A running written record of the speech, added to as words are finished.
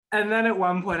And then at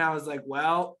one point I was like,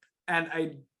 well, and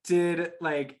I did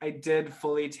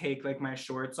fully take like my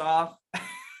shorts off.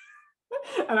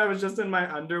 And I was just in my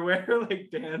underwear, like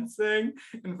dancing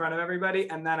in front of everybody.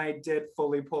 And then I did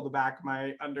fully pull the back of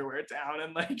my underwear down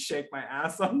and like shake my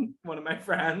ass on one of my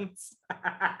friends.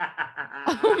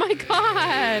 Oh my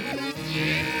God.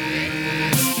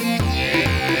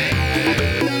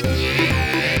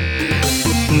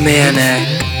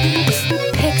 Manic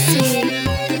Pixie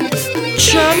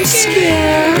Jump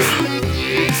Scare.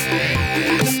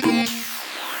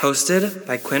 Hosted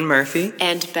by Quinn Murphy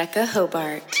and Becca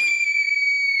Hobart.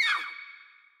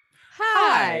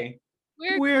 Hi,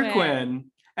 we're Quinn.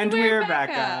 Quinn. And We're we're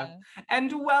Becca.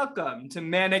 And welcome to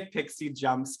Manic Pixie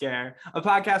Jump Scare, a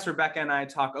podcast where Becca and I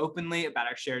talk openly about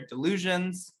our shared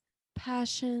delusions,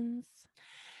 Passions.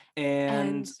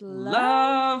 and And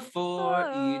love for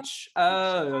for each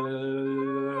other.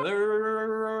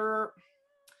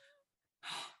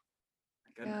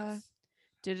 My goodness.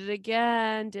 Did it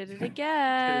again. Did it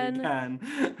again.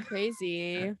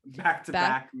 Crazy. Back to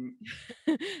back.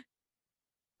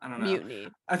 I don't know. Mutiny.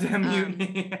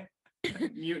 Mutiny.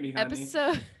 Mutiny, honey.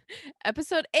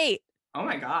 Episode 8. Oh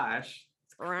my gosh.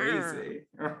 It's crazy.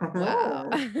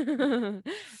 Wow.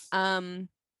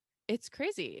 It's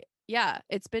crazy. Yeah,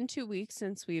 it's been 2 weeks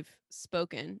since we've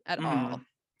spoken at all.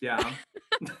 Yeah.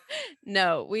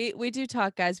 No, we do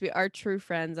talk, guys. We are true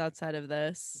friends outside of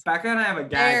this. Becca and I have a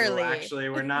gag rule, Barely. actually.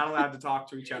 We're not allowed to talk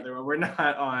to each other when we're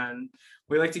not on.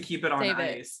 We like to keep it on Save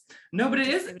it. ice. No, but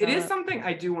Just save it it is up. something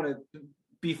I do want to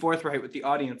be forthright with the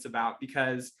audience about,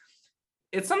 because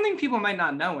it's something people might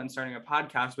not know when starting a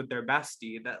podcast with their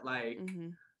bestie, that like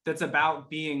that's about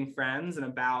being friends and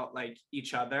about like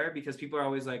each other, because people are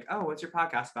always like, oh, what's your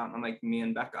podcast about? And I'm like, me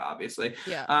and Becca, obviously.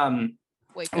 Yeah.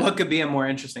 What could be a more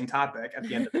interesting topic at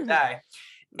the end of the day?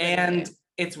 And Literally.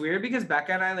 it's weird because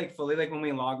Becca and I like fully, like when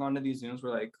we log on to these Zooms,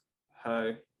 we're like,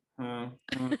 hi.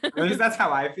 At least that's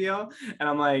how I feel. And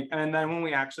I'm like, and then when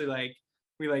we actually like,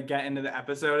 we like get into the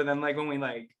episode, and then like when we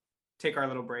like take our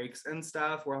little breaks and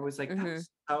stuff, we're always like, that was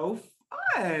so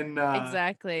fun.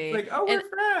 Exactly. Like, oh, we're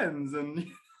friends. And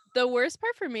the worst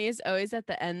part for me is always at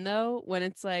the end, though, when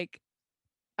it's like,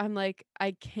 I'm like,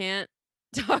 I can't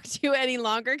talk to you any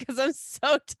longer because I'm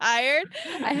so tired.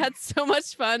 I had so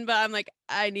much fun, but I'm like,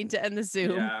 I need to end the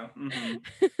Zoom. Yeah.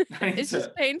 It's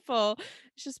just painful.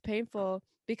 It's just painful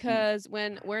because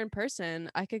when we're in person,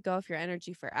 I could go off your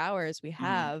energy for hours. We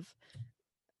have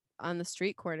on the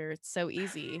street corner. It's so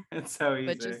easy. It's so easy.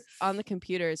 But just on the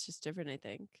computer, it's just different, I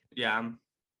think. Yeah.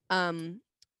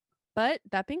 But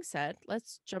that being said,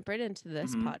 let's jump right into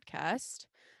this podcast.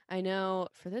 I know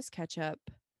for this catch up,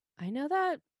 I know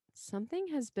that something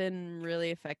has been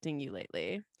really affecting you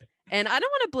lately. And I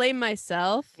don't want to blame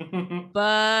myself,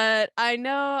 but I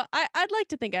know I'd like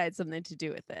to think I had something to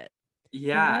do with it.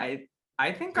 Yeah,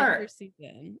 I think our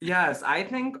season. Yes, I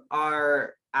think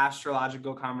our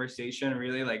astrological conversation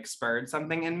really like spurred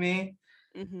something in me.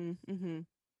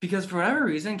 Because for whatever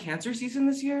reason, Cancer season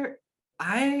this year,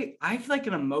 I feel like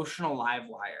an emotional live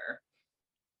wire.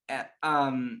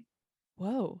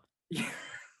 Whoa.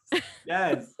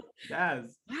 Yes.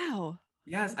 Wow.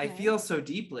 Yes, okay. I feel so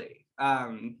deeply.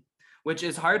 Which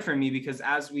is hard for me because,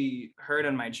 as we heard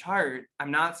in my chart,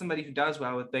 I'm not somebody who does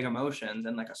well with big emotions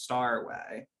in like a star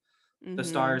way. The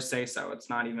stars say so. It's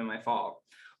not even my fault.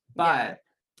 But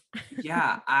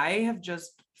yeah, I have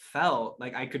just felt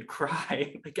like I could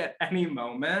cry like at any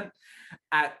moment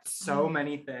at so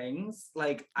many things.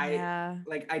 Like I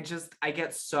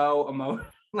get so emotional.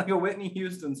 Like a Whitney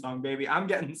Houston song, baby. I'm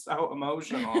getting so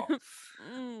emotional.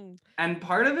 And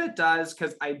part of it does,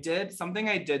 because I did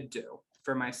do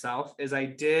for myself is I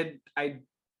did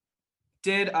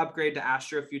upgrade to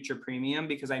Astro Future Premium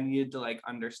because I needed to like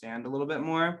understand a little bit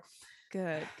more.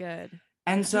 Good.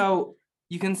 And so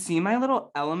you can see my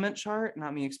little element chart,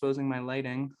 not me exposing my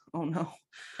lighting. Oh no.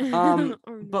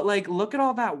 But like, look at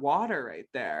all that water right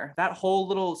there. That whole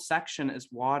little section is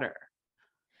water.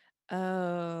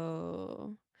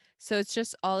 Oh, so it's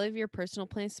just all of your personal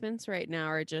placements right now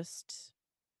are just,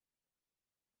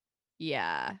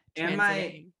 and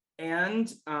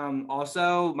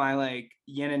also my like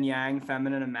yin and yang,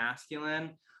 feminine and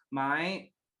masculine. My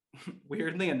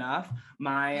weirdly enough,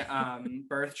 my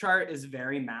birth chart is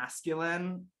very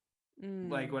masculine.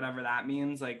 Like whatever that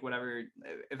means, like whatever,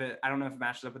 I don't know if it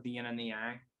matches up with the yin and the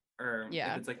yang, or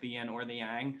if it's like the yin or the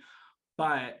yang.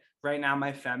 But right now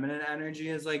my feminine energy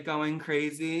is like going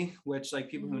crazy, which like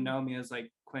people who know me is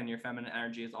like, Quinn, your feminine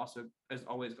energy is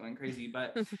always going crazy.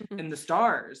 But in the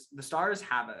stars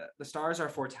have it. The stars are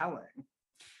foretelling.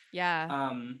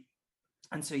 Yeah.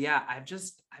 And so yeah, I've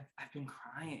been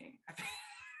crying.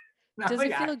 Not Does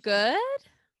like it feel act- good?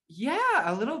 Yeah,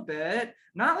 a little bit.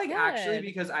 Not like actually, Good.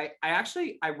 because I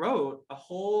wrote a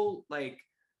whole like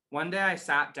one day I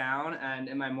sat down and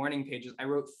in my morning pages I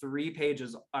wrote 3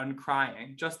 pages on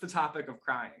crying, just the topic of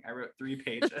crying. I wrote 3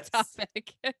 pages.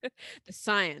 Topic. The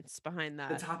science behind The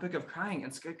that. topic of crying.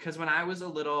 It's good because when I was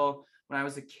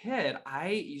a kid, I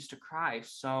used to cry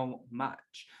so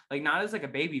much. Like not as like a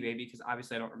baby, because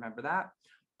obviously I don't remember that.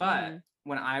 But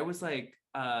when I was like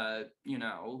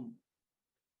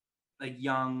like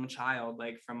young child,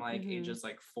 like from like ages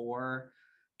like 4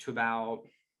 to about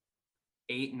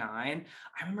 8, 9,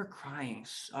 I remember crying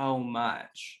so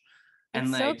much. And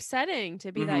It's so like upsetting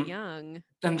to be that young.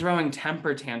 and throwing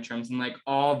temper tantrums and like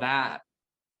all that.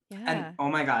 And Yeah. oh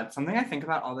my God, something I think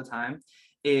about all the time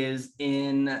is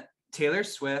in Taylor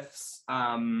Swift's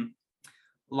Long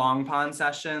Pond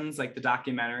Sessions, like the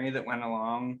documentary that went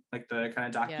along, like the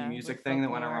kind of docu-music thing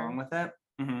that went along with it.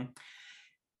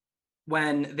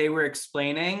 When they were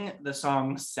explaining the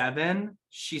song 7,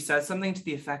 she said something to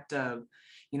the effect of,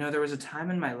 there was a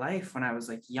time in my life when I was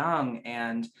like young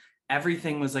and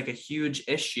everything was like a huge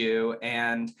issue,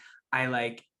 and I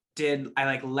let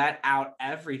out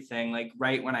everything like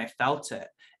right when I felt it.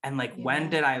 And like, when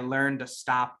did I learn to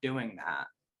stop doing that?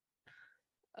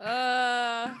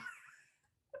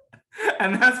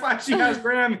 And that's why she has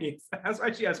Grammys. That's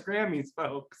why she has Grammys,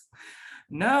 folks.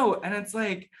 No, and it's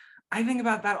like, I think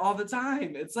about that all the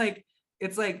time. It's like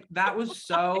that was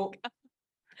so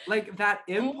like that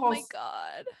impulse. Oh my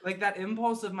God. Like that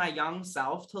impulse of my young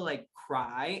self to like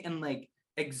cry and like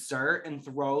exert and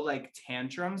throw like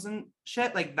tantrums and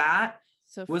shit like that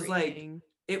was freeing.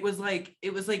 it was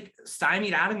like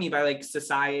stymied out of me by like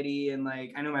society. And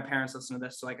like, I know my parents listen to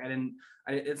this, so like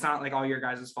it's not like all your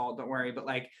guys' fault, don't worry, but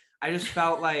like I just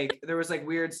felt like there was like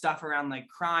weird stuff around like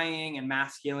crying and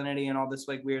masculinity and all this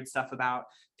like weird stuff about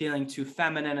feeling too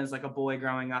feminine as like a boy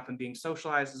growing up and being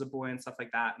socialized as a boy and stuff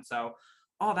like that. And so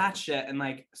all that shit. And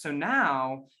like, so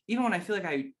now, even when I feel like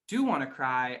I do want to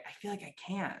cry, I feel like I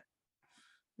can't.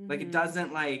 Like it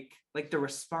doesn't like the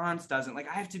response doesn't, like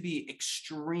I have to be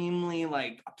extremely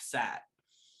like upset.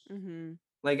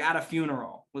 Like at a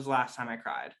funeral was the last time I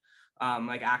cried.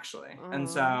 Like actually. And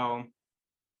so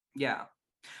yeah.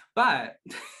 But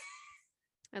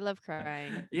I love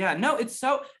crying. Yeah, no, it's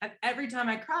so, and every time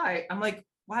I cry, I'm like,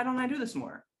 why don't I do this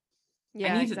more?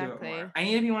 Yeah, I need to do it more. I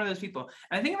need to be one of those people.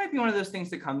 And I think it might be one of those things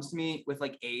that comes to me with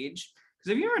like age.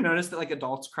 Because have you ever noticed that like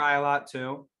adults cry a lot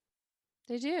too?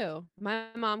 They do. My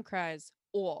mom cries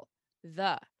all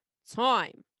the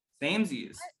time.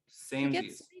 Samesies. She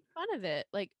gets made fun of it.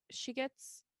 Like she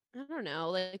gets, I don't know,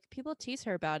 like people tease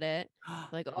her about it.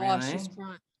 Like, oh, she's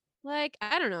crying. Like,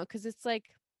 I don't know, because it's like,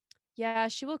 yeah,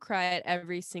 she will cry at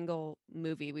every single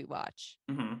movie we watch.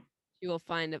 She will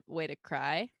find a way to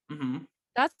cry.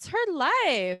 That's her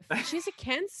life. She's a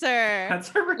Cancer. That's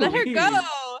her relief. Let her go.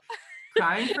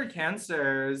 Crying for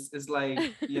cancers is like,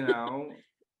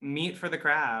 meat for the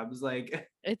crabs. Like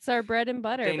it's our bread and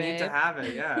butter. They need to have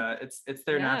it. Yeah, it's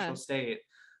their natural state.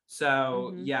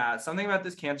 So yeah, something about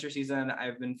this Cancer season,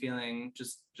 I've been feeling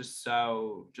just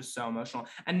so emotional,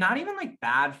 and not even like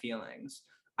bad feelings.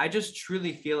 I just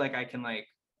truly feel like I can like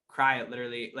cry at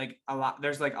literally like a lot.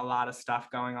 There's like a lot of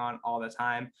stuff going on all the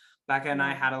time. Becca and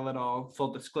I had a little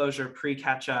full disclosure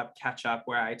catch up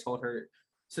where I told her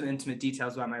some intimate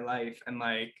details about my life, and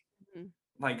like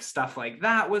stuff like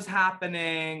that was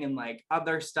happening, and like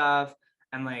other stuff.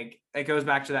 And like it goes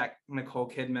back to that Nicole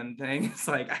Kidman thing. It's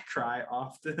like I cry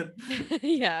often.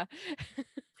 Yeah.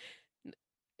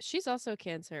 She's also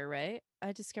Cancer, right?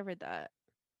 I discovered that.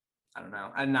 I don't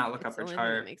know. I did not look up her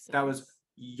chart. That was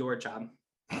your job.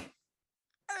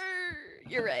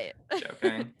 You're right.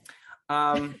 Joking.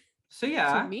 So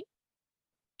yeah. Me?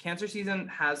 Cancer season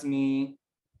has me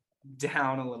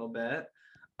down a little bit.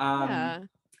 Yeah.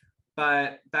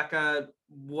 But Becca,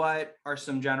 what are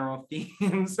some general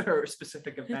themes or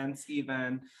specific events,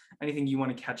 even anything you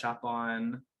want to catch up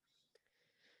on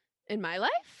in my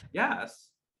life? Yes.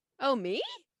 Oh, me?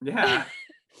 Yeah.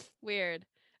 Weird.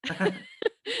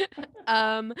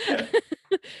 No,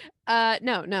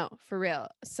 for real.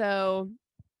 So,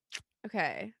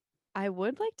 okay. I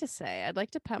would like to say, I'd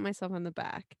like to pat myself on the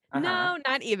back. No,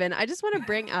 not even. I just want to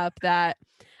bring up that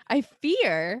I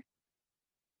fear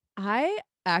I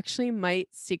actually might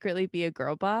secretly be a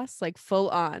girl boss, like full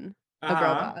on a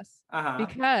girl boss.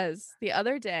 Because the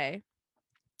other day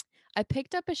I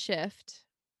picked up a shift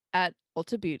at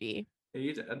Ulta Beauty. Yeah,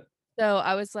 you did. So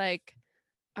I was like,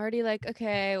 already like,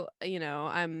 okay,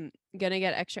 I'm gonna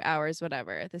get extra hours,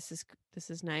 whatever. This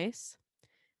is nice.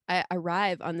 I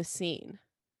arrive on the scene.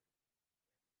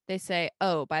 They say,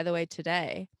 oh, by the way,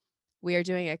 today we are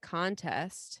doing a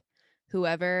contest.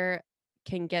 Whoever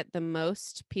can get the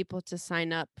most people to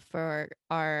sign up for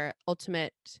our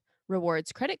Ultimate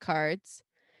Rewards credit cards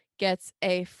gets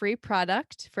a free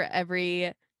product for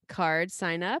every card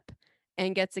sign up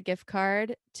and gets a gift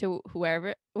card to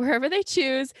wherever they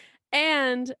choose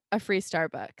and a free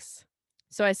Starbucks.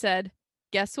 So I said,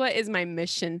 guess what is my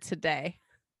mission today?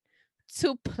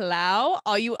 To plow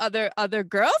all you other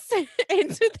girls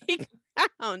into the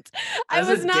ground. I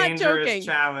was not dangerous joking.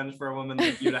 challenge for a woman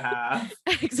like you to have.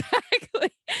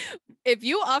 Exactly. If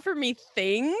you offer me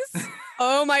things,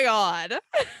 oh my God.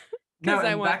 No,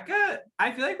 and Becca,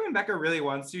 I feel like when Becca really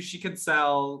wants to, she could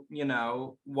sell,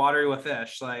 water to a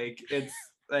fish. It's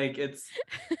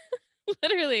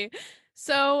literally.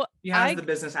 So she has the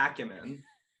business acumen.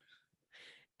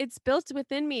 It's built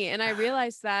within me. And I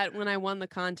realized that when I won the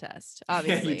contest,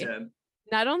 obviously. Yeah, you did.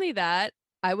 Not only that,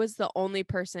 I was the only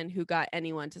person who got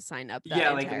anyone to sign up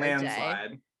that entire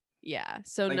landslide. day. Yeah.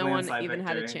 So no one even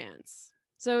had a chance.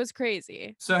 So it was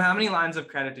crazy. So how many lines of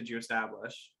credit did you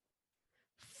establish?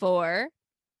 4,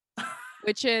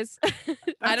 which is,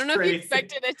 I don't know if you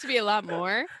expected it to be a lot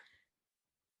more.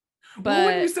 But well,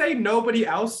 when you say nobody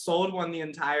else sold one the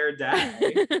entire day,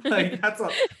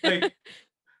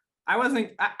 I was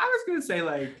gonna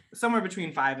say somewhere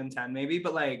between 5 and 10 maybe,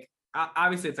 but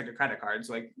obviously it's like a credit card,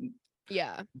 so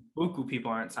yeah, buku people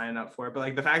aren't signing up for it,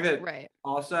 but the fact that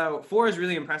also 4 is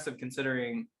really impressive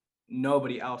considering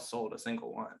nobody else sold a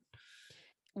single one.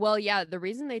 Well, yeah, the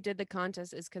reason they did the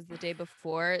contest is because the day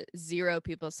before 0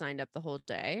 people signed up the whole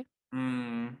day.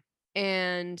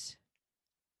 And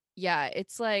yeah,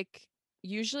 it's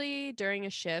usually during a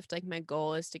shift, my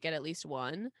goal is to get at least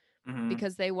 1.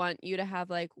 Because they want you to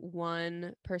have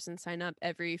 1 person sign up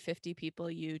every 50 people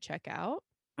you check out.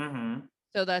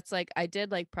 So that's I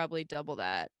did probably double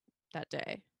that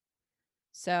day.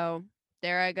 So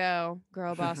there I go,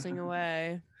 girl bossing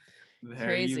away. There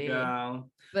Crazy. You go.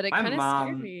 But it kind of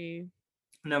scared me.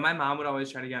 No, my mom would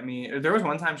always try to get me. There was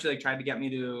one time she tried to get me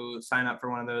to sign up for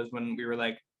one of those when we were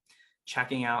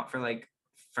checking out for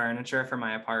furniture for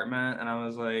my apartment, and I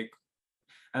was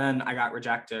and then I got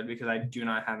rejected because I do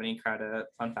not have any credit.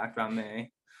 Fun fact about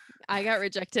me. I got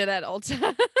rejected at Ulta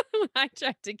when I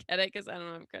tried to get it because I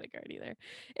don't have a credit card either.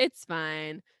 It's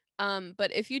fine.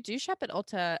 But if you do shop at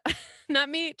Ulta, not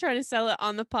me trying to sell it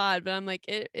on the pod, but I'm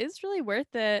it is really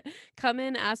worth it. Come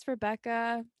in, ask for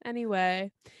Becca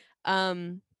anyway.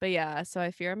 But yeah, so I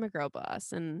fear I'm a girl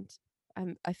boss, and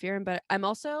I fear I'm better. I'm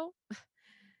also,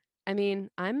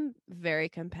 I'm very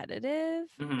competitive,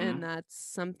 and that's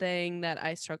something that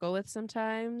I struggle with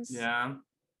sometimes. Yeah.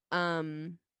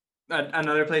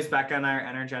 Another place Becca and I are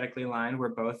energetically aligned. We're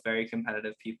both very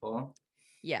competitive people.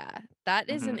 Yeah, that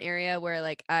is an area where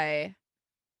I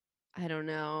don't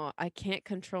know, I can't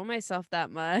control myself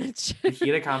that much. The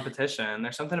heat of competition.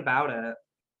 There's something about it.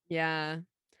 Yeah.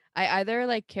 I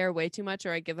either care way too much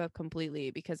or I give up completely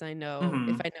because I know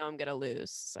if I know I'm gonna lose.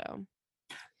 So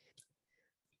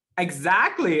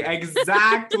Exactly.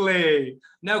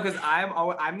 No, because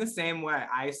I'm the same way.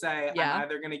 I say I'm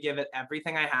either gonna give it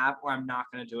everything I have or I'm not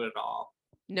gonna do it at all.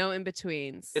 No in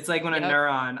betweens. It's like when a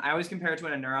neuron, I always compare it to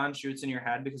when a neuron shoots in your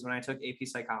head, because when I took AP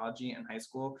psychology in high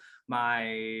school,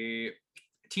 my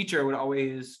teacher would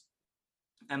always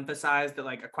emphasize that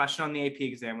a question on the AP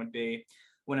exam would be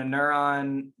when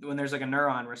there's a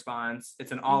neuron response,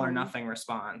 it's an all or nothing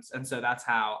response. And so that's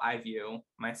how I view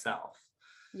myself.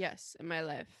 Yes, in my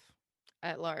life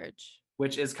at large.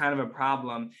 Which is kind of a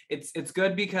problem. It's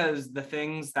good because the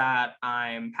things that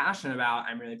I'm passionate about,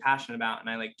 I'm really passionate about, and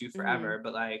I do forever.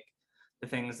 But the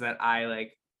things that I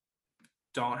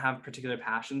don't have particular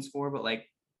passions for, but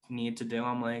need to do,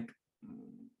 I'm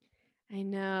I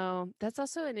know. That's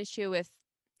also an issue with,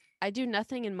 I do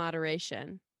nothing in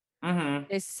moderation.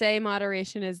 They say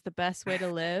moderation is the best way to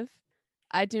live.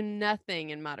 I do nothing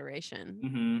in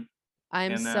moderation.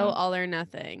 I'm so all or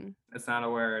nothing. It's not a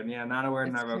word. Yeah, not a word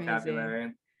in our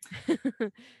vocabulary.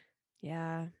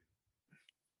 Yeah.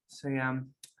 So yeah.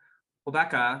 Well,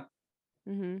 Becca,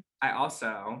 I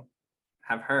also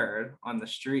have heard on the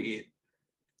street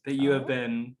that you have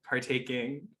been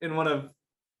partaking in one of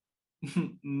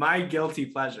my guilty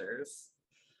pleasures.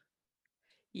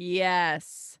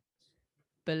 Yes.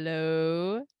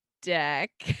 Below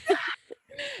Deck.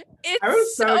 I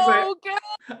was so excited.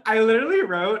 Good. I literally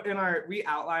wrote we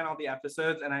outline all the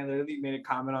episodes, and I literally made a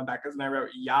comment on Becca's, and I wrote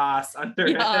 "Yas" under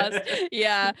it.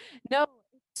 Yeah. No,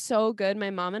 so good.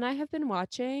 My mom and I have been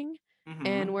watching,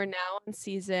 and we're now on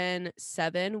season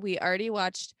 7. We already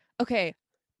watched. Okay,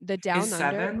 the Down Is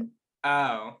Under. 7?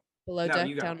 Oh. Below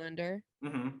Deck Down Under.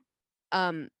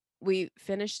 we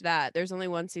finished that. There's only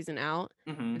one season out.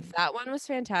 Mhm. That one was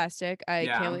fantastic. I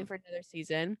can't Yeah. wait for another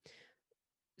season.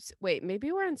 Wait,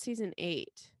 maybe we're on season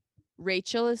 8.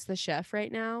 Rachel is the chef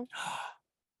right now.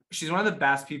 She's one of the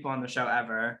best people on the show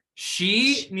ever.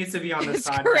 She needs to be on this It's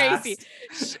podcast.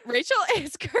 crazy. Rachel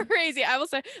is crazy. I will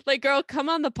say, like, girl, come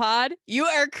on the pod. You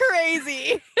are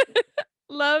crazy.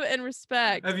 Love and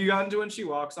respect. Have you gotten to when she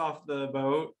walks off the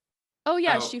boat? Oh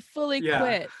yeah, Oh, she fully yeah.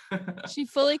 quit. She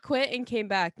fully quit and came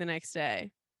back the next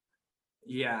day.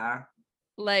 Yeah.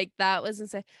 Like, that was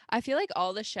insane. I feel like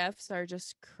all the chefs are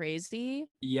just crazy,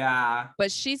 Yeah.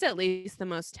 but she's at least the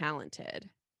most talented.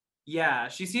 Yeah.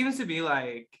 She seems to be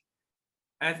like,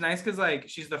 and it's nice because like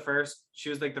she was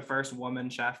like the first woman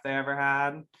chef they ever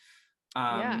had.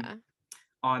 Yeah.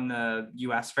 On the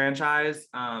US franchise.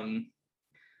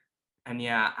 And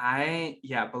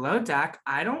yeah, Below Deck,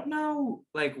 I don't know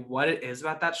like what it is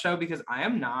about that show because I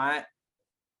am not,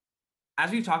 as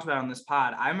we've talked about on this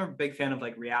pod, I'm a big fan of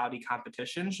like reality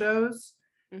competition shows.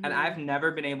 And Mhm. I've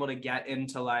never been able to get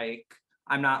into like,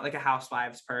 I'm not like a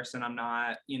Housewives person. I'm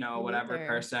not, whatever Neither.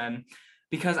 person,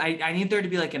 because I need there to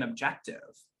be like an objective.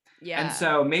 Yeah. And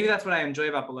so maybe that's what I enjoy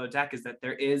about Below Deck is that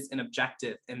there is an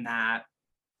objective in that.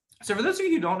 So for those of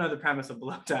you who don't know the premise of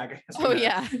Below Deck, I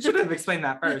guess should have explained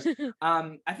that first. I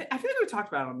feel like we talked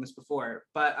about it on this before,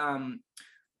 but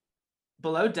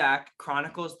Below Deck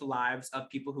chronicles the lives of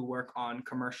people who work on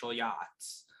commercial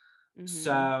yachts. Mhm.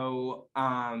 So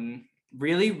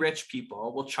really rich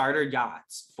people will charter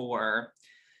yachts for.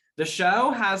 The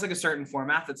show has like a certain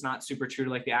format that's not super true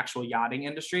to like the actual yachting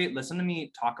industry. Listen to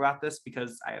me talk about this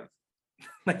because I have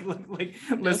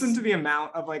listen to the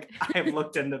amount of like I've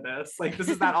looked into this. Like this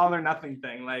is that all or nothing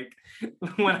thing. Like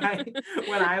when I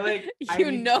like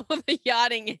the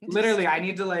yachting industry. Literally I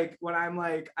need to like when I'm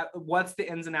like what's the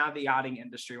ins and outs of the yachting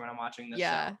industry when I'm watching this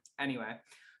show. Anyway,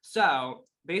 so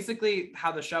basically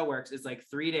how the show works is like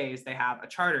 3 days they have a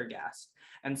charter guest.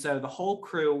 And so the whole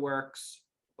crew works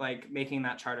like making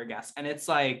that charter guest. And it's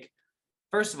like,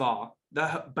 first of all,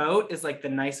 the boat is like the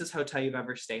nicest hotel you've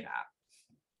ever stayed at.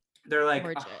 They're like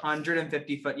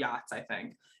 150-foot yachts, I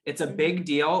think. It's a big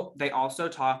deal. They also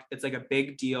talk, it's like a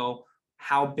big deal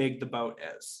how big the boat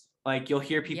is. Like you'll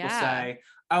hear people say,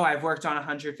 oh, I've worked on a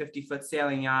 150-foot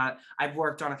sailing yacht. I've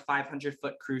worked on a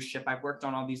 500-foot cruise ship. I've worked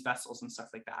on all these vessels and stuff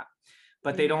like that.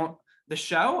 But they don't, the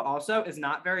show also is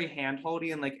not very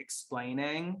hand-holdy and like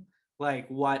explaining like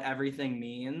what everything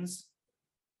means.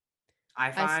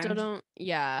 I find. I still don't.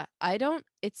 Yeah, I don't.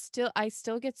 I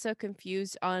still get so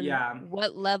confused on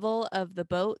what level of the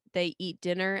boat they eat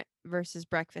dinner versus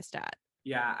breakfast at.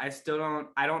 Yeah, I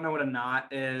don't know what a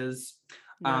knot is.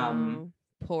 No,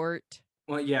 port.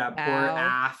 Well, yeah, port,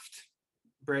 aft,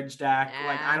 bridge deck.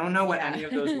 Like I don't know what any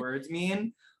of those words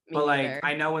mean, but like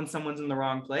I know when someone's in the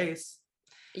wrong place.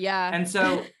 Yeah. And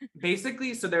so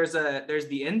basically, so there's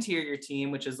the interior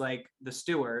team, which is like the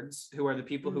stewards, who are the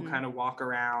people who kind of walk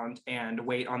around and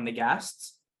wait on the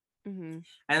guests. And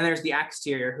there's the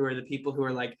exterior, who are the people who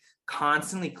are like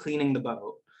constantly cleaning the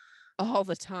boat. All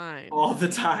the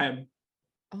time.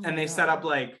 And they set up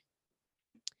like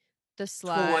the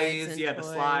slides. Toys. The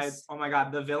slides. Oh my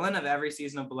God. The villain of every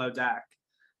season of Below Deck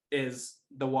is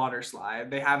the water slide.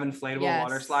 They have inflatable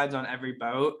water slides on every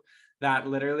boat. That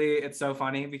literally, it's so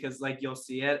funny because like you'll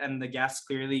see it and the guests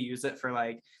clearly use it for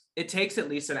like, it takes at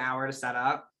least an hour to set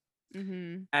up.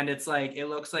 And it's like, it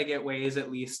looks like it weighs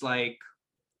at least like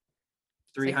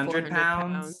 300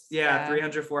 pounds. Yeah,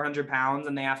 300, 400 pounds.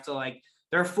 And they have to like,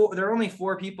 there are only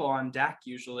 4 people on deck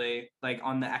usually, like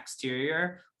on the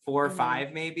exterior, 4 or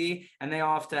 5 maybe. And they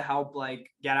all have to help like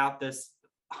get out this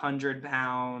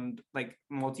 100-pound, like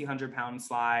multi-100-pound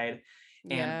slide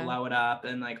and blow it up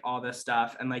and like all this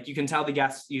stuff. And like you can tell the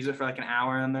guests use it for like an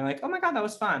hour and they're like, oh my God, that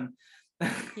was fun.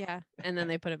 And then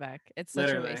they put it back. It's such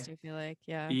a waste, I feel like.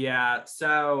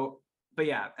 So but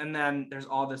and then there's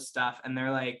all this stuff and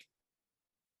they're like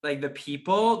the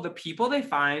people they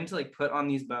find to like put on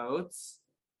these boats,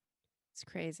 it's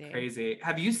crazy.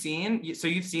 Have you seen,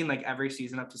 you've seen like every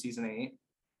season up to season 8?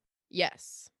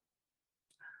 Yes.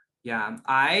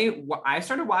 I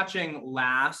started watching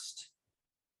last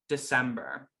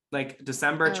December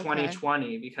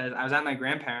 2020 because I was at my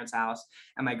grandparents' house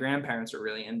and my grandparents were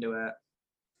really into it.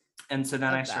 And so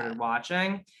then I started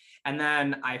watching and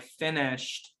then I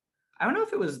finished, I don't know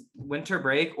if it was winter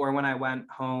break or when I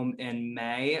went home in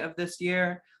May of this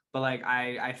year, but like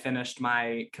I finished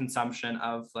my consumption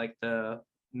of like the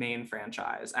main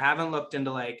franchise. I haven't looked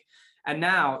into like, and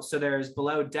now, so there's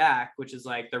Below Deck, which is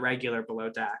like the regular Below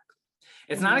Deck.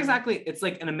 It's not exactly, it's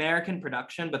like an American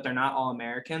production, but they're not all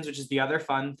Americans, which is the other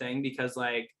fun thing because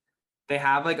like they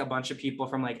have like a bunch of people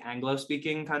from like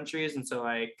Anglo-speaking countries, and so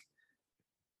like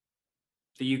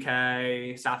the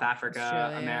UK, South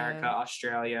Africa, America,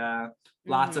 Australia,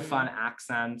 lots of fun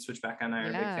accents, which Becca and I are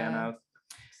a big fan of.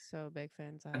 So big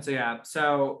fans of. And so yeah,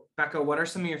 so Becca, what are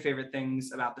some of your favorite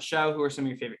things about the show? Who are some of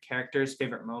your favorite characters,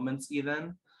 favorite moments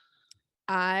even?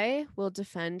 I will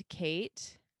defend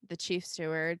Kate, the chief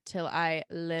steward, till I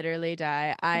literally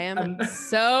die. I am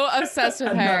so obsessed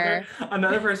with her.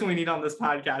 Another person we need on this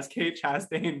podcast, Kate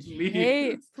Chastain, please.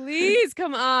 Kate, please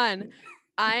come on.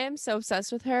 I am so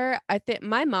obsessed with her. I think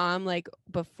my mom, like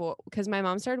before, because my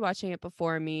mom started watching it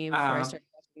before me, before I started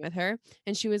watching with her,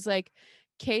 and she was like,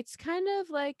 Kate's kind of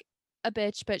like a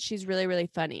bitch, but she's really, really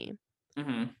funny.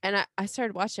 And I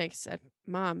started watching. I said,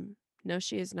 Mom, no,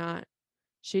 she is not.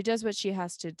 She does what she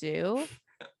has to do.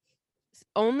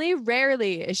 Only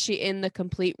rarely is she in the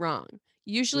complete wrong.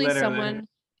 Usually someone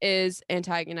is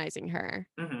antagonizing her.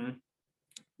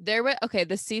 There were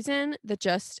the season that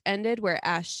just ended where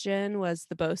Ashton was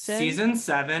the bosun. Season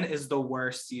 7 is the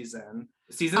worst season.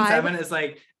 Season 7 is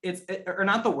like or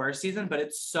not the worst season, but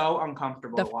it's so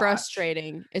uncomfortable to watch.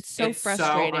 Frustrating. It's so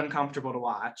frustrating. So uncomfortable to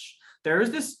watch.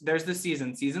 There's this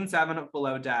season 7 of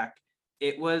Below Deck.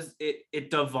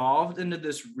 It devolved into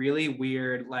this really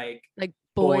weird like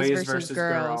boys versus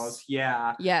girls.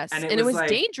 Yeah. Yes. And it was like,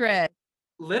 dangerous.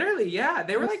 Literally, yeah.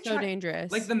 They were like so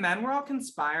dangerous. Like the men were all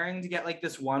conspiring to get like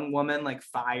this one woman like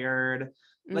fired.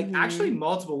 Like actually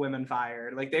multiple women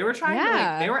fired. Like they were trying to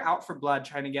like they were out for blood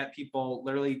trying to get people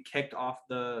literally kicked off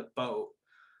the boat.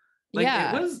 Like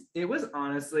it was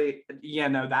honestly,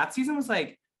 no, that season was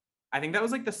like, I think that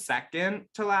was like the second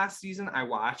to last season I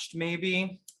watched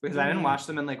maybe, because I didn't watch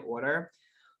them in like order.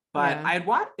 But I'd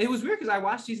watched, it was weird because I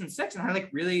watched season 6 and I like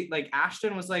really like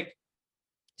Ashton was like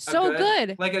so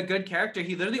good. Like a good character.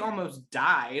 He literally almost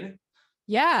died.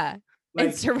 Yeah. Like,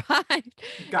 and survived.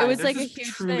 Guys, it was like a huge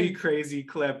truly crazy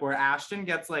clip where Ashton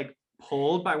gets like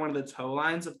pulled by one of the tow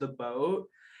lines of the boat,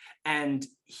 and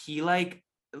he like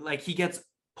he gets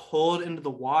pulled into the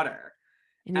water.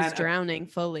 And he's drowning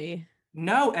fully.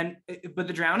 No, but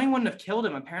the drowning wouldn't have killed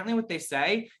him. Apparently what they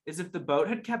say is if the boat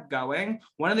had kept going,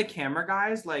 one of the camera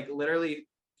guys like literally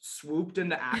swooped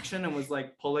into action and was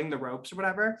like pulling the ropes or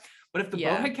whatever. But if the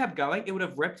boat had kept going, it would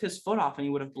have ripped his foot off and he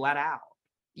would have bled out.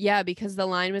 Yeah, because the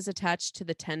line was attached to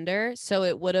the tender, so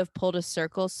it would have pulled a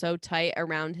circle so tight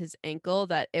around his ankle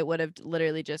that it would have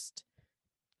literally just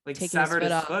like severed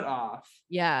his foot off.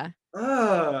 Yeah.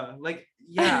 Like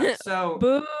yeah. So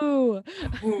boo.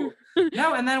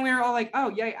 No, and then we were all like,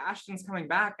 oh yay, Ashton's coming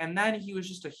back, and then he was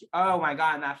just oh my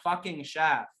god, and that fucking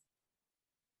chef.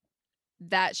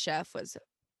 That chef was.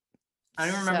 I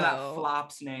don't remember that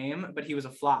flop's name, but he was a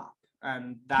flop,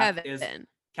 and that is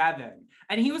Kevin,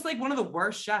 and he was like one of the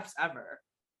worst chefs ever.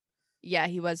 Yeah,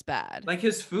 he was bad. Like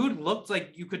his food looked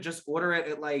like you could just order it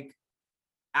at like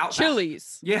Outback.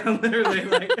 Chili's. Yeah, literally.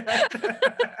 Like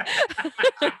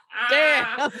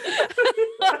damn.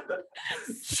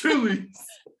 Chili's.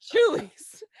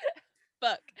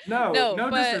 Fuck. No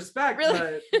disrespect,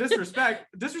 really. But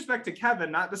disrespect to Kevin,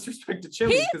 not disrespect to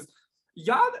Chili's, because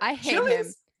y'all. I hate Chili's,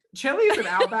 him. Chili's and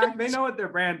Outback, they know what their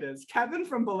brand is. Kevin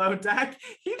from Below Deck,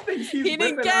 he thinks he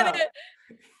didn't get it.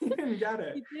 He didn't get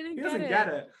it. He doesn't get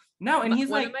it. No, and he's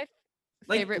like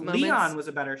Leon was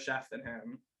a better chef than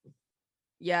him.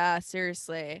 Yeah,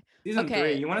 seriously. Season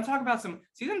 3. You want to talk about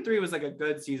season 3 was like a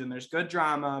good season. There's good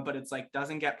drama, but it's like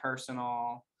doesn't get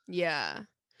personal. Yeah.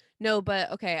 No,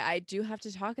 but okay, I do have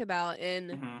to talk about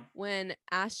when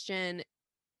Ashton.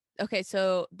 Okay,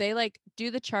 so they like do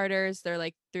the charters. They're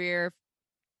like 3 or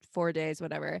 4 days,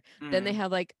 whatever. Then they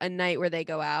have like a night where they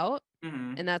go out,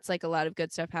 and that's like a lot of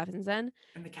good stuff happens then.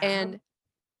 And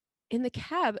in the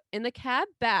cab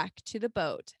back to the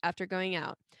boat after going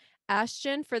out,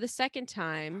 Ashton for the second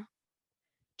time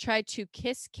tried to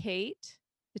kiss Kate,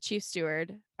 the chief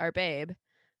steward, our babe,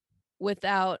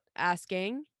 without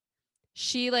asking.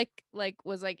 She like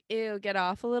was like, ew, get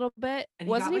off a little bit. And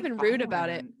wasn't even rude about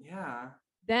it. Yeah.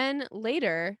 Then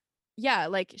later,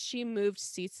 like she moved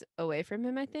seats away from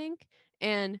him, I think.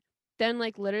 And then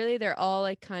like literally they're all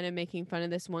like kind of making fun of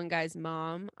this one guy's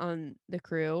mom on the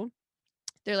crew.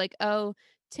 They're like, oh,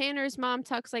 Tanner's mom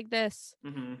talks like this.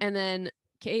 And then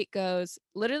Kate goes,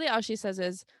 literally all she says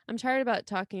is, I'm tired about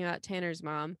talking about Tanner's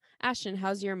mom. Ashton,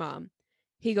 how's your mom?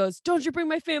 He goes, don't you bring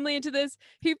my family into this.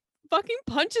 He fucking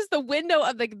punches the window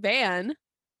of the van.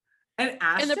 And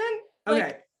Ashton?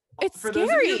 Okay. It's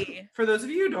scary. For those of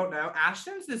you who don't know,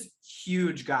 Ashton's this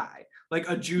huge guy. Like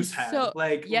a juice head.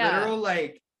 Literal,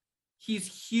 like he's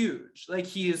huge. Like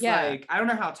he's like, I don't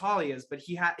know how tall he is, but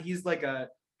he's like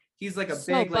he's like a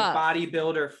So big like buff.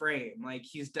 bodybuilder frame. Like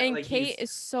he's And like Kate he's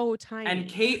is so tiny. and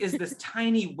Kate is this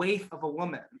tiny waif of a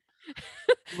woman.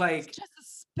 Like it's just a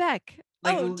speck.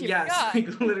 Oh dear yes, God.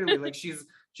 like literally, like she's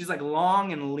like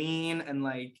long and lean and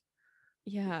like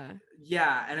Yeah.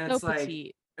 and So it's like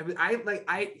petite.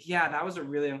 that was a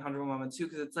really uncomfortable moment too,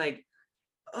 because it's like,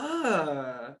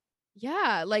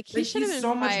 Yeah, like he like should have he's been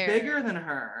so much fired. bigger than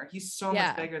her. He's so much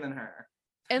Yeah. bigger than her.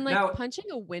 And like No, punching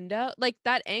a window, like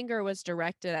that anger was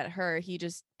directed at her. He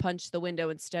just punched the window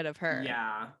instead of her.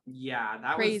 yeah,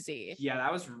 that Crazy.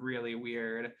 that was really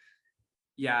weird.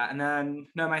 Yeah, and then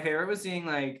no, my favorite was seeing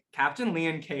like Captain Lee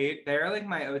and Kate. They're like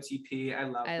my OTP. I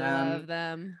love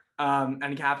them.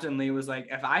 And Captain Lee was like,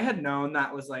 if I had known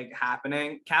that was like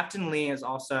happening. Captain Lee is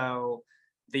also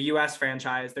the US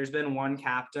franchise. There's been one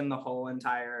captain the whole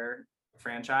entire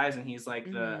franchise, and he's like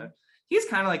he's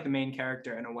kind of like the main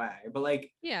character in a way. But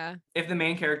like, yeah, if the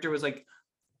main character was like,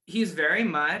 he's very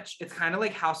much, it's kind of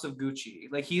like House of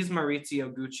Gucci. Like he's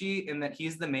Maurizio Gucci in that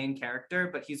he's the main character,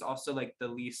 but he's also like the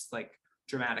least like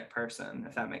dramatic person,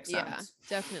 if that makes sense. Yeah,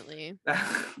 definitely.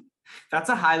 That's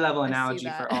a high level analogy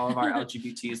for all of our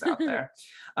LGBTs out there.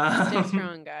 Stay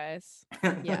strong, guys.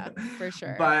 Yeah, for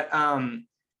sure. But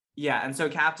yeah, and so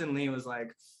Captain Lee was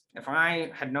like, if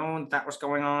I had known that was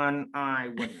going on, I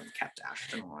wouldn't have kept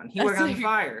Ashton on. He would have gotten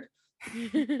fired.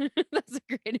 That's a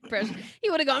great impression. He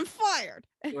would have gotten fired.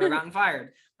 He would have gotten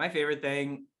fired. My favorite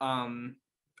thing,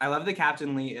 I love the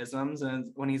Captain Lee isms,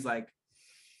 and when he's like,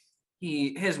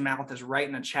 his mouth is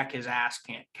writing a check his ass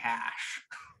can't cash.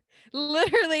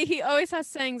 Literally, he always has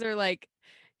sayings or like,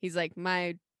 he's like,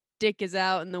 my dick is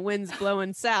out and the wind's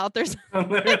blowing south or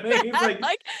something.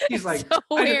 he's like so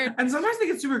weird. And sometimes they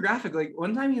get super graphic. Like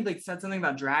one time he like said something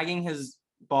about dragging his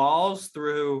balls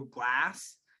through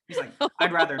glass. He's like,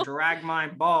 I'd rather drag my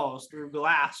balls through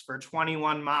glass for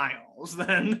 21 miles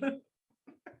than.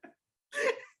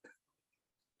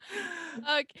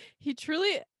 He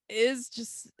truly is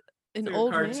just an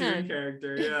old cartoon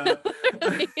character. Yeah.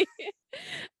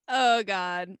 Oh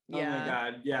God. Yeah. Oh my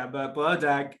God. Yeah. But Below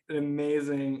Deck, an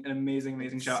amazing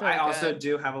show. So I also good.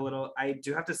 do have I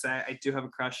do have to say, I do have a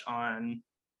crush on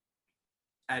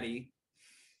Eddie.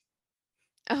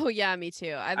 Oh yeah, me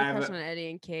too. I have a crush on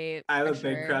Eddie and Kate. I have a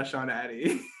big crush on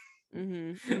Eddie.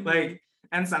 Like,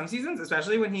 and some seasons,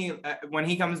 especially when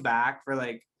he comes back for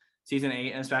like season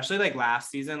 8, and especially like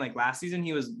last season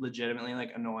he was legitimately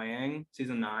like annoying.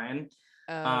 Season 9.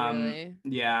 Really?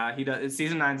 Yeah, he does.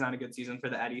 Season 9's not a good season for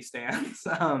the Eddie stans.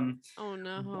 Oh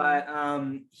no. But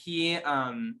he's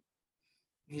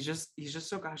just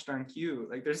so gosh darn cute.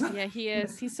 Like he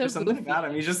is. He's so there's something goofy. about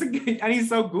him. He's just and he's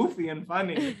so goofy and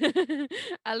funny.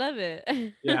 I love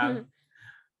it. Yeah.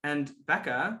 And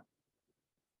Becca,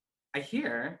 I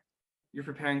hear you're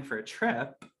preparing for a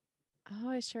trip. Oh,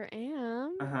 I sure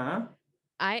am. Uh-huh.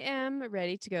 I am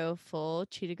ready to go full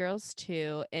Cheetah Girls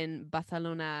 2 in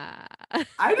Barcelona.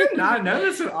 I did not know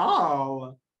this at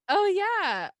all. Oh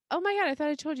yeah. Oh my God, I thought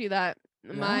I told you that.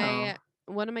 No.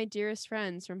 One of my dearest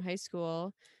friends from high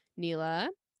school, Neela,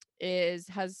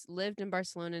 has lived in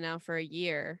Barcelona now for a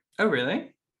year. Oh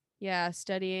really? Yeah,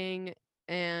 studying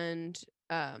and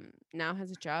now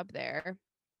has a job there.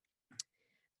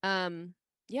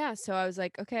 Yeah, so I was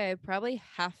like, okay, I probably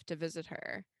have to visit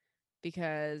her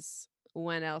because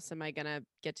when else am I gonna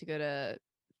get to go to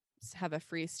have a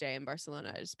free stay in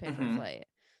Barcelona? I just pay for a flight.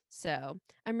 So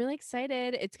I'm really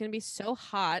excited. It's gonna be so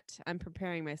hot. I'm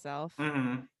preparing myself.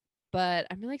 But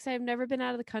I'm really excited. I've never been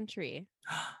out of the country.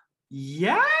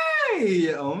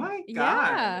 Yay! Oh my God.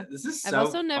 Yeah. This is so I've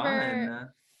also fun.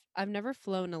 I've never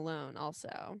flown alone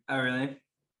also. Oh really?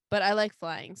 But I like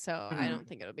flying, so I don't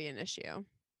think it'll be an issue.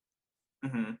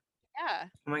 Yeah.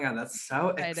 Oh my God, that's so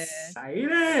Excited.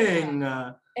 exciting.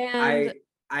 Yeah. And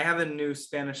I have a new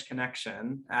Spanish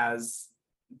connection, as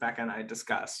Becca and I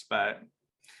discussed, but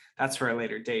that's for a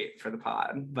later date for the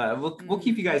pod. But we'll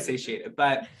keep you guys satiated.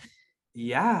 But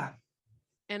yeah.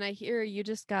 And I hear you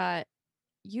just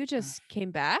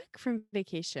came back from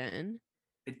vacation.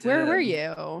 Where were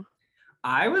you?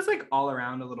 I was like all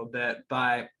around a little bit,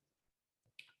 but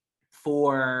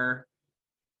for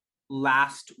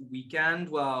last weekend,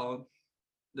 well,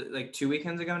 like 2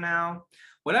 weekends ago now,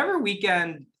 whatever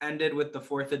weekend ended with the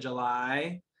 4th of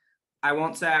July, I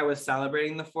won't say I was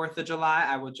celebrating the 4th of July.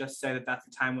 I will just say that that's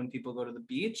the time when people go to the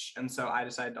beach. And so I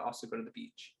decided to also go to the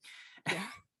beach. Yeah.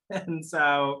 And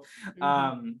so,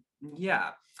 yeah.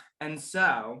 And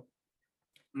so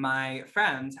my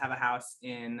friends have a house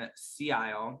in Sea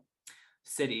Isle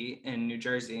City in New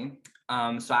Jersey.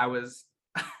 So I was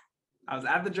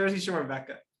at the Jersey Shore,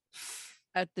 Becca.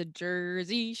 At the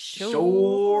Jersey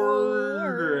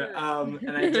Shore.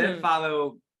 And I did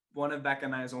follow one of Becca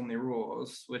and I's only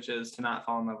rules, which is to not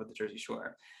fall in love with the Jersey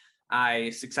Shore. I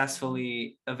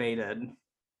successfully evaded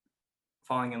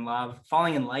falling in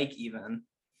like even.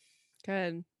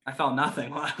 Good. I felt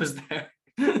nothing while I was there.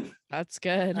 That's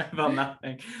good. I felt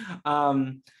nothing.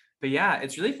 But yeah,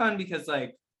 it's really fun because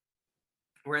like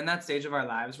we're in that stage of our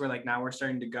lives where like now we're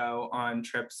starting to go on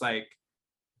trips like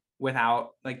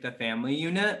without like the family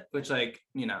unit, which like,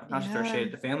 you know, not to throw shade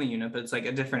at the family unit, but it's like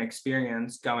a different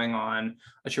experience going on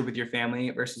a trip with your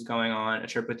family versus going on a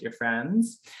trip with your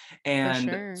friends.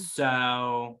 And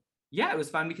so yeah, it was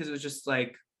fun because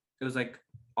it was like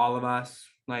all of us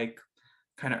like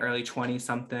kind of early 20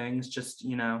 somethings, just,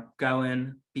 you know,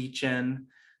 going beaching,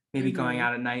 maybe going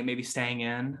out at night, maybe staying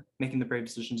in, making the brave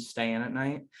decision to stay in at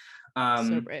night.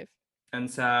 So brave. And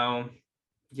so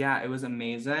yeah, it was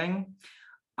amazing.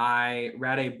 I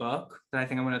read a book that I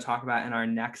think I'm going to talk about in our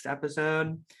next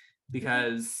episode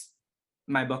because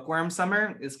my bookworm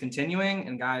summer is continuing,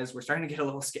 and guys, we're starting to get a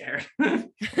little scared.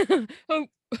 Oh.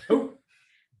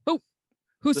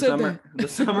 Who said that? The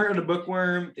summer of the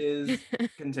bookworm is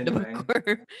continuing. The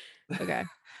bookworm. Okay.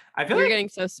 I feel you're like, getting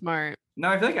so smart. No,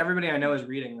 I feel like everybody I know is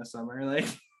reading this summer. Like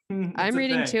I'm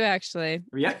reading too, actually.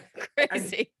 Yeah.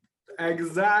 Crazy.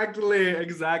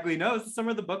 Exactly. No, it's the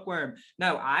summer of the bookworm.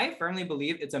 No, I firmly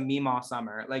believe it's a Meemaw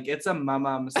summer. Like it's a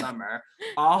mum summer.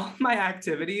 All my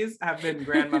activities have been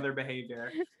grandmother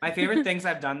behavior. My favorite things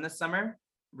I've done this summer: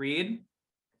 read,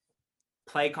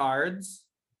 play cards.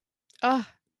 Oh,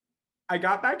 I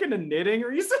got back into knitting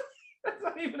recently. That's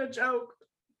not even a joke.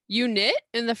 You knit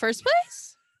in the first place?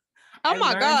 Oh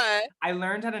my God. I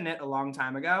learned how to knit a long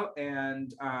time ago,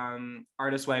 and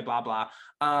Artist Way, blah, blah.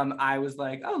 I was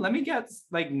like, oh, let me get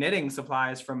like knitting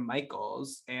supplies from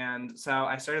Michael's. And so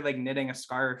I started like knitting a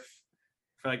scarf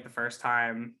for like the first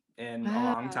time in a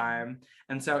long time.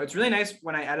 And so it's really nice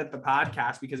when I edit the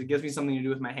podcast because it gives me something to do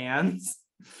with my hands.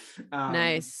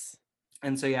 Nice.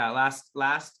 And so yeah,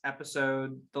 last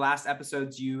episode, the last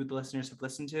episodes you, the listeners, have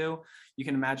listened to, you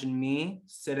can imagine me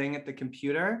sitting at the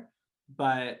computer,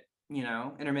 but you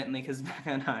know, intermittently, because Becca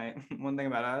and I, one thing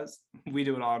about us, we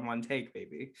do it all in one take,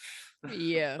 baby.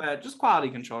 Yeah. But just quality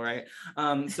control, right?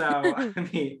 So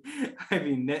I'd be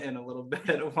knitting a little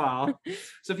bit while.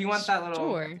 So if you want that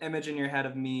little image in your head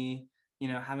of me, you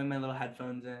know, having my little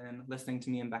headphones in, listening to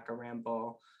me and Becca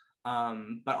ramble,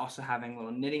 but also having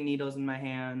little knitting needles in my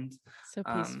hand. So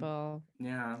peaceful.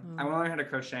 Yeah. I want to learn how to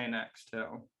crochet next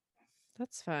too.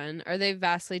 That's fun. Are they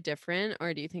vastly different,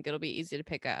 or do you think it'll be easy to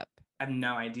pick up? I have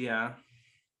no idea.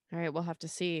 All right, we'll have to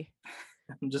see.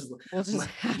 I'm just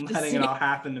letting it all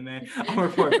happen to me. I'll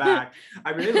report back.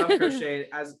 I really love crochet.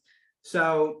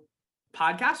 So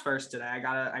podcast first today. I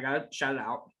gotta shout it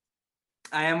out.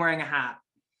 I am wearing a hat.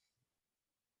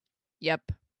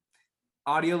 Yep.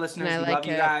 Audio listeners, we love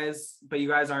you guys, but you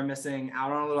guys are missing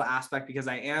out on a little aspect because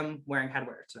I am wearing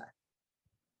headwear today.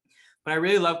 But I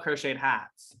really love crocheted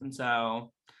hats, and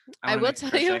so I will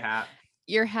tell you,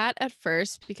 your hat at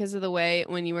first, because of the way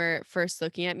when you were first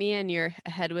looking at me and your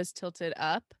head was tilted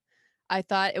up, I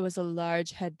thought it was a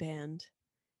large headband.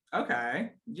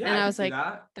 Okay. Yeah. And I was like,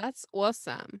 that's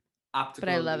awesome. Optical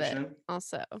but I love illusion. it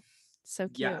also. So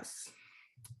cute. Yes.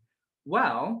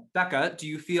 Well, Becca, do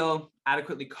you feel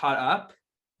adequately caught up?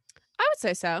 I would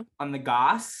say so. On the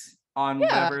goss, on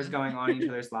whatever is going on in each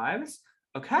other's lives?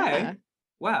 Okay. Yeah.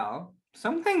 Well,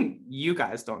 something you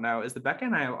guys don't know is that Becca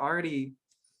and I have already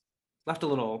left a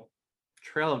little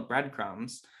trail of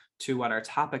breadcrumbs to what our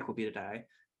topic will be today,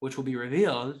 which will be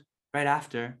revealed right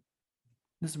after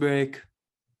this break.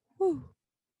 Woo.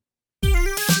 Guys,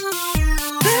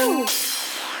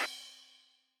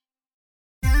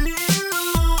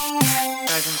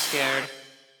 I'm scared.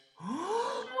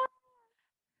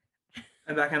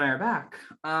 And Becca and I are back.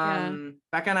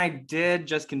 Becca and I did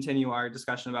just continue our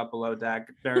discussion about Below Deck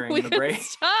during the break.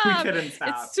 We couldn't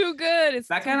stop. It's too good.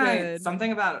 Becca and I,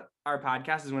 something about our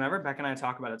podcast is whenever Becca and I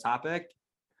talk about a topic,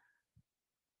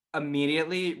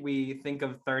 immediately we think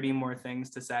of 30 more things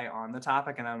to say on the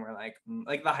topic, and then we're like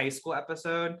the high school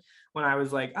episode when I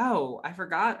was like, oh, I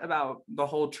forgot about the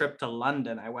whole trip to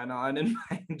London I went on in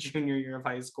my junior year of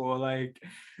high school. Like,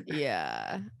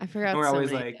 yeah, I forgot. We're so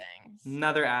always many like things.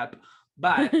 Another app.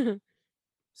 But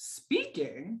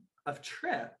speaking of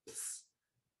trips,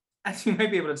 as you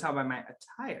might be able to tell by my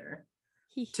attire,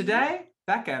 today,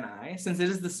 Becca and I, since it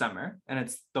is the summer and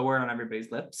it's the word on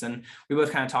everybody's lips, and we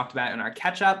both kind of talked about it in our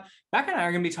catch up, Becca and I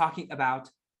are going to be talking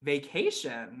about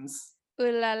vacations.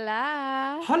 Ooh la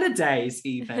la. Holidays,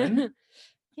 even.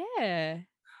 Yeah.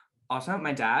 Also,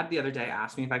 my dad the other day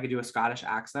asked me if I could do a Scottish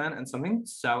accent, and something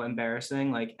so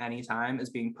embarrassing, like anytime,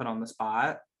 is being put on the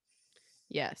spot.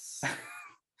 Yes.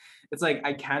 it's like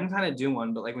I can kind of do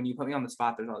one, but like when you put me on the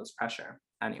spot, there's all this pressure.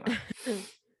 Anyway,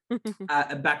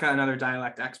 Becca, another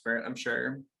dialect expert, I'm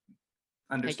sure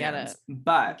understands. I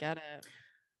But get it.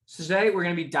 so today we're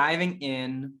going to be diving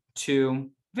in to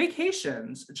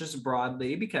vacations just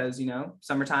broadly because, you know,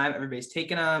 summertime, everybody's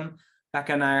taking them.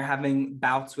 Becca and I are having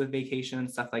bouts with vacation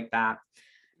and stuff like that.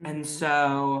 And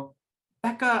so,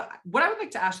 Becca, what I would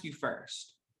like to ask you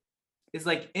first is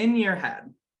like in your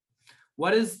head,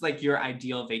 what is like your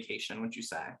ideal vacation, would you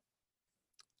say?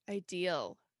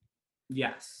 Ideal.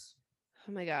 Yes.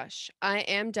 Oh my gosh. I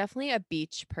am definitely a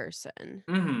beach person.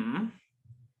 Mm-hmm.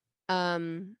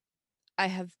 I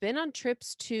have been on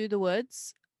trips to the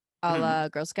woods, a la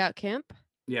Girl Scout camp.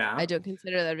 Yeah. I don't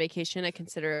consider that a vacation. I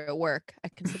consider it work. I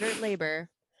consider it labor.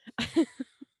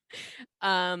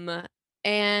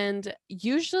 And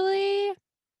usually,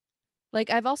 like,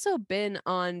 I've also been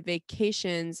on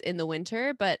vacations in the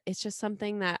winter, but it's just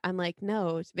something that I'm like,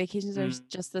 no, vacations are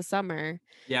just the summer.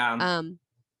 Yeah.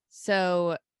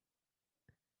 So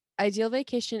ideal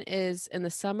vacation is in the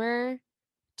summer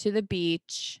to the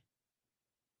beach.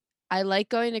 I like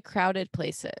going to crowded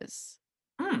places.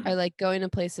 I like going to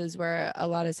places where a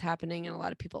lot is happening and a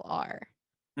lot of people are.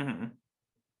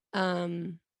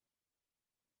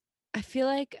 I feel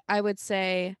like I would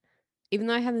say, even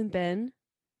though I haven't been,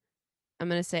 I'm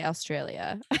gonna say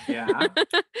Australia. Yeah.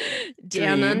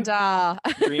 Down under.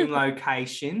 Dream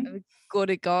location.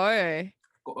 Gotta go.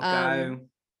 Go.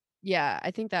 Yeah,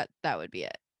 I think that would be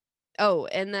it. Oh,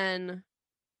 and then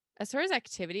as far as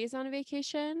activities on a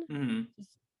vacation,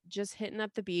 just hitting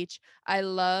up the beach. I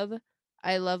love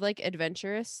like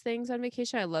adventurous things on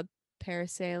vacation. I love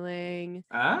parasailing.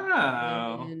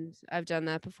 Oh. And I've done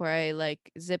that before. I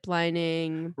like zip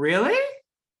lining. Really?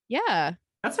 Yeah.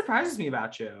 That surprises me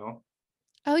about you.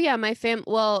 Oh yeah,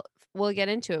 well, we'll get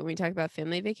into it when we talk about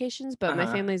family vacations, but my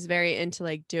family's very into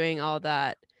like doing all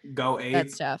that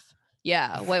that stuff.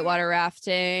 Yeah, whitewater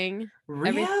rafting.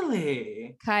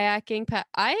 Really? Kayaking.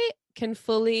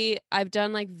 I've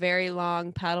done like very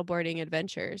long paddleboarding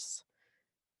adventures.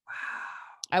 Wow.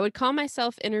 I would call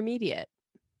myself intermediate.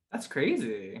 That's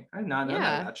crazy. I did not know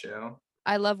that about you.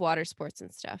 I love water sports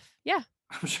and stuff. Yeah.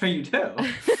 I'm sure you do.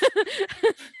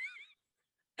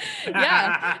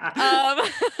 Yeah.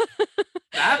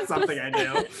 That's something I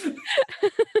do.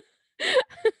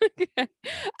 Okay.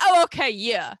 Oh, okay.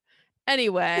 Yeah.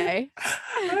 Anyway.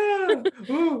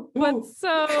 But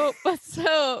so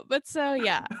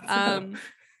yeah.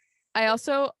 I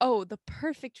also, the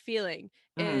perfect feeling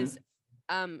is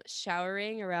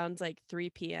showering around like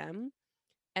 3 p.m.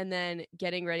 and then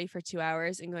getting ready for 2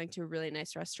 hours and going to a really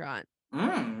nice restaurant.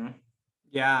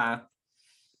 Yeah.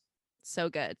 So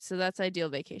good. So that's ideal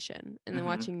vacation. And then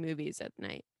watching movies at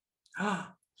night. Yeah.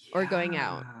 Or going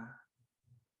out.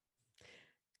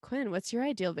 Quinn, what's your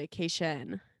ideal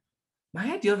vacation?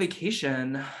 My ideal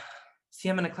vacation. See,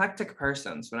 I'm an eclectic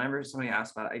person. So whenever somebody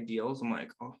asks about ideals, I'm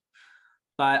like, oh.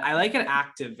 But I like an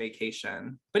active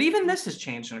vacation. But even this has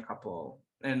changed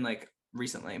in like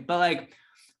recently. But like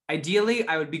ideally,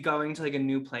 I would be going to like a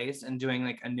new place and doing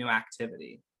like a new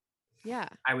activity. Yeah.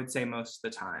 I would say most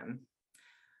of the time.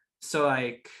 So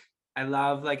like I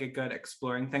love like a good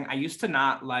exploring thing. I used to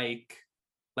not like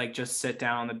just sit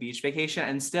down on the beach vacation,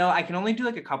 and still I can only do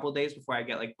like a couple days before I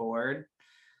get like bored.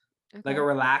 Okay. Like a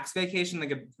relaxed vacation,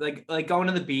 like going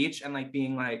to the beach and like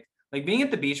being being at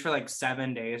the beach for like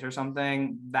 7 days or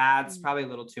something. That's probably a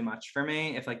little too much for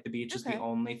me if like the beach is the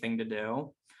only thing to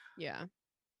do. Yeah.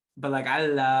 But like I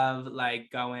love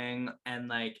like going and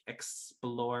like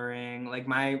exploring. Like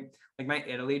my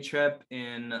Italy trip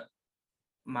in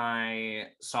my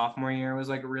sophomore year was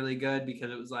like really good because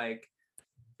it was like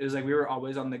we were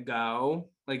always on the go.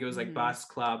 Like it was like bus,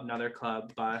 club, another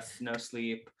club, bus, no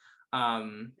sleep.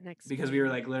 Because we were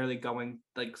like literally going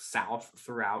like south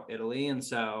throughout Italy, and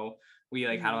so we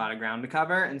like had a lot of ground to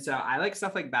cover. And so I like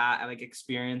stuff like that. I like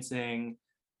experiencing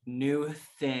new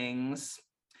things.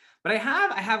 But I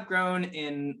have grown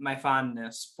in my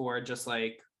fondness for just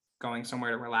like going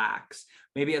somewhere to relax.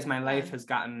 Maybe as my life has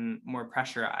gotten more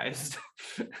pressurized,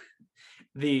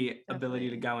 the ability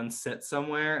to go and sit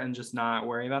somewhere and just not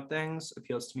worry about things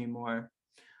appeals to me more.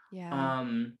 Yeah.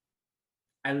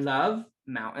 I love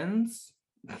mountains.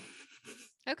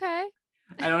 Okay.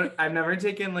 I've never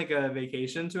taken like a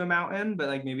vacation to a mountain, but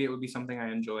like maybe it would be something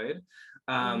I enjoyed.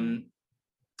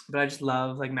 But I just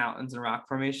love like mountains and rock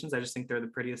formations. I just think they're the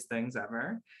prettiest things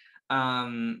ever.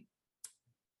 And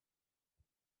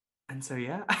so,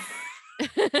 yeah.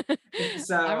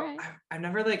 So right. I've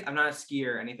never like, I'm not a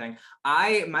skier or anything.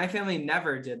 My family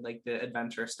never did like the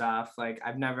adventure stuff. Like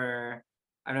I've never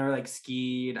I've never like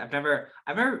skied.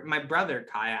 My brother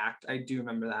kayaked. I do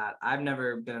remember that. I've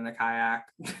never been in a kayak.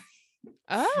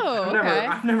 Oh, okay.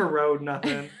 I've never rode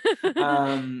nothing.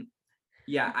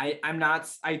 Yeah,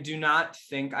 I do not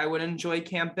think I would enjoy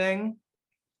camping.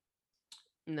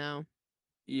 No.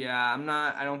 Yeah,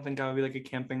 I don't think I would be like a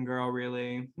camping girl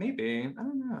really. Maybe. I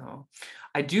don't know.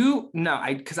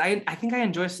 Because I think I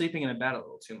enjoy sleeping in a bed a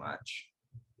little too much.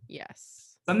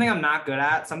 Yes. Something I'm not good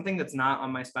at, something that's not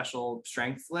on my special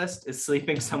strengths list is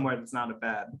sleeping somewhere that's not a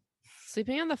bed.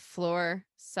 Sleeping on the floor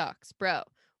sucks, bro.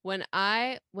 When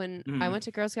I went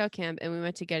to Girl Scout camp and we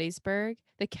went to Gettysburg,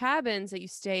 the cabins that you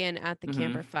stay in at the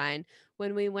camp are fine.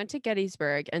 When we went to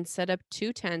Gettysburg and set up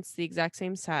 2 tents the exact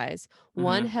same size,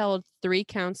 one held 3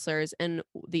 counselors and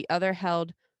the other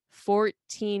held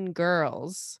 14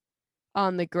 girls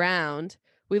on the ground.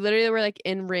 We literally were like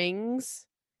in rings,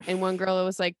 and one girl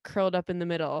was like curled up in the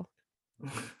middle.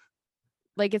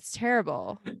 Like, it's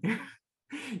terrible.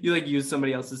 You like use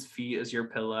somebody else's feet as your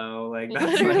pillow, like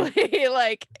that's literally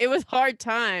like it was hard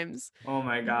times. Oh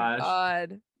my gosh.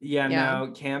 God. Yeah,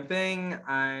 no, camping.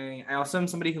 I also am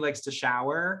somebody who likes to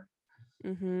shower.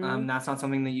 That's not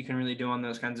something that you can really do on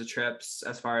those kinds of trips,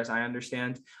 as far as I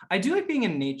understand. I do like being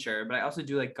in nature, but I also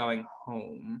do like going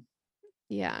home.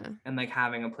 Yeah. And like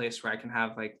having a place where I can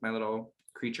have like my little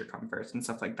creature comforts and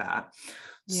stuff like that.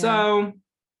 Yeah. So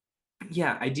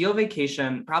yeah, ideal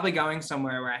vacation, probably going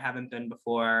somewhere where I haven't been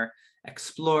before,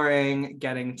 exploring,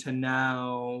 getting to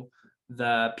know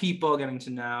the people, getting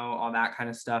to know all that kind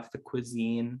of stuff, the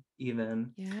cuisine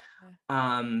even. Yeah.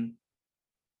 And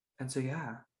so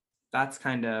yeah, that's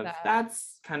kind of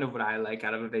what I like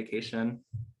out of a vacation.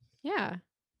 Yeah.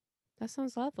 That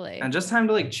sounds lovely. And just time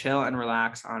to like chill and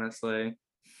relax, honestly.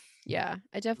 Yeah,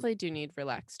 I definitely do need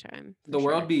relaxed time. The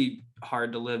world be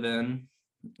hard to live in.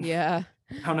 Yeah.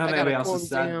 I don't know if anybody else has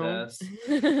said this.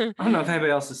 I don't know if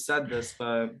anybody else has said this,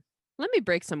 but let me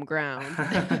break some ground.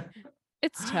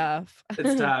 It's tough.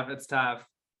 It's tough.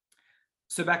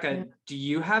 So Becca, do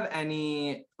you have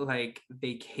any like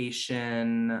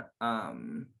vacation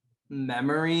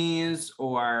memories,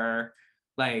 or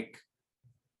like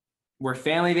were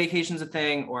family vacations a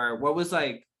thing, or what was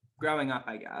like growing up,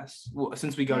 I guess,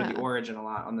 since we go to the origin a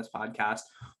lot on this podcast,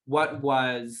 what's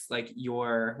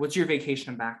your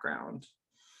vacation background?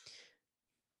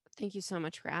 Thank you so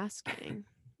much for asking.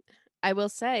 I will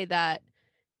say that,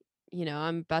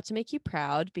 I'm about to make you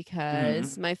proud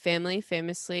because my family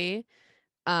famously,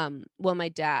 my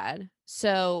dad,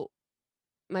 so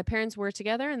my parents were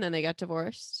together and then they got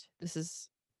divorced. This is,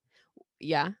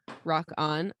 rock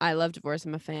on. I love divorce.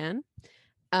 I'm a fan.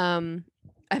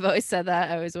 I've always said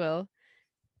that. I always will.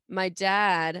 My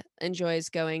dad enjoys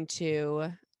going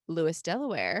to Lewis,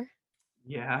 Delaware.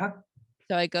 Yeah.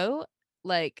 So I go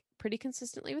like pretty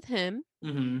consistently with him.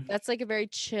 That's like a very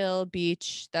chill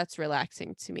beach. That's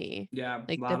relaxing to me. Yeah.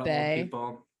 Like a lot the of bay. old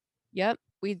people. Yep.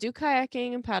 We do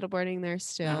kayaking and paddleboarding there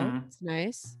still. It's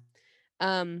nice.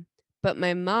 But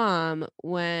my mom,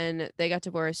 when they got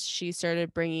divorced, she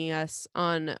started bringing us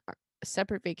on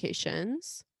separate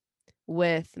vacations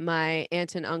with my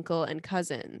aunt and uncle and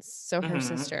cousins. So her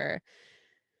sister.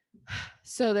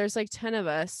 So there's like 10 of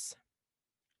us.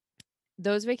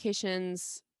 Those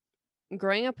vacations,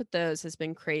 growing up with those has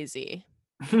been crazy.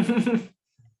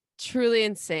 Truly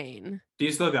insane. Do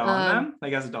you still go on them,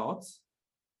 like as adults?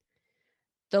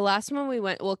 The last one we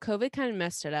went, COVID kind of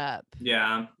messed it up.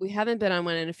 Yeah. We haven't been on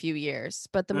one in a few years,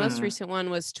 but the most recent one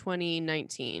was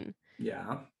 2019.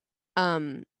 Yeah.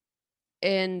 And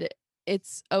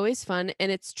it's always fun,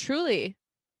 and it's truly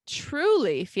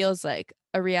feels like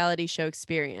a reality show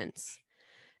experience.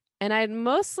 And I'd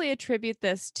mostly attribute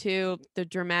this to the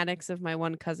dramatics of my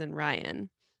one cousin, Ryan,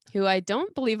 who I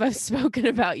don't believe I've spoken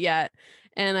about yet.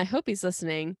 And I hope he's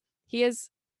listening. He is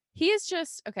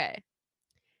just, okay.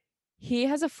 He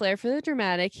has a flair for the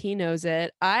dramatic. He knows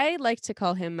it. I like to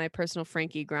call him my personal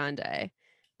Frankie Grande.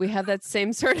 We have that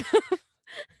same sort of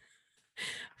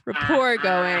rapport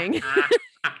going.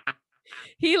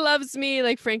 He loves me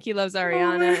like Frankie loves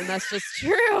Ariana, and that's just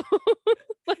true.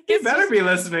 Like, you better be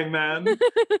listening, man.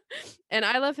 And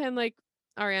I love him like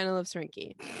Ariana loves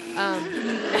Frankie.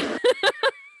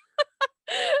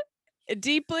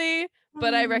 Deeply,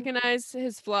 but I recognize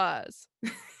his flaws.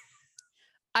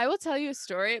 I will tell you a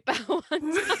story about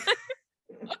one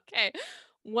time.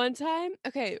 One time.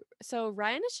 Okay. So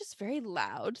Ryan is just very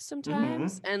loud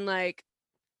sometimes and like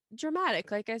dramatic,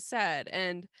 like I said.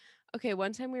 And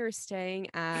one time we were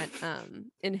staying at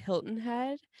in Hilton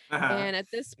Head. And at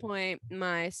this point,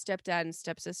 my stepdad and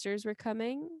stepsisters were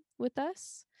coming with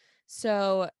us.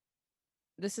 So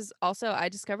this is also, I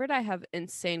discovered I have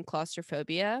insane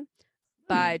claustrophobia.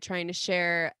 by trying to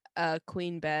share a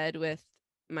queen bed with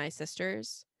my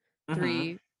sisters,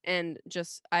 3, and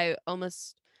just I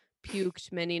almost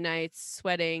puked many nights,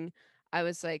 sweating. I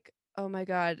was like, oh my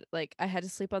God, like I had to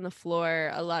sleep on the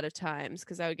floor a lot of times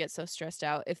because I would get so stressed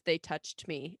out if they touched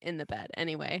me in the bed.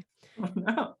 Anyway, Oh,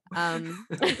 no.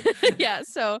 yeah,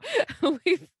 so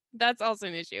that's also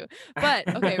an issue.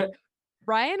 But okay,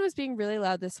 Ryan was being really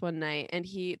loud this one night, and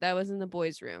that was in the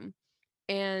boys' room.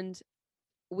 And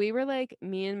we were like,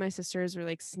 me and my sisters were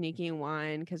like sneaking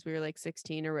wine because we were like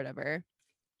 16 or whatever.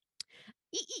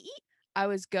 I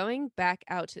was going back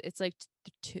out to, it's like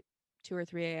 2 or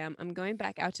 3 a.m. I'm going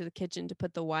back out to the kitchen to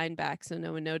put the wine back so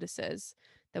no one notices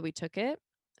that we took it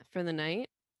for the night.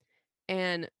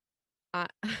 And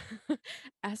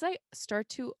as I start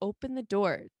to open the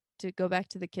door to go back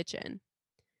to the kitchen,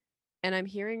 and I'm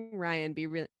hearing Ryan be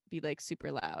like super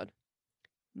loud,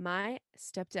 my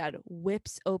stepdad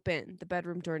whips open the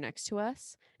bedroom door next to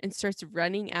us and starts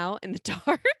running out in the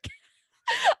dark.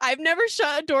 I've never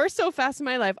shut a door so fast in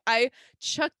my life. I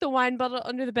chucked the wine bottle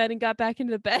under the bed and got back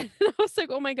into the bed. And I was like,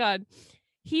 oh my God.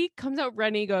 He comes out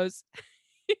running, goes,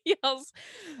 yells,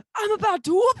 I'm about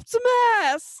to whoop some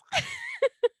ass.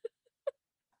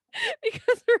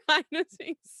 Because Ryan was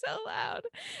being so loud.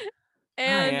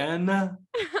 And Ryan.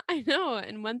 I know.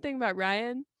 And one thing about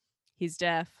Ryan, he's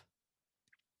deaf.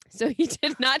 So he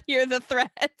did not hear the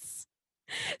threats.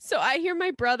 So I hear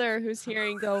my brother who's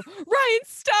hearing go, Ryan,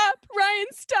 stop,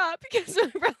 because my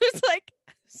brother's like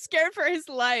scared for his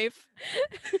life.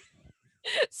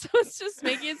 So it's just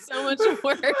making it so much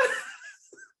worse.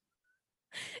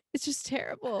 It's just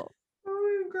terrible.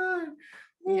 Oh my God.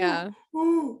 Ooh, Yeah.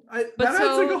 Ooh.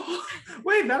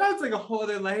 That adds like a whole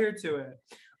other layer to it.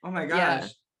 Oh my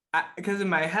gosh. Because in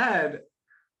my head,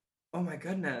 oh my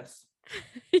goodness.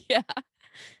 Yeah.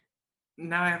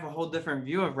 Now I have a whole different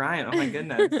view of Ryan. Oh my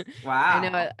goodness. Wow. I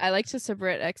know. I like to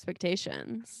subvert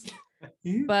expectations.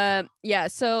 But yeah,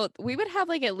 so we would have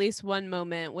like at least one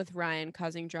moment with Ryan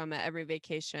causing drama every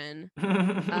vacation.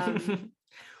 There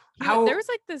was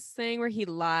like this thing where he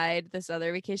lied this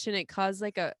other vacation. It caused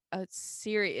like a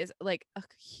series, like a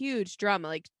huge drama,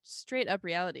 like straight up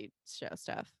reality show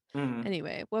stuff.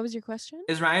 Anyway, what was your question?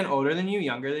 Is Ryan older than you,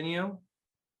 younger than you?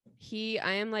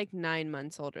 I am like 9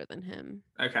 months older than him.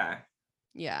 Okay.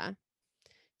 Yeah.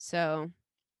 So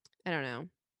I don't know.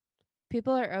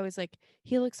 People are always like,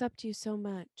 he looks up to you so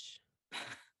much.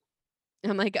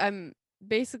 I'm like, I'm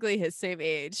basically his same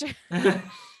age.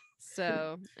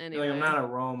 So anyway. Like, I'm not a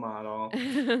role model.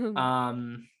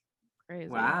 Crazy.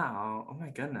 Wow. Oh my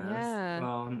goodness. Yeah.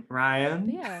 Well, Ryan.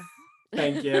 But yeah.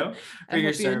 Thank you for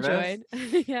your service.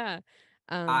 Yeah.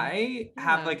 I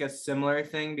have like a similar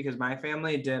thing because my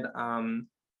family did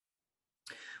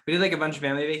we did like a bunch of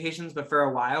family vacations, but for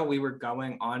a while we were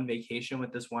going on vacation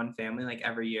with this one family like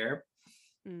every year.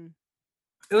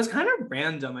 It was kind of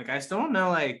random. Like I still don't know,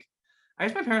 like I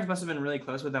guess my parents must have been really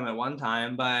close with them at one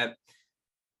time, but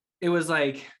it was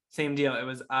like same deal. It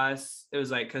was us. It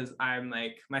was like, because I'm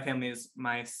like, my family is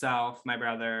myself, my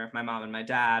brother, my mom, and my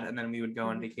dad, and then we would go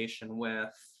on vacation with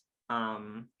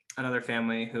another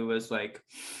family who was like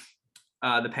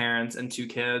the parents and 2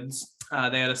 kids.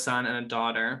 They had a son and a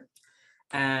daughter,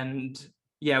 and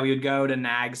yeah, we would go to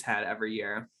Nags Head every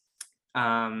year.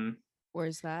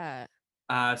 Where's that?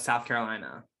 South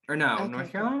Carolina, or no, Okay,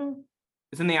 North cool. Carolina.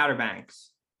 It's in the Outer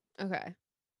Banks. Okay.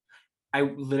 I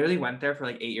literally went there for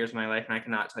like 8 years of my life, and I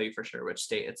cannot tell you for sure which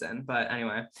state it's in. But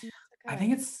anyway, I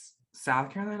think it's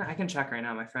South Carolina. I can check right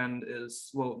now. My friend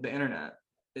the internet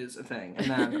is a thing, and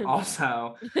then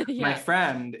also my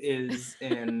friend is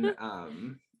in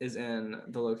the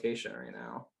location right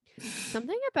now.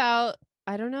 Something about,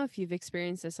 I don't know if you've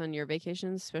experienced this on your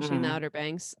vacations, especially in the Outer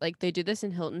Banks. Like they do this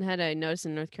in Hilton Head. I noticed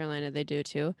in North Carolina they do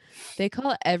too. They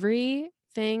call everything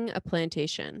a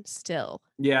plantation still.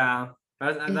 Yeah.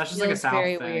 That's just like a South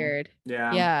very thing. Weird.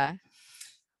 Yeah.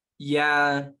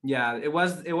 It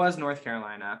was North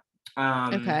Carolina.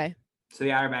 Okay. So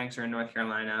the Outer Banks are in North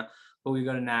Carolina, but we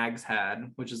go to Nags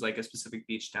Head, which is like a specific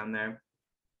beach down there.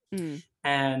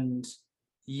 And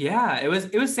yeah, it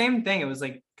was same thing. It was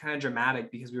like kind of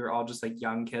dramatic because we were all just like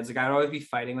young kids. Like I'd always be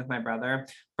fighting with my brother.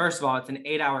 First of all, it's an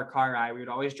 8-hour car ride. We would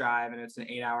always drive, and it's an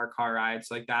 8-hour car ride.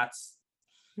 So like that's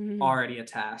already a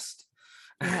test.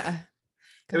 Yeah.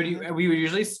 We would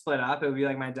usually split up. It would be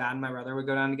like my dad and my brother would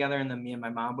go down together, and then me and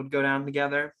my mom would go down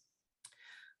together.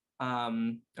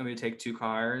 And we'd take 2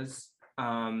 cars.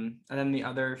 And then the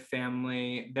other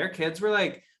family, their kids were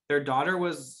like, their daughter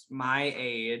was my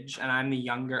age, and I'm the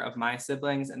younger of my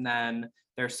siblings, and then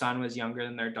their son was younger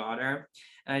than their daughter.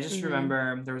 And I just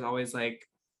remember there was always like,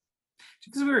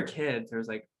 because we were kids, there was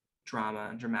like drama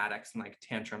and dramatics and like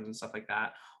tantrums and stuff like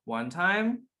that. One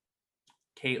time,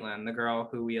 Caitlin, the girl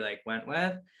who we like went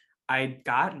with, I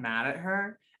got mad at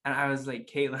her and I was like,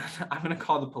 Caitlin, I'm gonna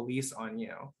call the police on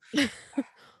you.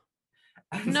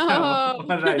 And No. so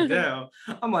what did I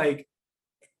do? I'm like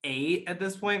 8 at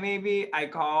this point, maybe. I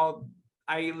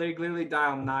like literally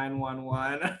dialed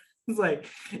 911. It's like,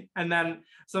 and then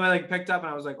somebody like picked up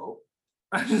and I was like, oh,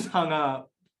 I just hung up.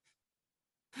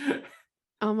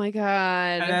 Oh my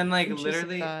God. And then like Intrusive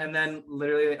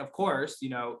literally, of course, you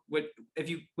know,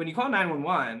 when you call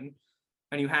 911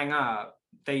 and you hang up,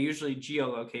 they usually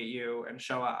geolocate you and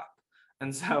show up.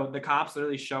 And so the cops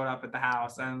literally showed up at the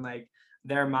house and like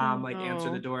their mom like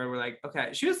answered the door. We're like, okay,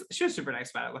 she was super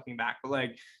nice about it looking back, but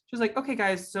like she was like, okay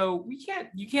guys, so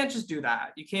you can't just do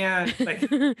that. You can't like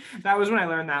that was when I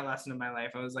learned that lesson in my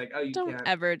life. I was like, oh, you Don't can't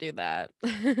ever do that.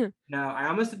 No, I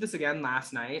almost did this again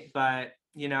last night, but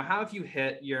you know how if you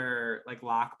hit your like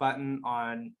lock button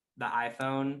on the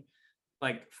iPhone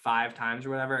like 5 times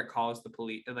or whatever, it calls the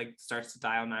police, it like starts to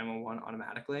dial 911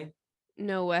 automatically.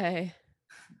 No way.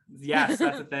 Yes,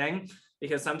 that's a thing.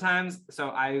 Because sometimes, so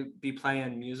I be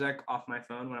playing music off my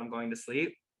phone when I'm going to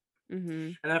sleep.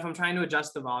 And then if I'm trying to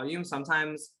adjust the volume,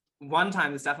 sometimes, one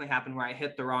time this definitely happened where I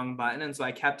hit the wrong button. And so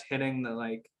I kept hitting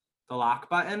the lock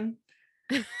button.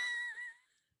 And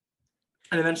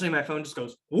eventually my phone just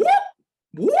goes, whoop,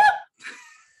 whoop.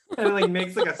 And it like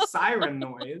makes like a siren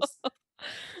noise.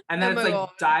 And then it's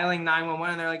like dialing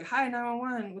 911 and they're like, hi,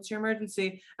 911, what's your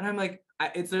emergency? And I'm like,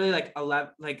 it's literally like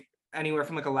 11, like anywhere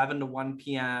from like 11 to 1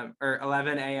 p.m. or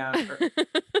 11 a.m. or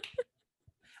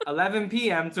 11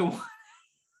 p.m. to 1.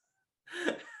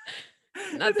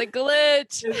 Not the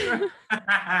glitch.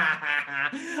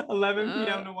 11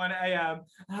 p.m. to 1 a.m.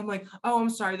 And I'm like, oh, I'm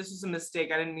sorry, this was a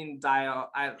mistake. I didn't mean to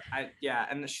dial. Yeah.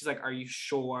 And she's like, are you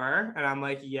sure? And I'm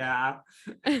like, yeah.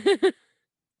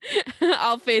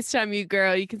 I'll FaceTime you,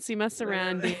 girl. You can see my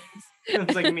surroundings.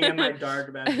 It's like me in my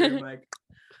dark bedroom. Like,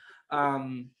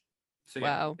 so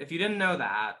yeah, wow. If you didn't know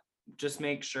that, just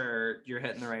make sure you're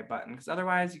hitting the right button, because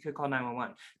otherwise you could call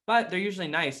 911. But they're usually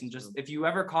nice, and just if you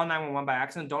ever call 911 by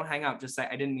accident, don't hang up. Just say,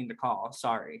 I didn't mean to call.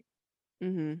 Sorry.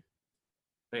 But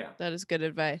yeah, that is good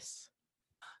advice.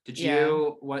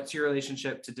 What's your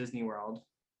relationship to Disney World?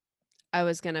 I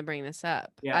was gonna bring this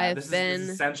up. Yeah, this is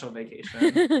essential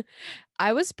vacation.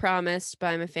 I was promised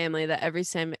by my family that every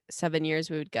 7 years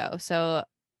we would go. So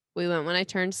we went when I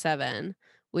turned 7.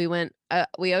 We went.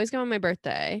 We always go on my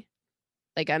birthday.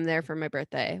 Like I'm there for my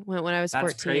birthday. Went when I was 14.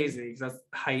 That's crazy because that's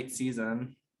height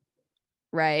season.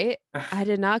 Right. I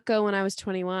did not go when I was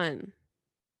 21.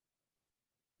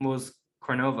 Was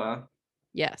Cornova.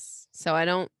 Yes. So I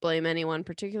don't blame anyone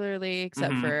particularly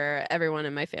except for everyone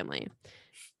in my family.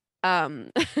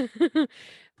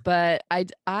 But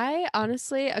I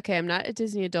honestly, okay, I'm not a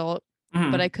Disney adult,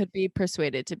 but I could be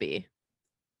persuaded to be.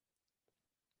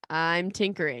 I'm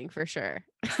tinkering for sure.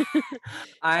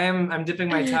 I'm dipping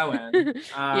my toe in.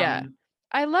 Yeah.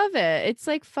 I love it. It's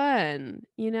like fun,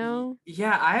 you know?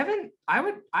 Yeah, I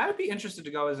would be interested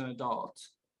to go as an adult.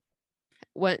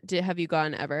 Have you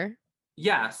gone ever?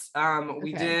 Yes.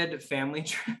 We did family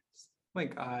trips. Oh my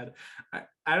God.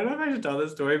 I don't know if I should tell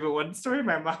this story, but one story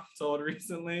my mom told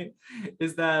recently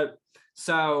is that,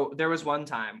 so there was one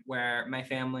time where my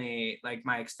family, like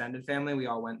my extended family, we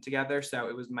all went together. So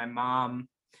it was my mom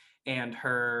and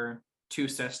her 2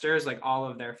 sisters, like all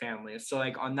of their families. So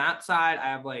like on that side, I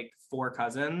have like 4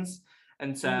 cousins.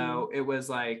 And so it was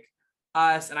like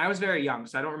us, and I was very young,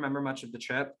 so I don't remember much of the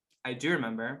trip. I do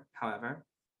remember, however,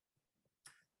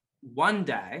 one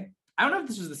day, I don't know if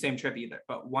this was the same trip either,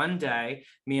 but one day,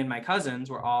 me and my cousins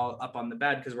were all up on the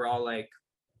bed because we're all like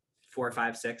 4,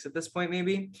 5, 6 at this point,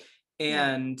 maybe.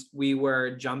 And we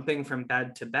were jumping from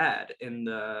bed to bed in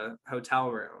the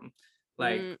hotel room.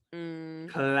 Like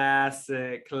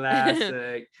classic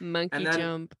monkey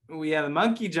jump. We have a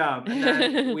monkey jump. And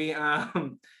then we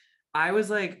I was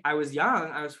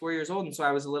young, I was 4 years old, and so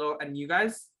I was a little, and you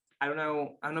guys, I don't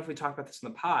know if we talked about this in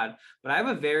the pod, but I have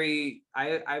a very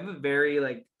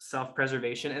like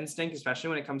self-preservation instinct, especially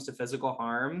when it comes to physical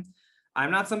harm. I'm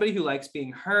not somebody who likes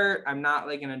being hurt. I'm not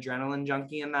like an adrenaline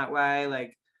junkie in that way.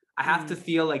 Like I have to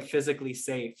feel like physically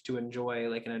safe to enjoy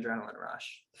like an adrenaline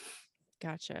rush.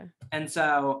 Gotcha. And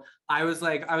so I was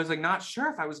like not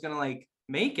sure if I was gonna like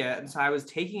make it, and so I was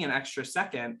taking an extra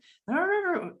second. And I don't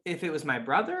remember if it was my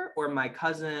brother or my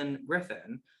cousin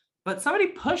Griffin, but somebody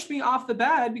pushed me off the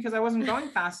bed because I wasn't going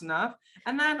fast enough,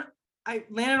 and then I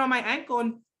landed on my ankle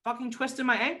and fucking twisted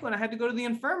my ankle, and I had to go to the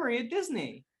infirmary at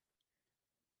Disney.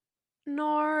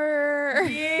 No.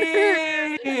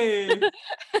 Yay!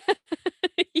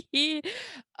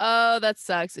 Oh, that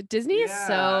sucks. Disney is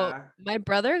so. Yeah. My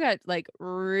brother got like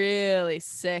really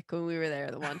sick when we were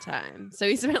there the one time, so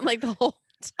he spent like the whole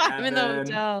time in the Evan.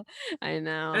 hotel. I And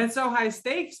know. it's so high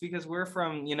stakes because we're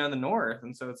from, the north.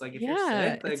 And so it's like if you're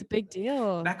Yeah, sick, it's a like big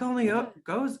deal. Becca only Yeah.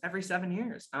 goes every 7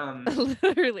 years.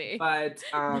 Literally. But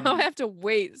Now I have to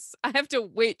wait. I have to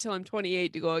wait till I'm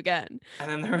 28 to go again. and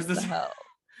then there was What the this hell?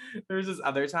 there was this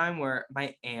other time where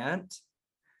my aunt,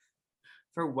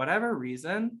 for whatever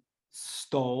reason,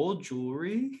 stole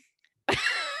jewelry.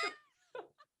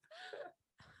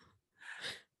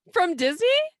 From Disney?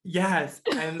 Yes,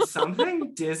 and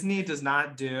something Disney does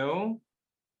not do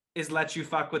is let you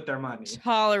fuck with their money.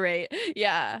 Tolerate.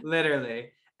 Yeah.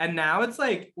 Literally. And now it's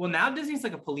like, well, now Disney's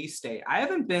like a police state. I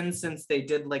haven't been since they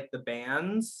did like the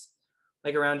bands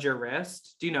like around your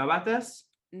wrist. Do you know about this?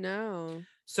 No.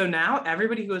 So now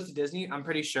everybody who goes to Disney, I'm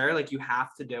pretty sure like you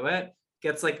have to do it,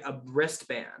 gets like a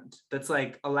wristband that's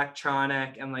like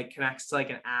electronic and like connects to like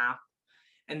an app.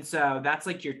 And so that's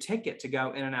like your ticket to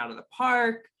go in and out of the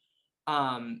park.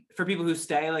 For people who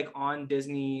stay like on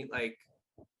Disney like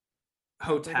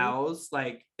hotels,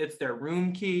 like it's their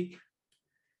room key.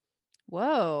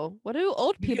 Whoa. What do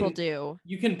old You people can- do?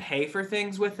 You can pay for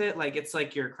things with it, like it's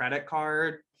like your credit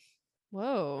card.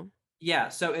 Whoa. Yeah,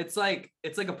 so it's like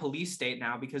a police state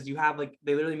now because you have like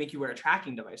they literally make you wear a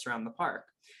tracking device around the park.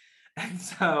 And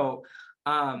so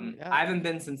God. I haven't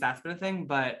been since that's been a thing,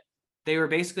 but they were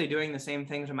basically doing the same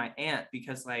thing to my aunt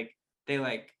because like they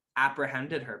like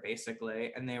apprehended her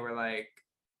basically and they were like,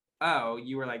 "Oh,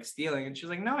 you were like stealing." And she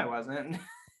was like, "No, I wasn't."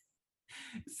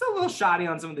 It's a little shoddy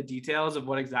on some of the details of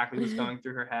what exactly was going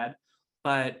through her head,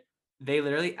 but they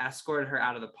literally escorted her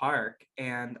out of the park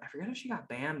and I forget if she got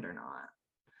banned or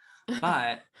not.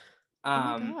 But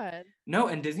Oh my God. no,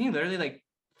 and Disney literally like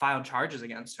filed charges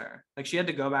against her. Like she had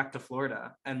to go back to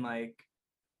Florida and like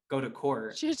go to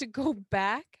court. She has to go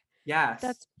back? Yes.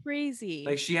 That's crazy.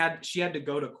 Like she had to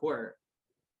go to court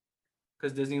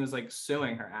because Disney was like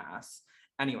suing her ass.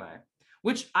 Anyway,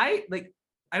 which I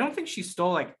don't think she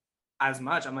stole like as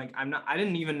much. I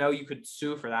didn't even know you could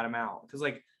sue for that amount. Because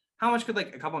like how much could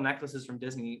like a couple necklaces from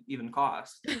Disney even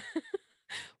cost?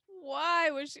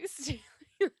 Why was she stealing?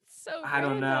 So I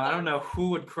don't know. I don't random. know who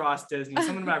would cross Disney.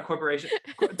 Something about corporation.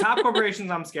 Top corporations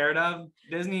I'm scared of.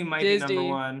 Disney might be number Disney.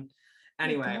 one.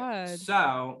 Anyway, God.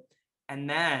 so and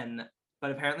then, but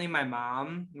apparently my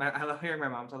mom, I love hearing my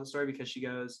mom tell the story because she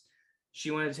goes, she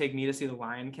wanted to take me to see The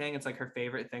Lion King. It's like her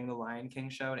favorite thing, The Lion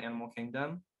King show at Animal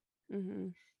Kingdom. Mm-hmm.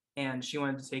 And she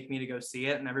wanted to take me to go see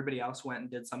it, and everybody else went and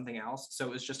did something else. So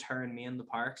it was just her and me in the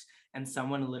parks, and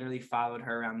someone literally followed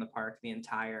her around the park the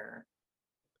entire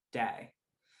day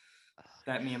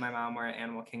that me and my mom were at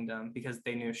Animal Kingdom because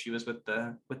they knew she was with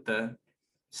the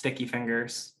sticky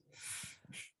fingers.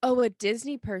 Oh, a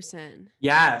Disney person.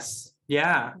 Yes.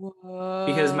 Yeah. Whoa.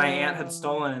 Because my aunt had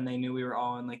stolen and they knew we were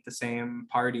all in like the same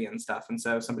party and stuff. And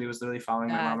so somebody was literally following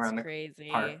my mom around the crazy.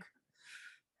 park.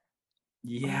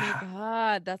 Yeah. Oh my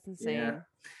God, that's insane. Yeah.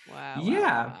 Wow.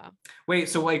 Yeah. Wow. Wait,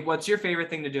 so like what's your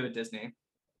favorite thing to do at Disney?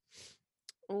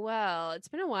 Well, it's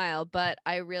been a while, but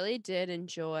I really did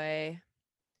enjoy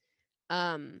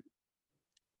I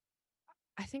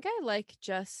think I like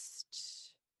just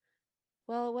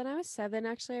when I was 7,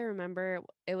 actually, I remember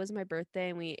it was my birthday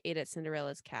and we ate at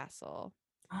Cinderella's castle.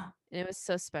 And it was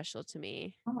so special to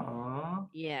me. Aww.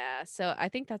 Yeah, so I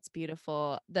think that's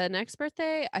beautiful. The next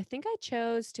birthday, I think I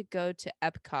chose to go to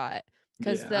Epcot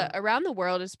because the around the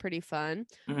world is pretty fun.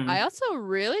 Mhm. I also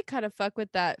really kind of fuck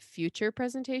with that future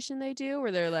presentation they do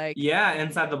where they're like, Yeah,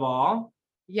 inside the ball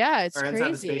yeah, it's or crazy.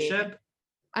 inside the spaceship.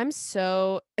 I'm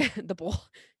so the ball.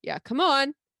 Yeah, come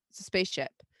on. It's a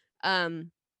spaceship.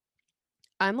 I'm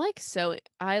like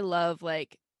I love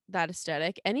like that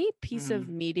aesthetic. Any piece of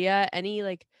media, any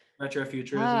like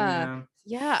Retrofuturism,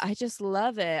 yeah, I just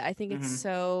love it. I think Mhm. it's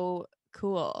so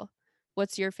cool.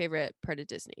 What's your favorite part of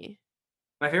Disney?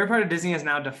 My favorite part of Disney is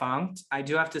now defunct. I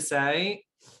do have to say,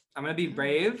 I'm gonna be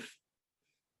brave,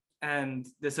 and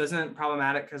this isn't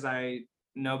problematic because I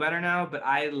know better now, but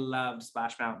I loved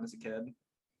Splash Mountain as a kid.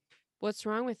 What's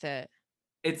wrong with it?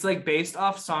 It's like based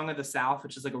off Song of the South,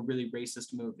 which is like a really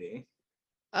racist movie.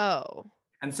 Oh.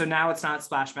 And so now it's not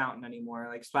Splash Mountain anymore.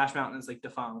 Like Splash Mountain is like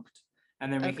defunct,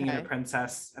 and they're making it a Okay.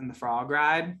 Princess and the Frog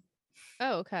ride.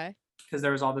 Oh, okay. Because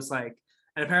there was all this like,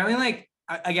 and apparently like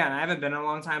again, I haven't been in a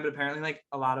long time, but apparently like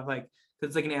a lot of like, because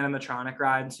it's like an animatronic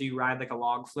ride, and so you ride like a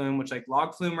log flume, which like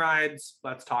log flume rides.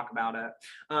 Let's talk about it.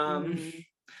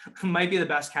 Might be the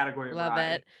best category of Love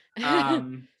ride.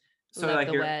 it. So Love like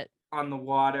the you're wet. on the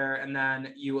water, and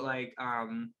then you like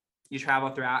you travel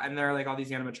throughout, and there are like all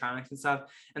these animatronics and stuff.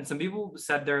 And some people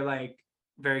said they're like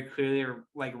very clearly are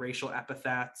like racial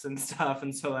epithets and stuff.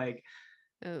 And so like,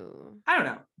 Oh. I don't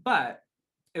know, but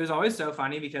it was always so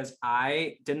funny because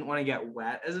I didn't want to get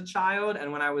wet as a child.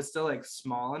 And when I was still like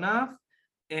small enough,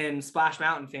 in Splash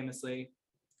Mountain famously,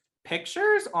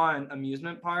 pictures on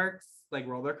amusement parks, like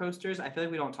roller coasters, I feel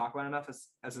like we don't talk about enough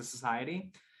as a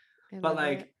society. But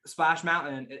like Splash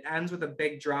Mountain, it ends with a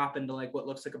big drop into like what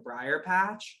looks like a briar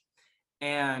patch.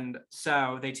 And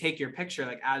so they take your picture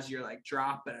like as you're like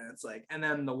dropping, and it's like, and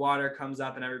then the water comes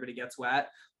up and everybody gets wet.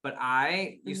 But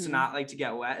I used to not like to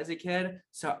get wet as a kid.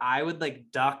 So I would like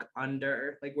duck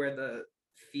under like where the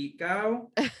feet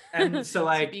go. And so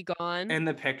like be gone in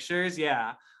the pictures,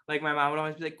 yeah. Like my mom would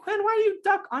always be like, Quinn, why do you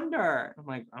duck under? I'm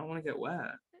like, I don't want to get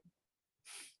wet.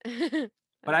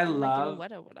 But I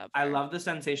love the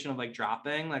sensation of like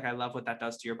dropping. Like I love what that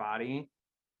does to your body.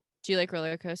 Do you like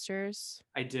roller coasters?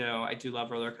 I do love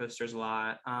roller coasters a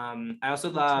lot. I also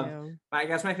love, I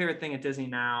guess my favorite thing at Disney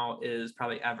now is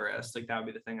probably Everest. Like that would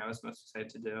be the thing I was most excited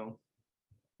to do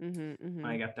when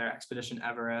I get there. Expedition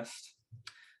Everest.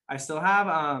 I still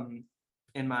have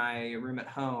in my room at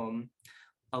home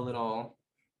a little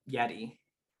Yeti,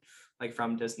 like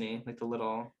from Disney, like the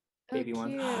little baby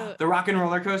one. The Rock and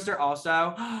Roller Coaster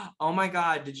also. Oh my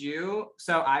God, did you?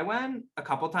 So I went a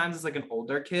couple times as like an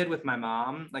older kid with my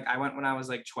mom. Like I went when I was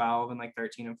like 12 and like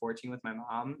 13 and 14 with my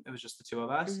mom. It was just the two of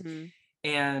us.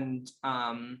 And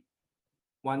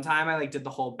one time I like did the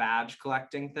whole badge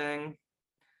collecting thing.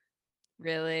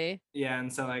 Really? Yeah,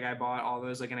 and so like I bought all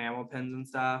those like enamel pins and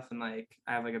stuff, and like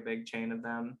I have like a big chain of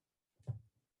them.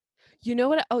 You know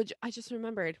what? Oh, I just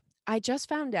remembered. I just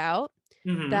found out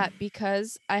that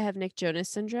because I have Nick Jonas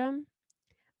syndrome,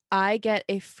 I get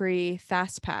a free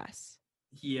fast pass.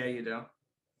 Yeah, you do.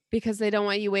 Because they don't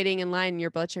want you waiting in line and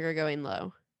your blood sugar going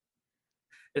low.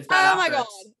 It's bad optics. My God.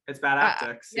 It's bad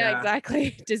optics. Yeah,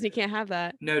 exactly. Disney can't have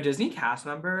that. No, Disney cast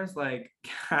members, like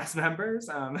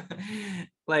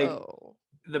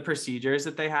the procedures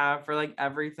that they have for like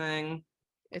everything.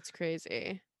 It's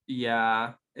crazy.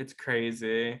 Yeah, it's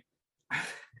crazy.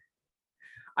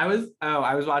 I was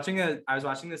watching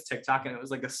this TikTok and it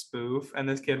was like a spoof, and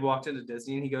this kid walked into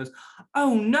Disney and he goes,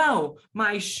 "Oh no,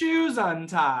 my shoe's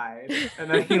untied." And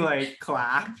then he like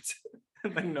clapped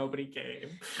and like nobody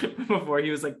came before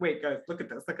he was like, "Wait guys, look at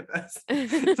this.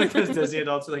 It's like those Disney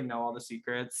adults who like know all the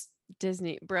secrets.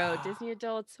 Disney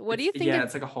adults. What do you think of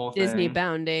it's like a whole Disney thing.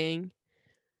 bounding?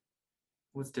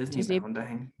 What's Disney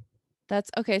bounding?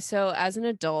 That's okay. So as an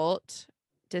adult,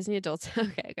 Disney adults,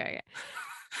 okay.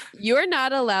 You're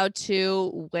not allowed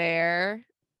to wear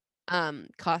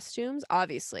costumes,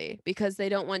 obviously, because they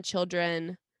don't want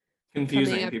children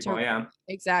confusing people. Yeah,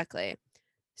 exactly.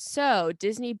 So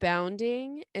Disney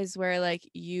bounding is where like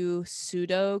you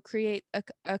pseudo create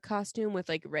a costume with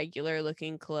like regular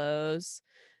looking clothes.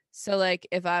 So like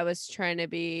if I was trying to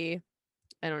be,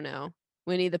 I don't know,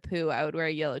 Winnie the Pooh, I would wear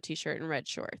a yellow t-shirt and red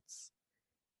shorts.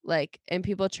 Like, and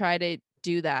people try to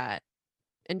do that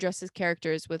and dress as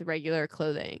characters with regular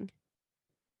clothing.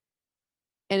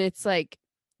 And it's like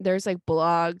there's like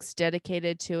blogs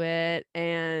dedicated to it,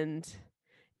 and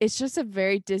it's just a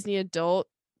very Disney adult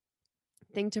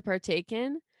thing to partake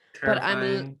in.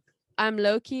 Terrifying. But I'm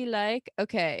low-key like,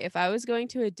 okay, if I was going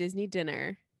to a Disney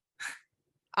dinner,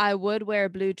 I would wear a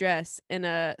blue dress and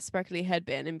a sparkly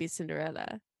headband and be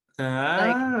Cinderella.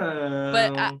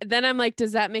 But then I'm like,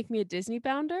 does that make me a Disney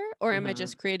bounder, or am I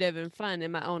just creative and fun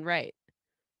in my own right?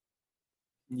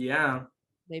 Yeah,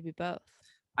 maybe both.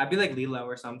 I'd be like Lilo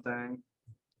or something.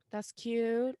 That's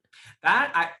cute.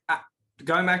 That I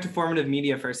going back to formative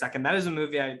media for a second, that is a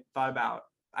movie I thought about.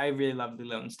 I really love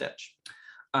Lilo and Stitch.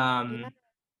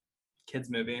 Kids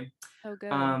movie. Oh,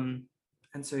 good. And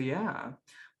so yeah.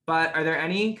 But are there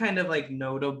any kind of like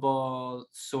notable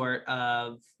sort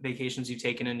of vacations you've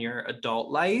taken in your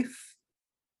adult life?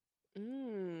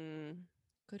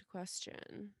 Good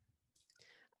question.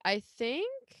 I think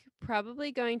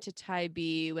probably going to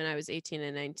Tybee when I was 18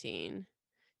 and 19.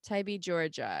 Tybee,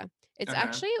 Georgia. It's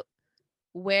actually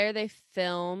where they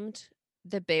filmed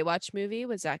the Baywatch movie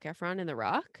with Zac Efron and The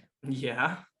Rock.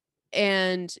 Yeah.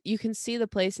 And you can see the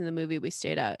place in the movie we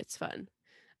stayed at. It's fun.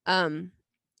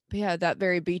 But yeah, that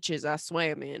very beaches I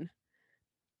swam in.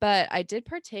 But I did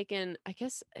partake in, I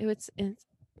guess it's an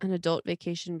adult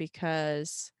vacation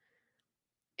because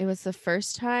it was the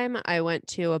first time I went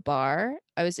to a bar.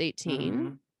 I was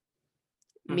 18.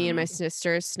 Me and my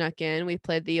sister snuck in. We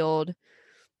played the old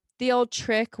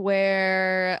trick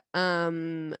where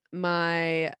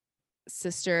my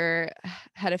sister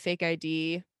had a fake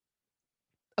ID.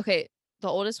 Okay, the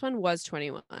oldest one was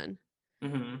 21.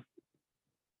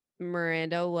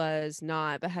 Miranda was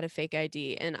not, but had a fake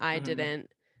ID, and I didn't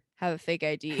have a fake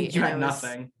ID. You and had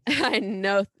nothing. I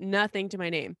know nothing to my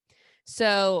name.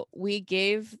 So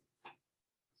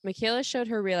Michaela showed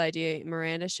her real ID.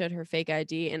 Miranda showed her fake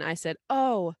ID. And I said,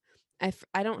 oh,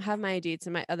 I don't have my ID. It's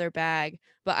in my other bag,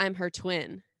 but I'm her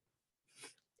twin.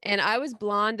 And I was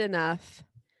blonde enough,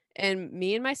 and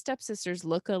me and my stepsisters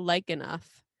look alike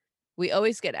enough. We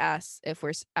always get asked if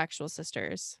we're actual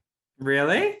sisters.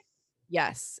 Really?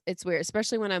 Yes, it's weird,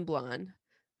 especially when I'm blonde.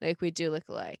 Like, we do look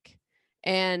alike.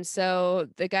 And so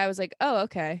the guy was like, oh,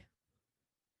 okay.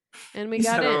 And we He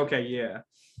got said, in. "Oh, okay, yeah."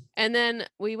 And then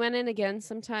we went in again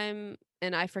sometime,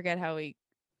 and I forget how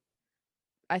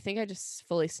I think I just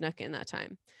fully snuck in that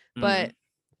time. But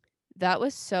that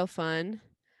was so fun.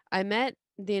 I met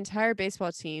the entire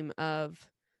baseball team of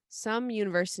some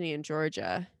university in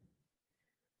Georgia.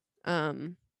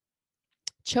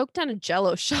 Choked on a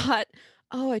Jello shot.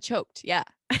 Oh, I choked. Yeah.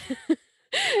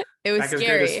 It was Becca's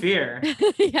greatest scary. fear.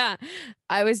 Yeah.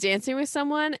 I was dancing with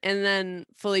someone and then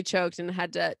fully choked and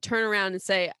had to turn around and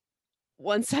say,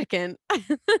 1 second,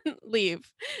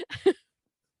 leave.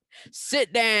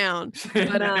 Sit down.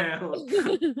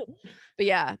 But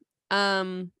yeah.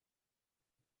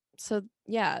 So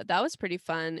yeah, that was pretty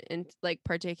fun, and like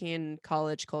partaking in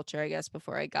college culture, I guess,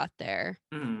 before I got there.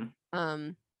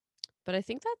 But I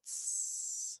think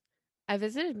I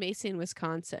visited Macy in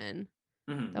Wisconsin.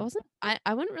 That wasn't,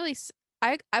 I wouldn't really,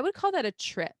 I would call that a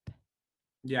trip.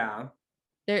 Yeah.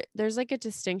 There's like a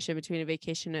distinction between a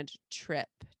vacation and a trip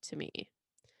to me.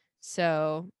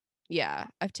 So yeah,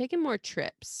 I've taken more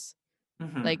trips,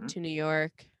 like to New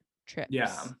York trips.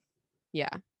 Yeah. Yeah.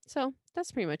 So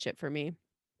that's pretty much it for me.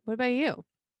 What about you?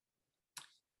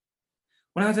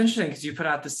 Well, that's interesting because you put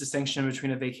out this distinction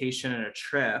between a vacation and a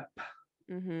trip.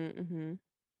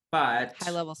 But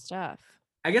high level stuff.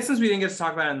 I guess since we didn't get to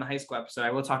talk about it in the high school episode,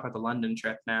 I will talk about the London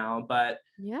trip now. But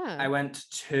yeah, I went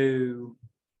to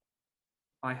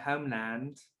my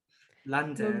homeland,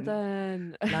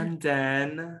 London.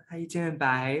 London. How you doing,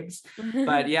 babes?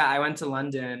 But yeah, I went to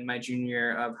London my junior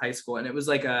year of high school, and it was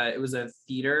a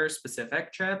theater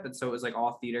specific trip, and so it was like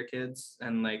all theater kids,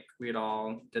 and like we'd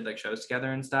all did like shows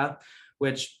together and stuff,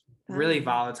 which really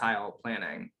volatile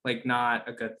planning, like not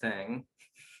a good thing.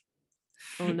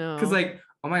 Oh no. Because like,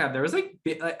 oh my god, there was like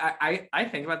I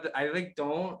think about I like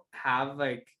don't have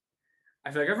like, I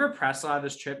feel like I've repressed a lot of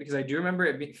this trip because I do remember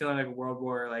it feeling like World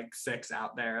War like 6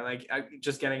 out there, like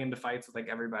just getting into fights with like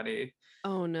everybody.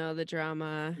 Oh no, the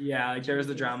drama. Yeah, like there was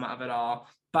the drama of it all.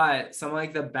 But some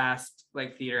like the best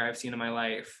like theater I've seen in my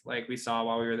life, like we saw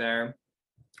while we were there.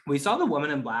 We saw The Woman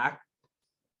in Black.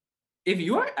 If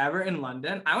you are ever in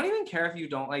London, I don't even care if you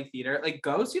don't like theater, like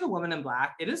go see The Woman in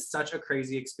Black. It is such a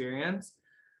crazy experience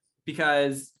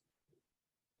because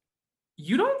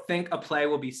you don't think a play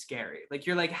will be scary. Like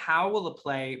you're like, how will a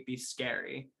play be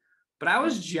scary? But I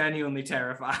was genuinely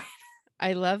terrified.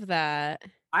 I love that.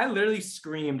 I literally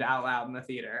screamed out loud in the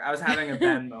theater. I was having a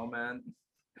Ben moment.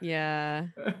 Yeah.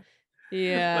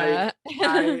 Yeah.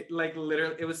 like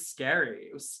literally, it was scary.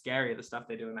 It was scary, the stuff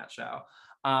they do in that show.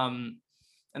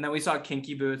 And then we saw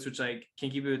Kinky Boots, which like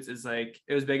Kinky Boots is like,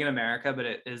 it was big in America, but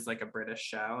it is like a British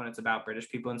show and it's about British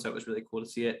people. And so it was really cool to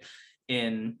see it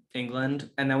in England.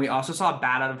 And then we also saw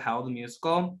Bat Out of Hell, the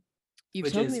musical.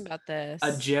 You've told me about this.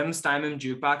 A Jim Steinman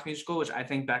jukebox musical, which I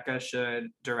think Becca should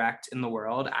direct in the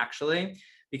world, actually,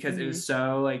 because it was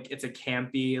so like, it's a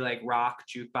campy like rock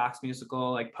jukebox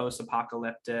musical, like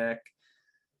post-apocalyptic.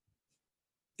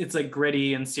 It's like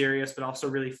gritty and serious, but also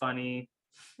really funny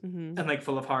and like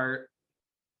full of heart.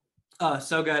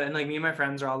 So good. And like me and my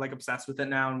friends are all like obsessed with it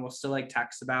now, and we'll still like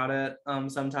text about it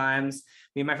sometimes.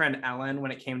 Me and my friend Ellen,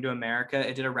 when it came to America,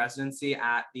 it did a residency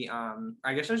at the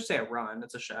I guess I should say a run,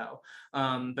 it's a show,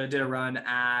 but it did a run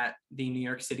at the New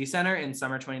York City Center in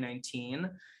summer 2019,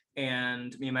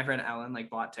 and me and my friend Ellen like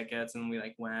bought tickets and we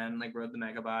like went, like rode the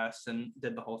mega bus and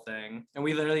did the whole thing, and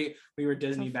we were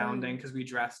Disney bounding because we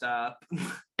dressed up.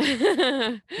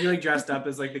 We like dressed up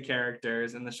as like the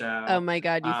characters in the show. Oh my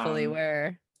god, you fully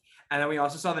were. And then we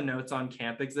also saw the Notes on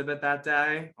Camp exhibit that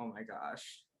day. Oh my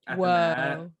gosh.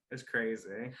 Whoa. It's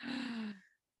crazy.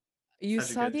 You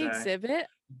saw the exhibit?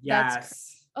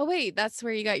 Yes. Oh wait, that's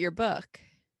where you got your book.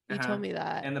 You told me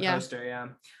that. And the poster, yeah.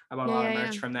 I bought a lot of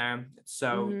merch from there. It's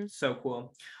so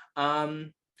cool.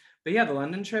 But yeah, the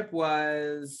London trip it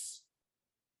was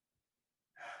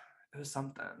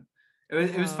something.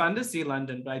 It was fun to see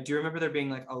London, but I do remember there being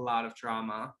like a lot of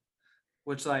drama,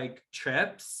 which like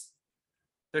trips,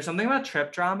 there's something about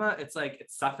trip drama. It's like,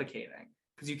 it's suffocating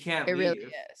because you can't leave. It really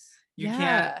is. You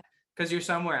can't, because you're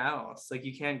somewhere else. Like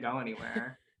you can't go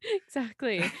anywhere.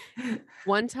 Exactly.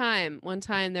 One time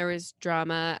there was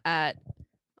drama at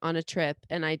on a trip,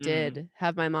 and I did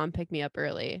have my mom pick me up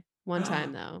early one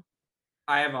time though.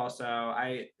 I have also,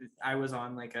 I was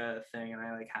on like a thing and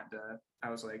I like had to, I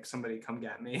was like, somebody come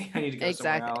get me. I need to go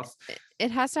somewhere else.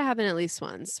 It has to happen at least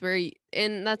once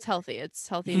and that's healthy. It's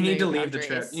healthy. You need to know your leave the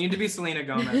trip. You need to be Selena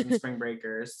Gomez in Spring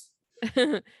Breakers.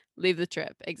 Leave the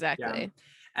trip. Exactly. Yeah.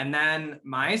 And then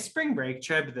my spring break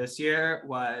trip this year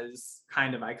was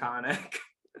kind of iconic.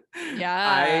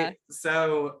 Yeah.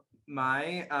 So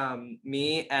my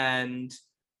me and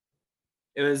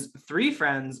it was 3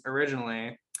 friends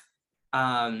originally.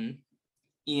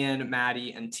 Ian,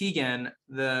 Maddie, and Tegan.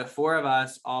 The 4 of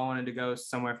us all wanted to go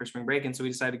somewhere for spring break, and so we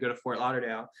decided to go to Fort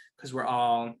Lauderdale because we're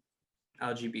all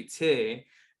LGBT,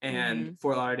 and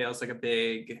Fort Lauderdale is like a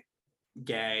big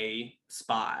gay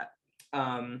spot.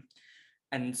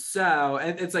 And so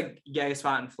it's like gay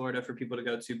spot in Florida for people to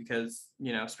go to because,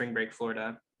 you know, spring break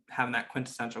Florida, having that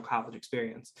quintessential college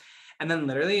experience. And then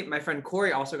literally my friend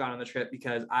Corey also got on the trip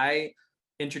because I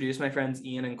introduced my friends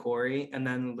Ian and Corey, and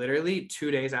then literally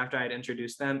 2 days after I'd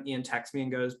introduced them, Ian texts me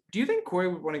and goes, "Do you think Corey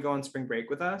would want to go on spring break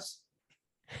with us?"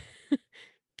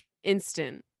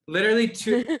 Instant. Literally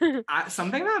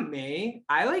something about me,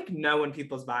 I like know when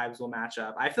people's vibes will match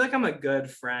up. I feel like I'm a good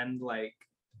friend, like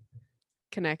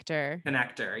connector.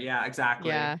 Yeah, exactly.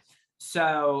 Yeah.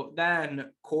 So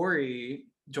then Corey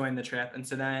joined the trip, and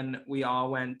so then we all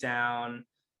went down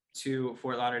to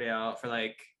Fort Lauderdale for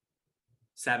like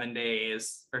 7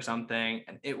 days or something,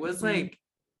 and it was like,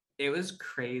 it was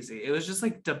crazy. It was just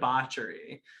like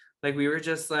debauchery. Like we were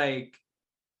just like,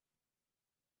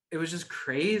 it was just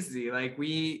crazy. Like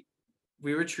we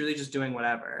were truly just doing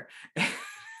whatever.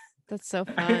 That's so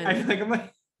fun. I feel like I'm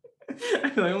like,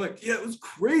 yeah, it was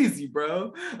crazy,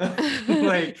 bro.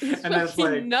 Like, and that's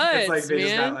like nuts, it's like they man.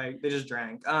 just got like, they just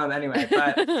drank. Anyway,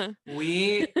 but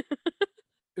it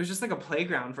was just like a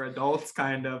playground for adults,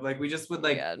 kind of. Like we just would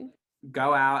like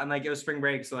go out, and like it was spring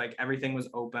break, so like everything was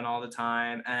open all the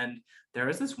time. And there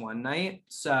was this one night,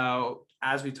 so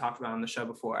as we talked about on the show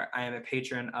before, I am a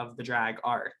patron of the drag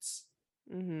arts.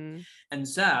 And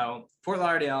so Fort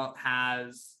Lauderdale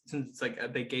has, since it's like a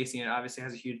big gay scene, it obviously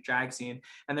has a huge drag scene,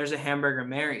 and there's a Hamburger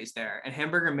Mary's there, and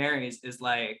Hamburger Mary's is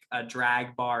like a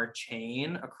drag bar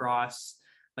chain across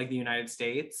like the United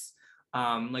States,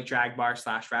 like drag bar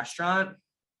 / restaurant.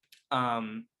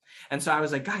 And so I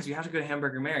was like, guys, we have to go to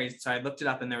Hamburger Mary's. So I looked it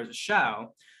up, and there was a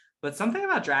show. But something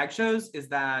about drag shows is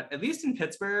that, at least in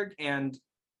Pittsburgh, and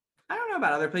I don't know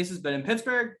about other places, but in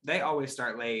Pittsburgh, they always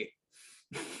start late.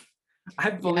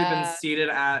 I've only been seated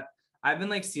at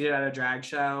a drag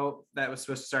show that was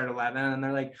supposed to start at 11, and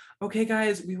they're like, okay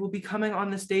guys, we will be coming on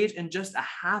the stage in just a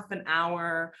half an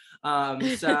hour.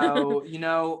 So, you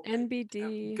know,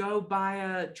 NBD, go buy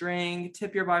a drink,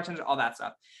 tip your bartender, all that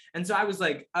stuff. And so I was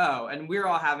like, oh, and we were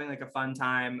all having like a fun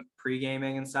time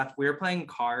pre-gaming and stuff. We were playing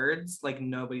cards like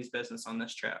nobody's business on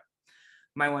this trip.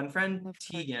 My one friend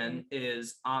Tegan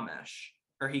is Amish,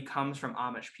 or he comes from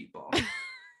Amish people.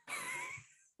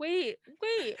 Wait.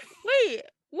 Did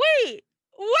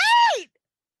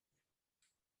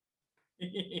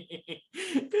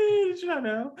you not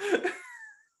know?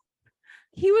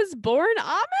 He was born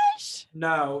Amish?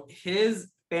 No, his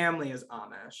family is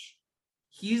Amish.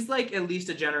 He's like at least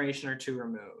a generation or 2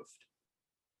 removed.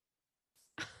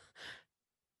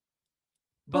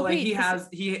 But like he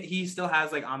still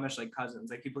has like Amish like cousins,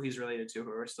 like people he's related to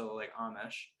who are still like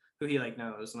Amish, who he like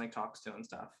knows and like talks to and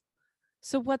stuff.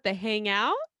 So what, they hang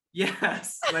out?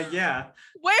 Yes, like yeah.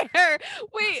 Where?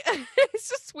 Wait, it's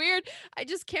just weird. I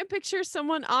just can't picture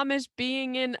someone Amish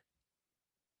being in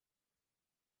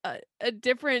a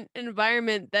different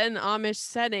environment than Amish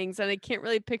settings, and I can't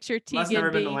really picture Tegan. Must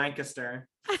never been to Lancaster.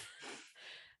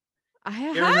 I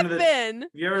have been. Have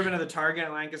you ever been to the Target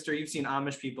in Lancaster? You've seen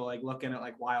Amish people like looking at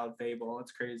like Wild Fable.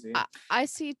 It's crazy. I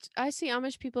see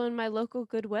Amish people in my local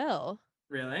Goodwill.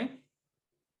 Really?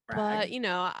 Brag. But you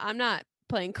know, I'm not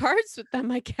playing cards with them.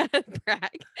 I can't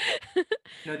brag.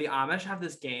 No, the Amish have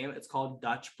this game. It's called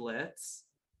Dutch Blitz.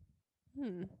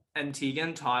 And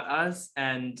Tegan taught us,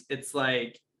 and it's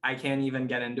like, I can't even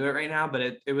get into it right now, but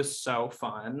it was so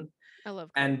fun. I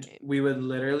love card games. We would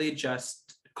literally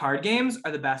just, card games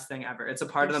are the best thing ever. It's a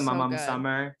part of the Mum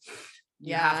Summer.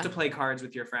 You have to play cards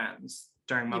with your friends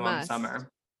during Mum Summer.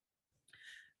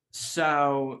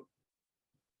 So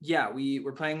yeah, we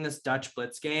were playing this Dutch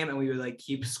Blitz game, and we would like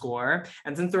keep score.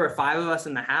 And since there were 5 of us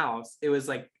in the house, it was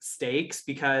like stakes,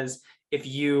 because if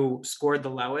you scored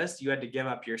the lowest, you had to give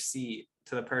up your seat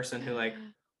to the person who like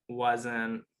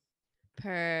wasn't.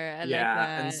 Like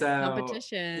that. And so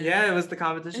competition. Yeah, it was the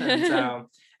competition. So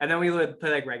and then we would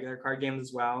play like regular card games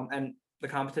as well. And the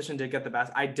competition did get the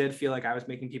best. I did feel like I was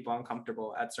making people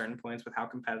uncomfortable at certain points with how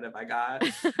competitive I got.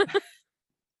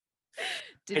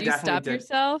 Did you stop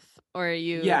yourself, or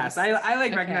you? Yes, I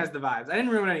like Okay. recognized the vibes. I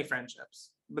didn't ruin any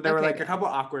friendships, but there were like a couple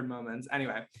awkward moments.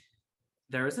 Anyway,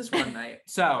 there was this one night.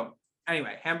 So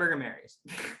anyway, Hamburger Mary's.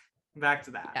 Back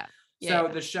to that. So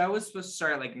the show was supposed to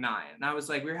start at like 9, and I was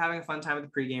like, we were having a fun time with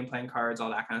the pregame, playing cards,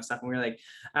 all that kind of stuff. And we were like,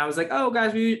 and I was like, oh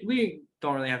guys, we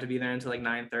don't really have to be there until like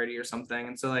 9:30 or something.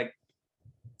 And so like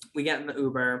we get in the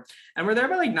Uber, and we're there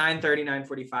by like 9:30,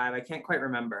 9:45. I can't quite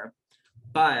remember,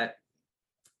 but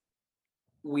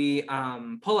we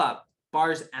pull up,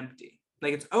 bar's empty.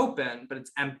 Like it's open, but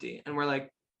it's empty. And we're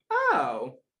like,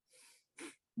 oh,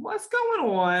 what's going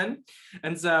on?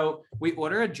 And so we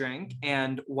order a drink,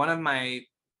 and one of my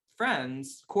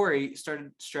friends, Corey,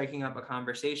 started striking up a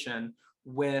conversation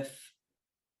with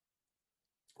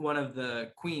one of the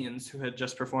queens who had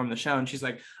just performed the show. And she's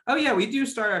like, oh yeah, we do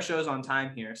start our shows on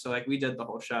time here. So like we did the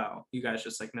whole show. You guys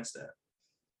just like missed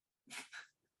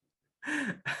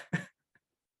it.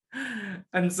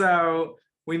 And so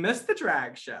we missed the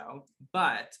drag show,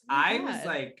 but I was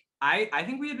like, I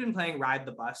think we had been playing Ride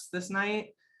the Bus this night,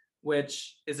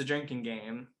 which is a drinking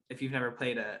game if you've never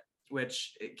played it,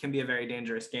 which it can be a very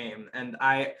dangerous game. And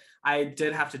I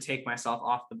did have to take myself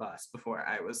off the bus before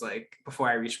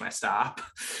I reached my stop.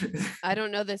 I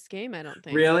don't know this game, I don't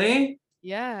think. Really?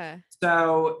 Yeah.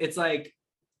 So it's like,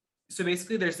 so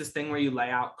basically there's this thing where you lay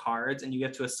out cards and you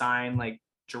get to assign like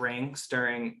drinks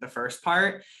during the first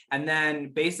part, and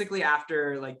then basically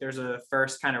after like there's a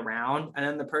first kind of round, and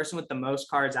then the person with the most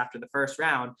cards after the first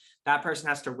round, that person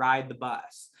has to ride the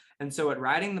bus. And so what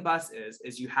riding the bus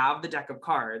is you have the deck of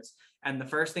cards, and the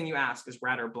first thing you ask is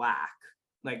red or black,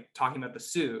 like talking about the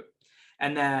suit,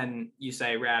 and then you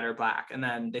say red or black, and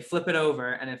then they flip it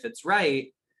over, and if it's right,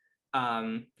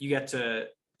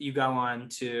 you go on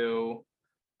to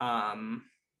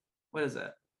what is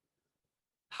it,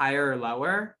 higher or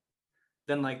lower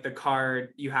than like the card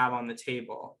you have on the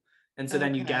table. And so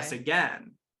then you guess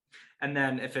again. And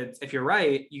then if you're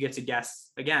right, you get to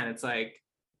guess again. It's like,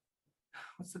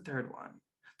 what's the third one?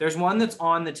 There's one that's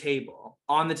on the table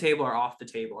or off the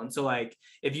table. And so like,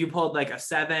 if you pulled like a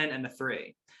 7 and a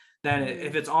 3, then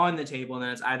if it's on the table,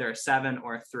 then it's either a 7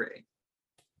 or a 3.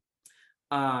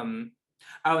 And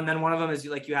then one of them is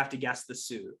like, you have to guess the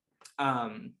suit.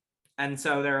 And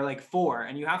so there are like 4,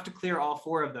 and you have to clear all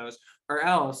 4 of those, or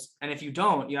else, and if you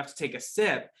don't, you have to take a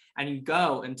sip and you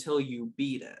go until you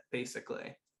beat it,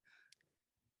 basically.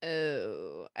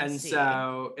 Oh, I see.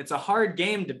 So it's a hard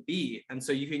game to beat. And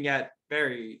so you can get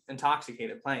very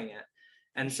intoxicated playing it.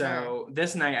 And so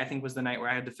this night, I think, was the night where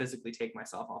I had to physically take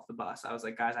myself off the bus. I was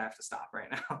like, guys, I have to stop right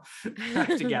now. I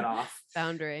have to get off.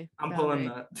 Boundary. Pulling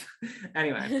the...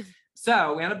 Anyway,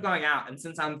 so we end up going out. And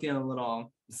since I'm feeling a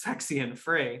little sexy and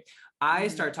free, I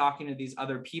start talking to these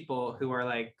other people who are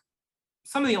like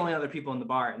some of the only other people in the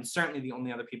bar, and certainly the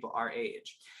only other people our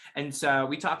age. And so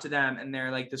we talked to them, and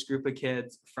they're like this group of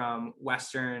kids from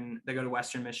they go to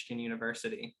Western Michigan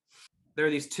University. There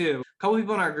were these 2. A couple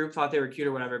people in our group thought they were cute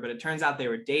or whatever, but it turns out they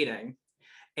were dating.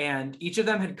 And each of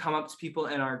them had come up to people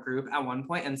in our group at one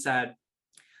point and said,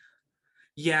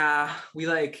 yeah, we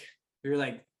were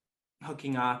like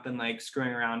hooking up and like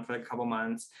screwing around for like a couple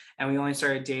months, and we only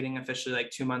started dating officially like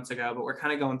 2 months ago, but we're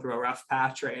kind of going through a rough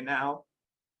patch right now.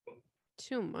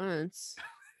 2 months.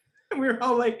 We were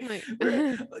all like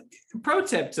pro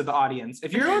tip to the audience: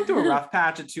 if you're going through a rough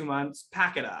patch at 2 months,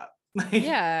 pack it up. Like,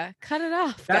 yeah, cut it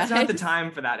off. That's guys. not the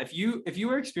time for that. If you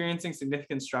were experiencing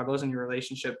significant struggles in your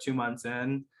relationship 2 months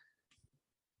in,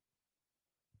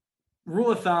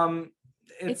 rule of thumb,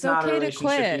 it's not okay a relationship to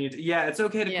quit. you need to, yeah, it's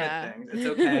okay to quit things. It's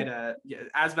okay to,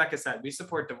 as Becca said, we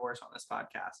support divorce on this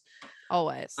podcast.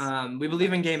 Always. We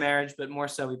believe in gay marriage, but more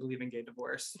so we believe in gay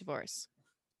divorce.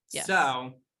 Yes.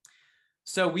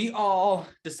 So we all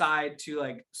decide to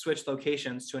like switch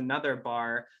locations to another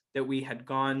bar that we had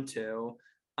gone to,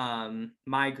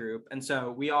 my group. And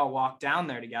so we all walk down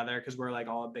there together because we're like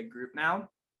all a big group now.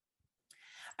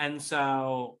 And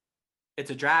so it's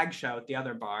a drag show at the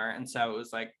other bar. And so it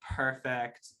was like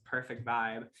perfect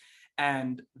vibe.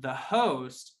 And the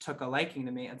host took a liking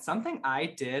to me. And something I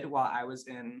did while I was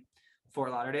in Fort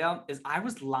Lauderdale is I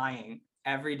was lying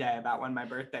every day about when my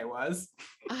birthday was.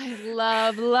 I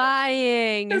love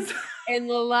lying. And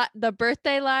the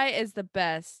birthday lie is the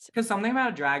best. Because something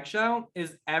about a drag show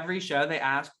is every show they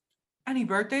ask, any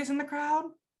birthdays in the crowd?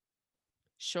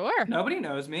 Sure. Nobody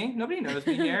knows me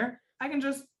here. I can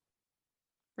just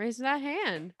raise that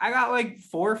hand. I got like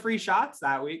 4 free shots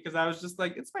that week because I was just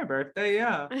like, it's my birthday,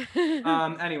 yeah.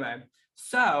 Anyway,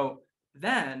 so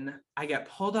then I get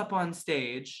pulled up on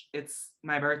stage. It's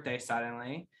my birthday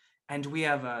suddenly, and we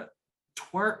have a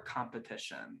twerk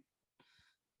competition.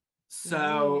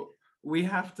 So we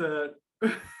have to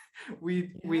we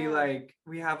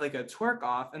have like a twerk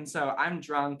off, and so I'm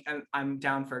drunk and I'm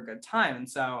down for a good time, and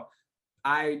so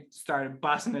I started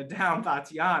busting it down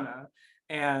Tatiana,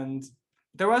 and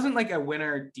there wasn't like a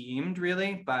winner deemed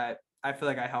really, but I feel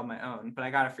like I held my own, but I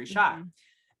got a free shot.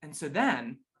 And so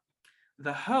then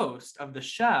the host of the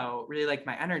show really liked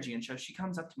my energy, and so she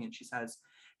comes up to me and she says,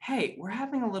 "Hey, we're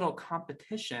having a little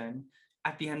competition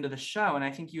at the end of the show, and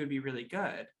I think you would be really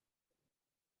good."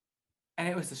 And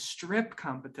it was a strip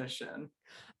competition.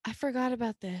 I forgot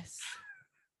about this.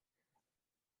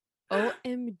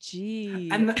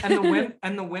 OMG. And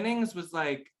the winnings was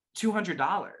like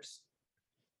 $200.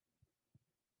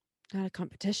 Not a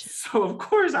competition. So of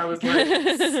course I was like,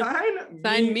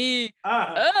 sign me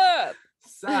up.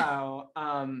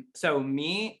 So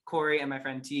me, Corey, and my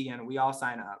friend Tegan, we all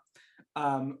sign up.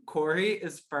 Corey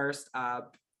is first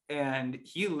up, and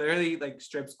he literally like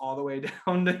strips all the way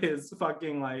down to his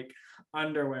fucking like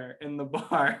underwear in the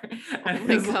bar and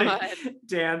is like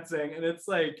dancing, and it's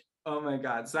like, oh my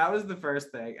god. So that was the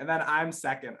first thing, and then I'm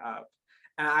second up,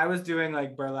 and I was doing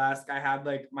like burlesque. I had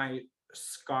like my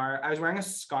scarf. I was wearing a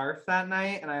scarf that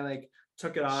night, and I like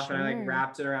took it off and I like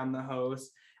wrapped it around the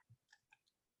host.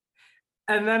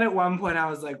 And then at one point I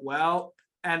was like, well,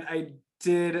 and I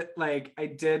did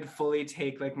fully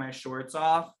take like my shorts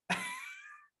off.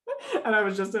 And I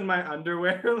was just in my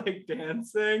underwear, like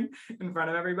dancing in front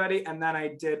of everybody. And then I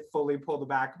did fully pull the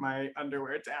back of my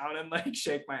underwear down and like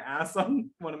shake my ass on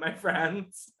one of my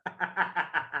friends.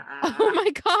 Oh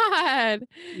my god.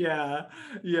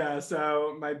 Yeah.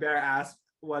 So my bare ass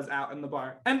was out in the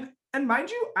bar. And mind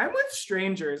you, I'm with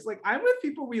strangers. Like I'm with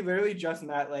people we literally just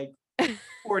met like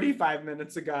 45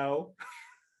 minutes ago.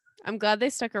 I'm glad they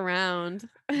stuck around.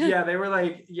 Yeah, they were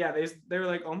like, they were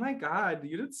like, oh my god,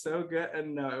 you did so good.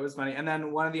 And no, it was funny. And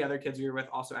then one of the other kids we were with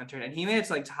also entered, and he made it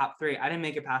to like top 3. I didn't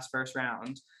make it past first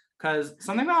round because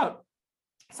something about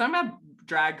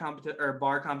drag or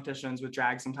bar competitions with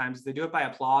drag, sometimes they do it by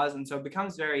applause, and so it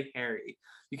becomes very hairy.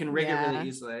 You can rig it really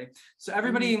easily. So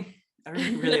everybody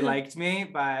really liked me,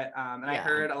 but and I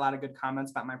heard a lot of good comments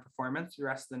about my performance the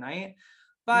rest of the night.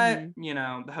 But you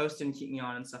know, the host didn't keep me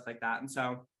on and stuff like that, and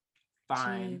so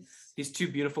fine. Jeez. These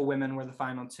 2 beautiful women were the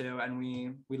final 2, and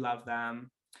we love them.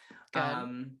 Good.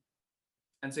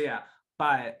 And so yeah,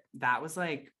 but that was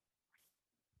like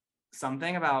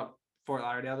something about Fort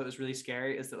Lauderdale that was really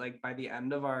scary, is that like by the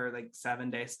end of our like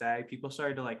 7-day stay, people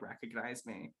started to like recognize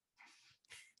me.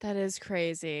 That is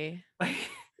crazy. Like,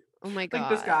 oh my god. Like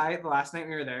this guy, the last night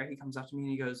we were there, he comes up to me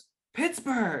and he goes,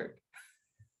 "Pittsburgh."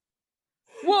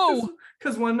 Whoa.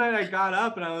 Because one night I got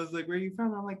up and I was like, "Where are you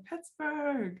from?" I'm like,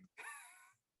 "Pittsburgh."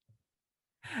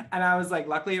 And I was like,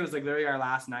 luckily it was like literally our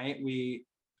last night.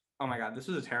 Oh my god, this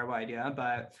was a terrible idea,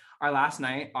 but our last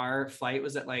night, our flight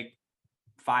was at like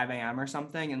 5 a.m. or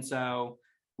something, and so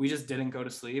we just didn't go to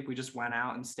sleep. We just went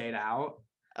out and stayed out.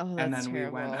 Oh, and that's then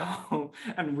terrible. We went home,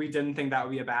 and we didn't think that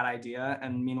would be a bad idea.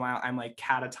 And meanwhile, I'm like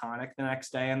catatonic the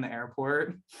next day in the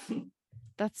airport.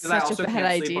 That's such a bad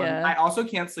idea. I also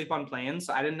can't sleep on planes,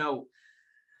 so I didn't know.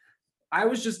 I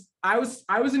was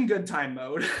in good time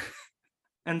mode.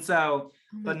 And so,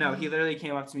 but no, he literally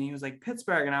came up to me. He was like,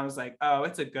 "Pittsburgh," and I was like, "Oh,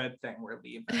 it's a good thing we're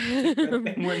leaving. It's a good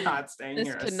thing we're not staying this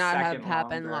here." This could not have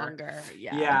happened longer.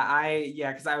 Yeah,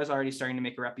 because I was already starting to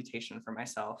make a reputation for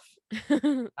myself.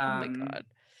 Oh my god.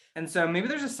 And so maybe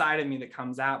there's a side of me that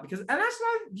comes out, because, and that's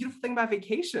not a beautiful thing about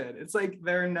vacation. It's like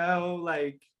there are no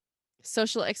like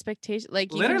social expectations.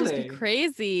 Like you literally can just be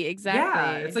crazy. Exactly.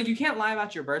 Yeah, it's like you can't lie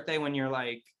about your birthday when you're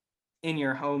like in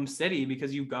your home city,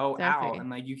 because you go out, and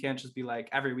like you can't just be like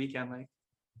every weekend like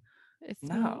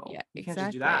you can't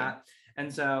just do that.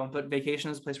 And so, but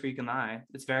vacation is a place where you can lie.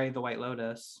 It's very the White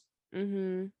Lotus.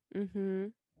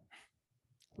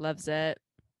 Loves it.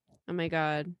 Oh my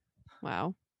god.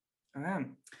 Wow. Okay.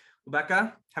 Well,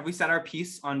 Becca, have we set our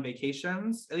piece on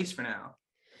vacations, at least for now?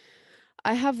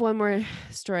 I have one more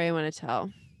story I want to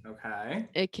tell. Okay.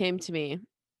 It came to me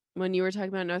when you were talking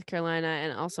about North Carolina,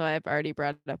 and also I've already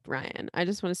brought up Ryan. I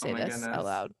just want to say this out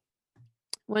loud.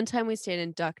 One time we stayed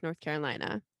in Duck, North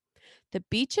Carolina. The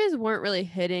beaches weren't really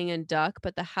hitting in Duck,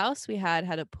 but the house we had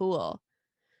a pool.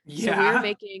 Yeah. So we were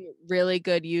making really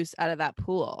good use out of that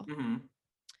pool.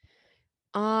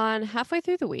 On halfway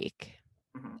through the week,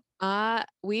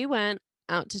 we went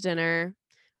out to dinner.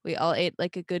 We all ate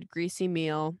like a good greasy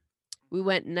meal. We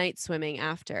went night swimming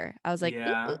after. I was like,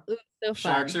 ooh, so fun.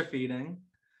 Sharks are feeding.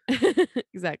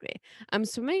 Exactly. I'm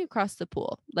swimming across the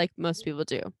pool like most people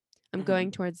do. I'm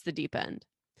going towards the deep end.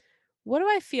 what do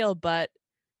I feel but,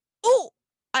 oh,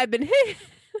 I've been hit.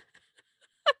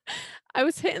 I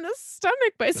was hit in the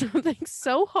stomach by something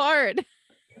so hard.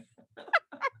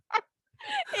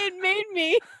 It made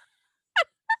me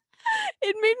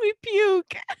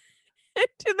puke into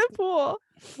the pool.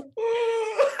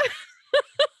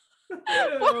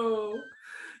 Ew.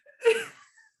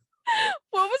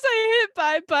 What was I hit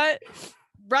by but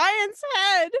Ryan's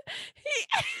head?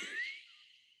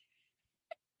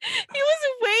 He was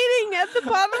waiting at the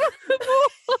bottom of the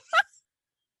pool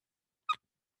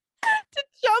to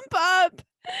jump up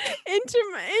into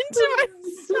my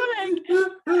stomach.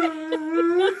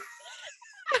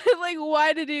 Like,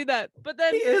 why to do that? But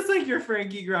then He is like your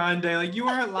Frankie Grande. Like, you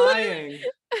aren't lying.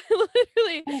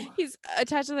 literally, he's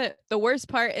attached to the worst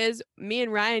part is me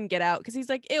and Ryan get out because he's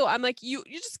like, ew. I'm like, you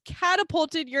just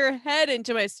catapulted your head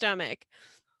into my stomach.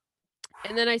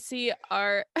 And then I see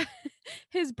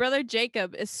his brother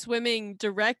Jacob is swimming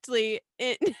directly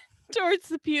in towards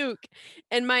the puke,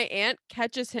 and my aunt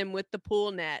catches him with the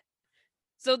pool net.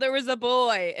 So there was a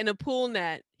boy in a pool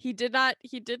net. He did not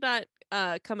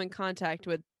come in contact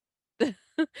with the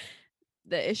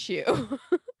issue,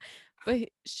 but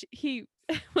he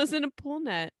was in a pool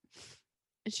net,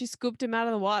 and she scooped him out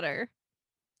of the water.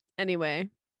 Anyway,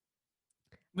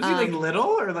 Was he like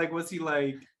little or like was he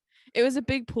like? It was a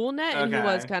big pool net, and he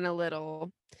was Okay. kind of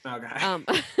little. Okay.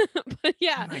 But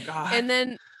yeah. Oh my God. And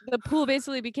then the pool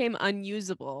basically became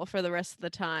unusable for the rest of the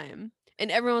time. And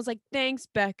everyone was like, thanks,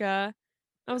 Becca.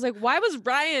 I was like, why was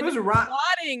Ryan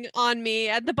plotting on me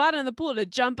at the bottom of the pool to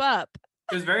jump up?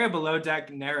 It was very a below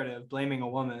deck narrative, blaming a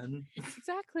woman.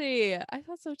 Exactly. I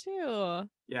thought so too.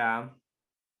 Yeah.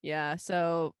 Yeah.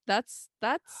 So that's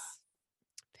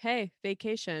hey,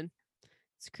 vacation.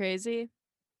 It's crazy.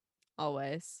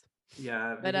 Always.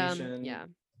 Yeah. But Vacation. yeah.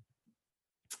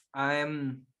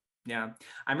 I'm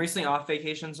recently off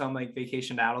vacation, so I'm like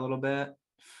vacationed out a little bit.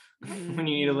 When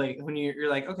you need to like when you're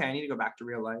like, okay, I need to go back to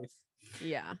real life.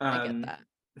 Yeah, I get that.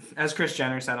 As Kris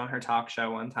Jenner said on her talk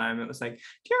show one time, it was like, do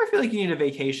you ever feel like you need a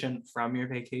vacation from your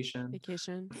vacation?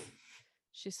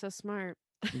 She's so smart.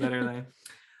 Literally.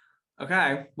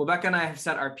 Okay. Well, Becca and I have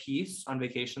set our piece on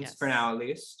vacations for now, at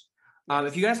least.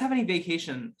 If you guys have any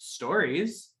vacation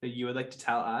stories that you would like to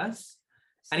tell us,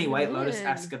 any White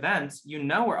Lotus-esque events,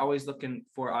 we're always looking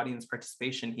for audience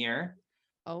participation here.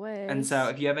 Always. And so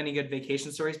if you have any good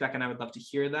vacation stories, Becca and I would love to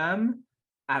hear them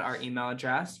at our email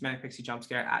address,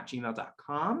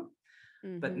 manicpixiejumpscare@gmail.com.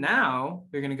 But now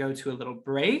we're going to go to a little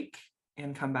break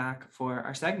and come back for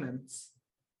our segments.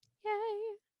 Yay.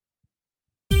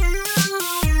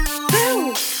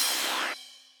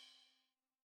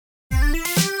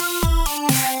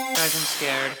 Guys, I'm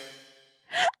scared.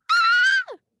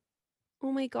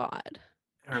 Oh my God.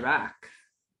 And we're back.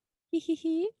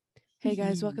 Hey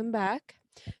guys, welcome back.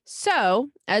 So,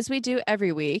 as we do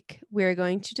every week, we're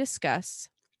going to discuss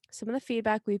some of the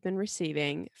feedback we've been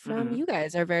receiving from you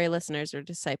guys, our very listeners or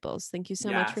disciples. Thank you so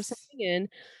much for sending in.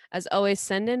 As always,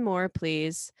 send in more,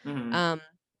 please.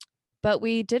 But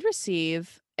we did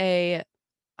receive I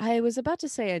was about to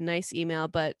say a nice email,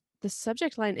 but the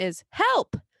subject line is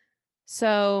help.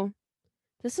 So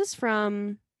this is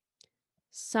from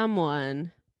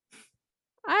someone.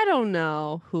 I don't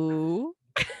know who.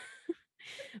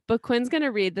 But Quinn's going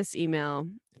to read this email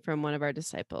from one of our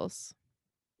disciples.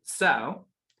 So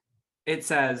it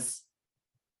says,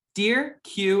 Dear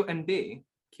Q and B,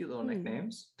 cute little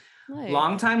nicknames.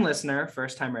 Long-time listener,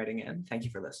 first time writing in. Thank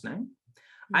you for listening.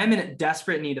 I'm in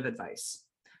desperate need of advice.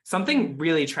 Something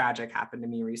really tragic happened to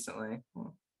me recently.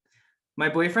 My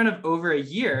boyfriend of over a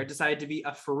year decided to be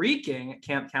a freaking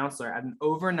camp counselor at an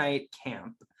overnight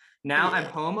camp. Now I'm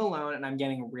home alone and I'm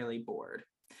getting really bored.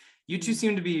 You two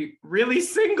seem to be really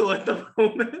single at the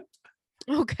moment.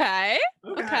 Okay.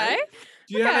 Do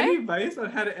you have any advice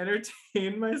on how to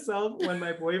entertain myself when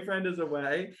my boyfriend is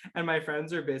away and my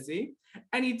friends are busy?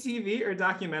 Any TV or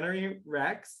documentary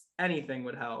recs? Anything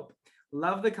would help.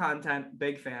 Love the content.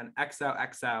 Big fan.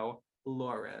 XOXO,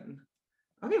 Lauren.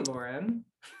 Okay, Lauren.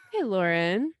 Hey,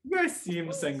 Lauren. You guys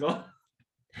seem single.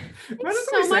 Imagine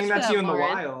somebody saying that to you in the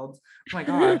wild. Oh my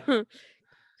God.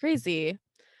 Crazy.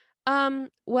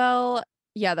 Well,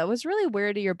 yeah, that was really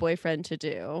weird of your boyfriend to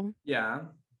do. Yeah.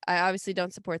 I obviously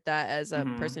don't support that as a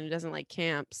person who doesn't like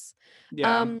camps.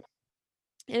 Yeah. And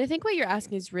I think what you're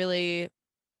asking is really,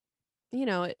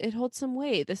 it holds some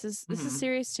weight. This is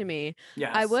serious to me.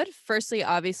 Yes. I would firstly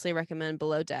obviously recommend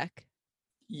Below Deck.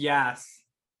 Yes.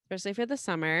 Especially for the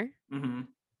summer.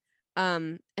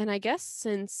 And I guess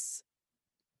since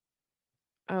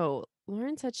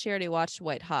Lauren said she already watched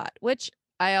White Hot, which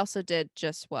I also did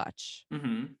just watch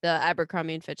the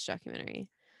Abercrombie and Fitch documentary.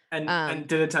 And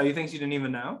did it tell you things you didn't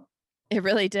even know? It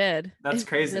really did. That's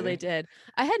crazy. It really did.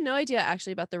 I had no idea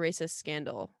actually about the racist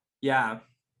scandal. Yeah.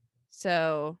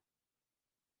 So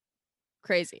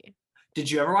crazy.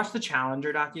 Did you ever watch the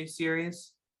Challenger docuseries?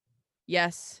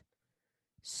 Yes.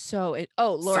 Lauren,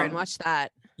 Some- watch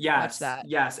that. Yes, that.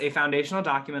 yes. A foundational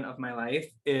document of my life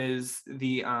is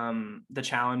the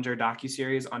Challenger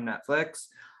docuseries on Netflix.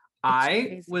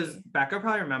 Becca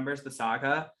probably remembers the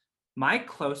saga. My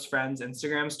close friend's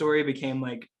Instagram story became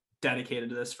like dedicated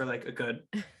to this for like a good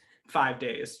 5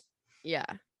 days. Yeah.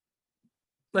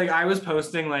 Like I was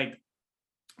posting like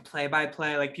play by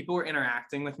play, like people were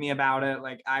interacting with me about it.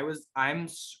 Like I'm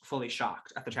fully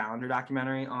shocked at the Challenger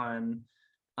documentary on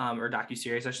or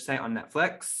docuseries I should say on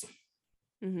Netflix.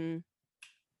 Mm-hmm.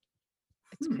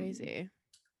 It's crazy.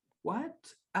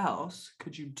 What else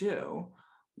could you do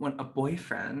when a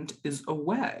boyfriend is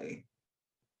away?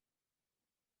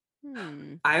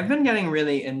 I've been getting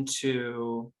really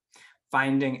into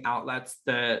finding outlets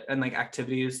and like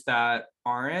activities that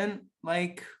aren't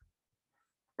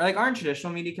aren't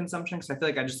traditional media consumption, because I feel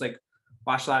like I just like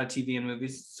watched a lot of TV and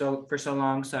movies for so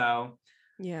long. So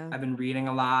yeah, I've been reading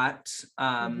a lot.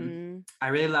 I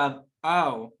really love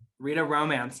read a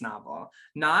romance novel.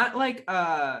 Not like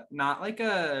a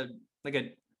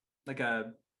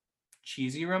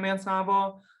cheesy romance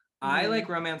novel. I like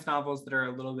romance novels that are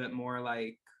a little bit more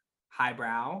like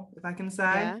highbrow, if I can say.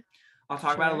 Yeah, I'll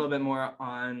talk about it a little bit more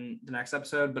on the next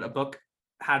episode, but a book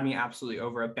had me absolutely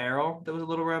over a barrel that was a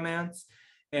little romance.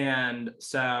 And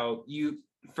so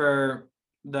for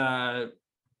the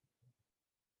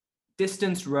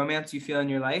distanced romance you feel in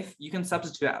your life, you can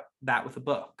substitute that with a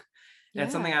book. And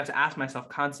it's something I have to ask myself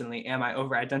constantly, am I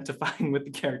over identifying with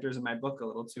the characters in my book a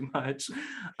little too much?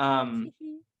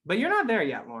 But you're not there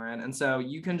yet, Lauren. And so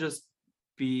you can just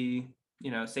be,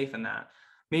 safe in that.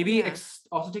 Maybe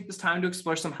also take this time to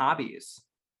explore some hobbies,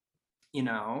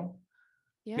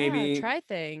 maybe try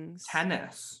things.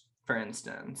 Tennis, for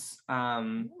instance,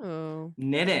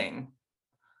 knitting,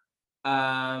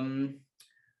 customizing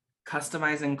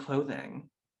clothing.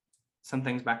 Some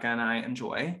things Becca and I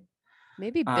enjoy.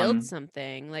 Maybe build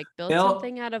something, like build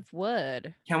something out of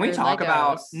wood. Can we talk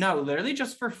about, literally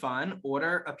just for fun,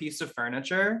 order a piece of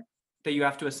furniture that you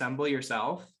have to assemble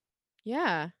yourself.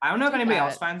 Yeah. I don't know if anybody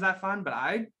else finds that fun, but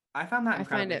I found that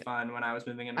incredibly fun when I was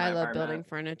moving into my apartment. I love building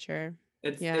furniture.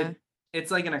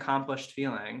 It's like an accomplished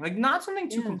feeling. Like not something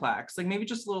too complex. Like maybe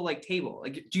just a little like table.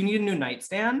 Like, do you need a new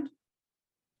nightstand?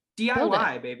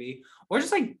 DIY, baby. Or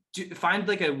just like find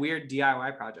like a weird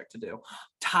DIY project to do.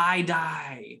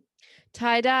 Tie-dye.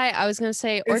 I was gonna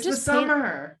say, or just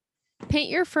paint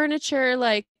your furniture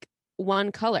like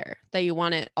one color that you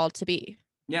want it all to be.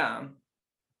 Yeah.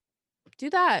 Do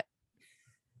that.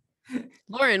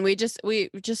 Lauren, we just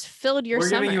filled your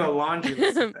summer. We're giving you a laundry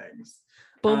list of things.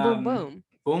 Boom, boom, boom.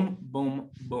 Boom, boom,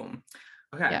 boom.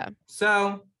 Okay. Yeah.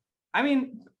 So, I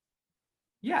mean,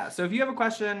 yeah. So if you have a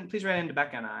question, please write into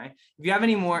Becca and I. If you have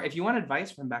any more, if you want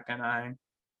advice from Becca and I,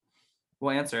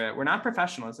 we'll answer it. We're not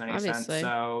professionals in any sense,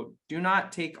 so do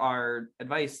not take our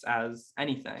advice as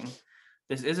anything.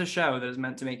 This is a show that is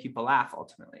meant to make people laugh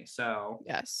ultimately. So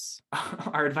yes,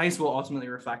 our advice will ultimately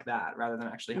reflect that rather than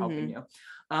actually helping you.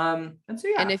 And so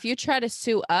yeah. And if you try to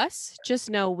sue us, just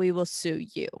know we will sue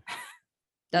you.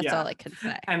 That's all I can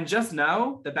say. And just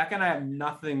know that Becca and I have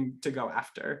nothing to go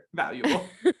after valuable.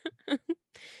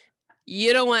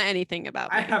 You don't want anything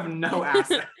about me. I have no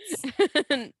assets.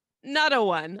 Not a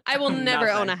one. I will never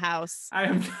own a house. I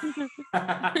am.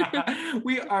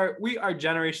 we are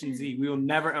Generation Z. We will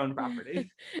never own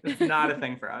property. It's not a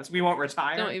thing for us. We won't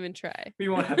retire. Don't even try. We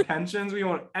won't have pensions. We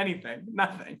won't anything.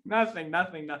 Nothing.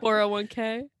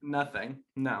 401k. Nothing.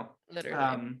 No.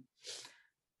 Literally.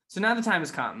 So now the time has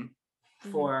come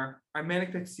for our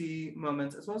Manic Pixie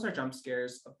moments as well as our jump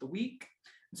scares of the week.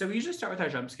 And so we usually start with our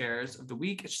jump scares of the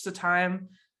week. It's just a time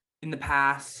in the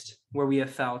past where we have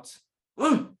felt.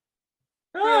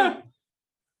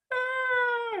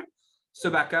 So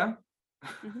Becca,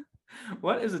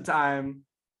 what is a time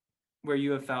where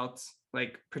you have felt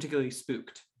like particularly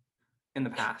spooked in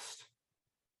the past?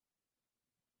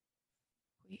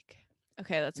 Week.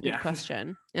 Okay, that's a good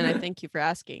question. And I thank you for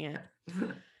asking it.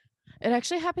 It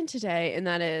actually happened today, and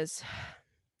that is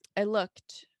I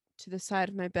looked to the side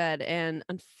of my bed and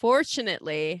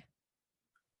unfortunately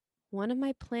one of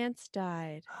my plants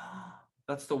died.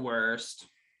 That's the worst.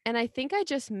 And I think I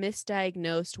just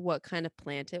misdiagnosed what kind of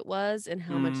plant it was and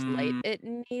how much light it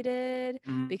needed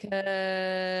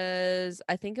because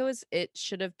I think it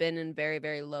should have been in very,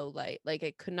 very low light. Like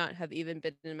it could not have even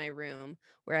been in my room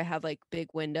where I have like big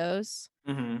windows.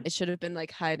 It should have been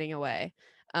like hiding away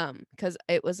because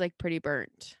it was like pretty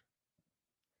burnt.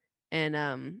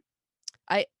 And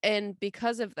and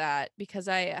because of that, because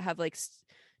I have like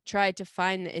tried to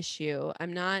find the issue,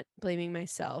 I'm not blaming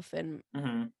myself, and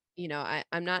Mm-hmm.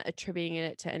 I'm not attributing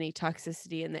it to any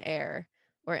toxicity in the air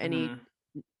or any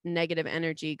Mm-hmm. negative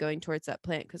energy going towards that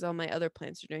plant, because all my other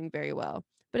plants are doing very well.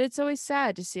 But it's always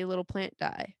sad to see a little plant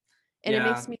die, and it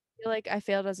makes Yeah. me feel like I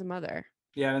failed as a mother.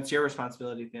 Yeah, and it's your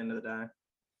responsibility at the end of the day,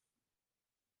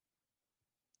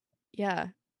 Yeah.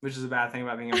 which is a bad thing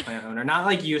about being a plant owner. Not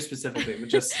like you specifically, but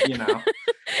just,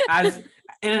 as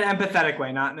in an empathetic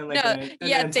way, not in like No, an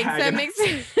yeah, thanks. That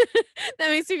antagonizing.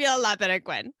 makes me feel a lot better,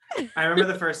 Gwen. I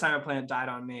remember the first time a plant died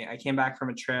on me. I came back from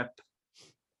a trip.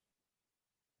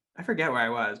 I forget where I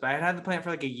was, but I had the plant for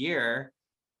like a year,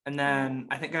 and then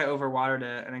I think I overwatered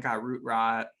it and it got root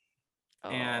rot,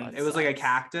 and it was like a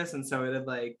cactus, and so it had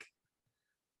like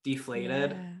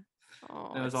deflated. Yeah. Oh,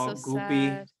 And it was it's all so goopy.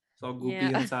 sad. It's all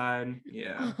goopy inside.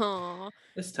 Yeah, Oh,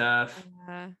 it's tough.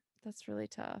 yeah, that's really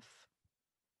tough.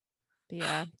 But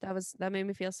yeah, that made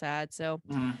me feel sad. So,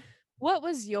 Mhm. what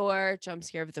was your jump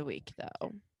scare of the week,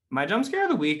 though? My jump scare of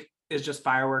the week is just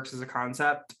fireworks as a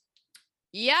concept.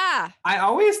 Yeah. I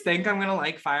always think I'm gonna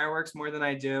like fireworks more than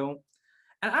I do.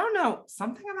 And I don't know,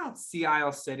 something about Sea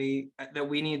Isle City that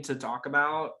we need to talk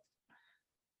about.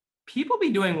 People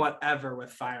be doing whatever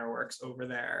with fireworks over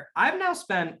there. I've now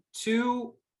spent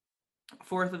 2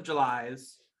 4th of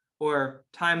Julys or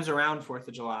times around 4th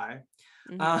of July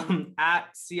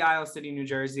at Sea Isle City, New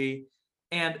Jersey.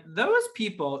 And those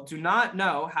people do not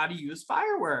know how to use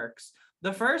fireworks.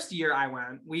 The first year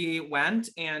we went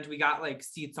and we got like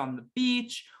seats on the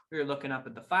beach. We were looking up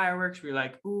at the fireworks. We were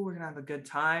like, ooh, we're gonna have a good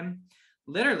time.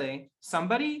 Literally,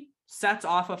 somebody sets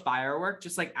off a firework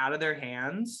just like out of their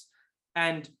hands.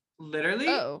 And literally,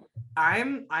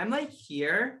 I'm like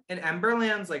here and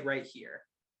Emberland's like right here.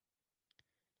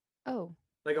 Oh.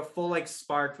 Like a full like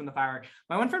spark from the firework.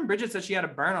 My one friend Bridget said she had a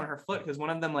burn on her foot because one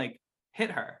of them like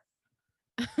hit her.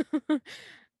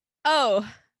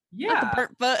 Oh. Yeah. Not the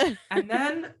burnt foot.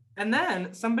 and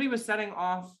then somebody was setting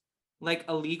off like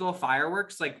illegal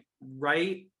fireworks like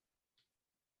right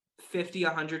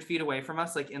 50-100 feet away from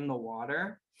us, like in the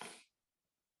water.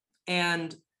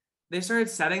 And they started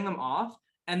setting them off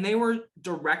and they were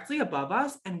directly above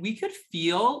us and we could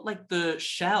feel like the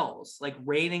shells like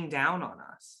raining down on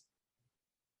us.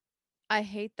 I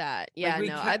hate that. Yeah,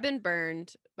 like I've been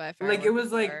burned by fireworks. Like it was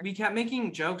before. Like we kept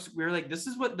making jokes. We were like, this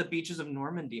is what the beaches of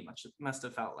Normandy must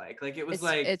have felt like. Like it was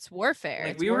like it's warfare.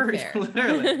 Like it's we warfare. were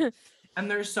literally,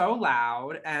 and they're so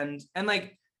loud and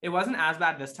like it wasn't as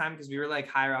bad this time because we were like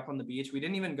higher up on the beach. We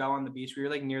didn't even go on the beach. We were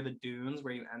like near the dunes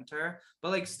where you enter.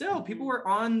 But like still, people were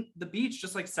on the beach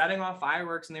just like setting off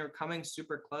fireworks and they were coming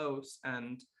super close.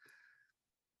 And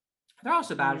they're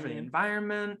also bad for the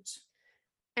environment.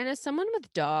 And as someone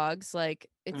with dogs, like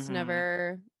it's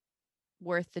never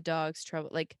worth the dog's trouble.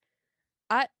 Like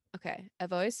I've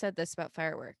always said this about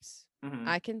fireworks.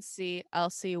 I'll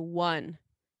see one.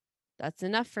 That's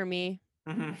enough for me.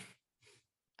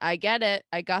 I get it.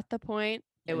 I got the point.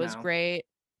 It was great.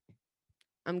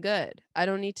 I'm good. I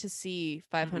don't need to see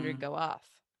 500 go off.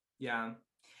 Yeah.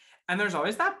 And there's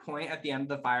always that point at the end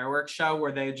of the fireworks show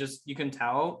where you can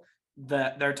tell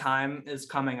that their time is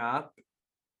coming up.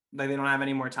 Like they don't have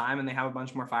any more time and they have a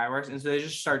bunch more fireworks. And so they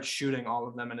just start shooting all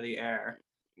of them into the air.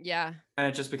 Yeah. And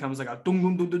it just becomes like a dum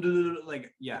dum dum dum dum,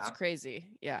 like, yeah. It's crazy.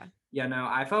 Yeah. Yeah, no,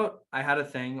 I felt I had a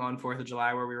thing on 4th of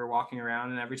July where we were walking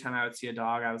around and every time I would see a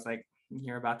dog, I was like,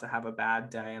 you're about to have a bad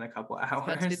day in a couple hours. It's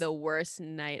about to be the worst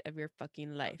night of your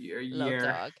fucking life. Your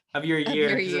year. Of your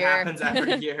year. Because it happens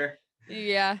every year.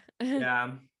 Yeah.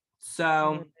 Yeah.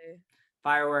 So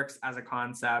fireworks as a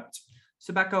concept.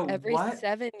 So Becca, every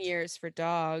 7 years for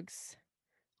dogs.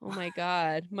 Oh my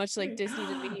God. Much like Disney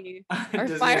to me. Our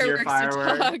fireworks to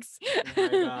dogs. Oh my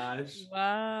gosh.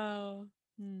 Wow.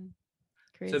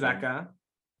 Crazy. So Becca.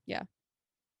 Yeah.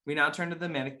 We now turn to the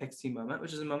Manic Pixie moment,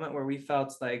 which is a moment where we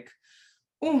felt like,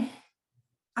 ooh,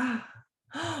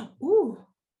 ooh.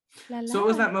 La, la. So what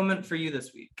was that moment for you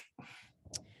this week?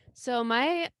 So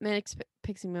my Manic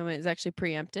Pixie moment is actually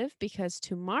preemptive because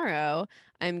tomorrow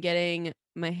I'm getting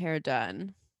my hair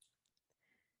done.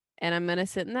 And I'm going to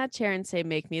sit in that chair and say,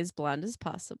 make me as blonde as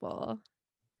possible.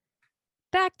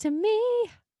 Back to me.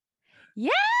 Yeah.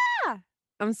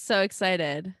 I'm so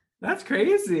excited. That's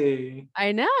crazy.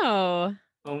 I know.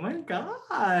 Oh my God.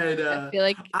 I feel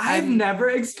like I've never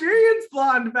experienced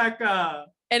blonde, Becca.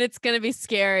 And it's going to be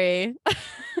scary.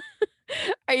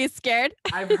 Are you scared?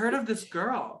 I've heard of this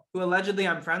girl who allegedly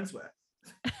I'm friends with.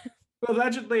 Who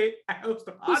allegedly I host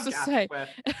a podcast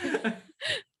with.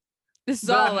 This is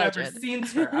all alleged.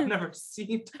 I've never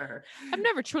seen her. I've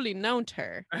never truly known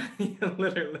her.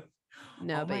 Literally.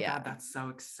 No, Oh but my yeah. God, that's so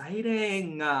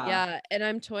exciting. Yeah, and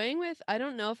I'm toying with, I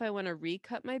don't know if I want to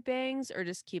recut my bangs or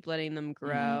just keep letting them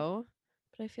grow.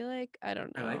 But I feel like, I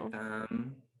don't I like know.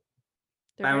 them.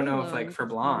 They're I don't very know if like long for for me.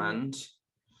 blonde.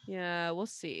 Yeah, we'll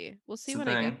see. We'll see the when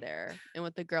I thing. get there and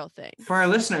what the girl thinks. For our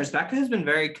listeners, Becca has been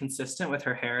very consistent with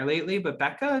her hair lately, but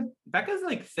Becca's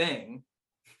like thing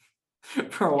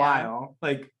for a Yeah. while.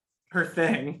 Like her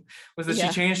thing was that she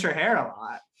Yeah. changed her hair a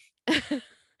lot.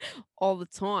 All the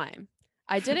time.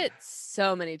 I did it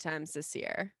so many times this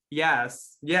year.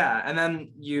 Yes. Yeah. And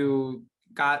then you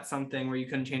got something where you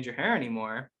couldn't change your hair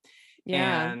anymore.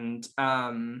 Yeah. And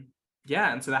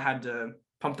yeah, and so that had to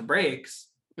pump the brakes.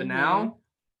 But Mhm. now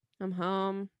I'm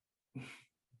home.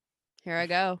 Here I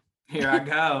go. here I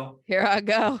go. Here I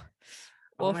go.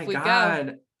 Oh Off my we go.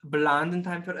 God. Blonde in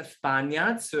time for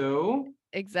España too.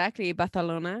 Exactly.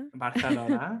 Barcelona.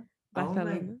 Barcelona. Oh my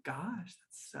Barcelona. gosh,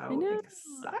 that's I so know.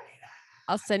 exciting.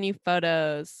 I'll send you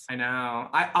photos. I know.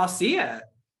 I'll see it.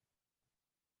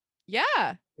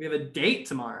 Yeah. We have a date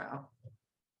tomorrow.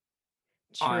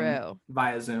 True.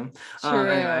 Via Zoom. True.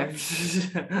 Anyway.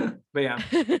 But yeah.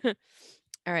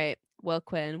 All right. Well,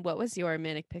 Quinn, what was your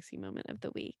manic pixie moment of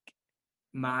the week?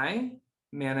 My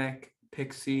manic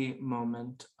pixie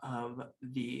moment of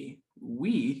the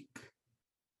week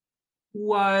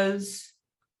was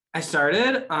I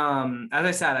started as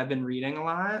I said, I've been reading a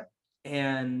lot,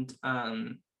 and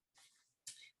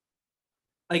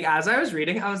like as I was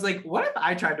reading, I was like, what if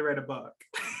I tried to write a book?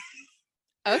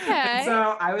 Okay.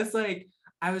 So I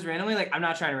was randomly like, I'm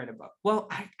not trying to write a book. Well,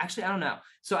 I don't know.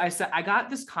 So I said I got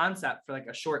this concept for like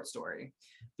a short story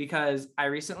because I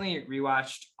recently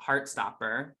rewatched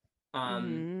Heartstopper.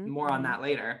 More on that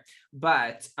later.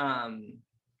 But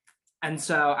and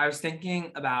so I was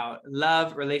thinking about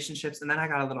love, relationships, and then I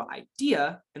got a little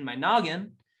idea in my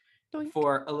noggin Doink.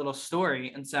 for a little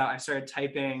story. And so I started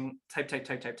typing,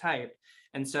 type.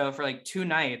 And so for like 2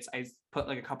 nights, I put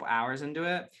like a couple hours into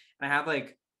it. And I have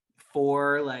like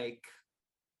 4 like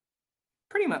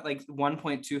pretty much like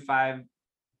 1.25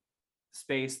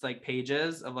 spaced like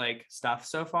pages of like stuff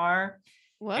so far.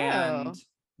 Whoa. And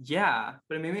yeah,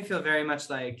 but it made me feel very much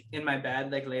like in my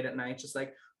bed, like late at night, just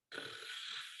like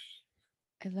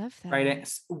I love that. writing,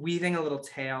 weaving a little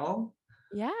tale.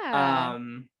 Yeah.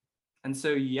 And so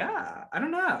yeah, I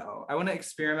don't know. I want to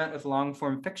experiment with long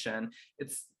form fiction.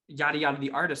 It's yada yada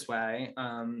the artist way.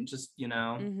 Just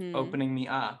opening me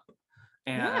up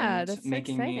and that's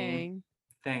making exciting. me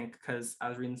think, because I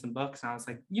was reading some books and I was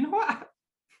like, you know what?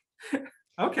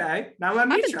 Okay, now let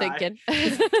me I've been try. thinking.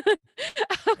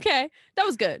 Okay, that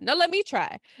was good. Now let me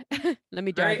try. Let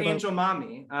me Very drive. angel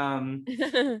mommy.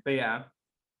 But yeah.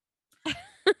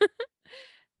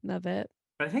 Love it.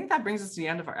 But I think that brings us to the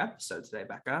end of our episode today,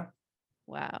 Becca.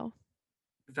 Wow.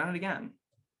 We've done it again.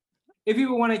 If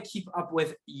you want to keep up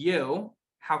with you,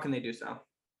 how can they do so?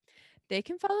 They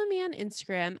can follow me on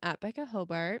Instagram at Becca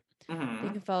Hobart. They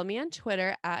can follow me on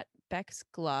Twitter at Bex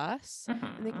Gloss.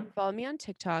 And they can follow me on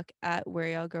TikTok at Where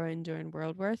Y'all Growing During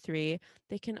World War III.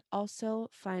 They can also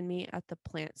find me at the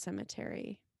Plant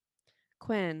Cemetery.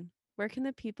 Quinn, where can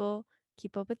the people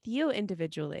keep up with you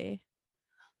individually?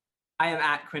 I am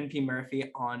at Quinn P. Murphy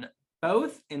on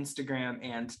both Instagram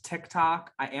and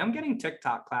TikTok. I am getting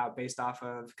TikTok clout based off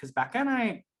of, because Becca and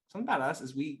I, something about us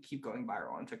is we keep going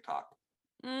viral on TikTok.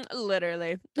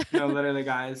 Literally. No, literally,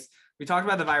 guys. We talked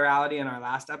about the virality in our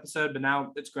last episode, but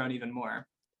now it's grown even more.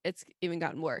 It's even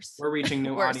gotten worse. We're reaching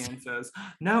new audiences.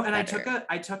 No, and Better.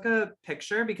 I took a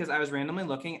picture because I was randomly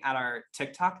looking at our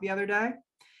TikTok the other day,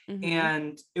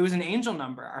 and it was an angel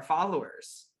number, our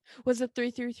followers. Was it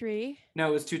 333? No,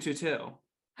 it was 222.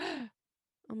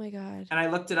 Oh my God. And I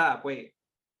looked it up. Wait.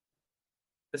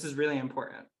 This is really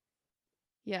important.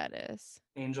 Yeah, it is.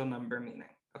 Angel number meaning.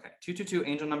 Okay, 222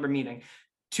 angel number meaning.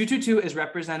 222 is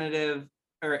representative,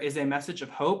 or is a message of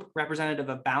hope, representative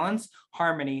of balance,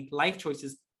 harmony, life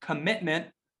choices, commitment,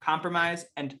 compromise,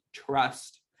 and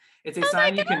trust. It's a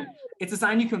sign you can. It's a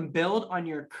sign you can build on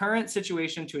your current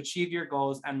situation to achieve your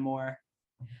goals and more.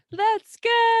 Let's go.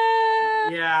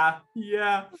 Yeah.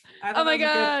 Oh my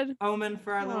God. Good omen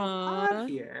for our little pod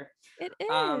here. It is.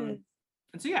 And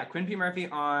so yeah, Quinn P. Murphy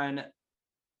on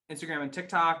Instagram and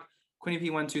TikTok, Quinny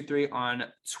P123 on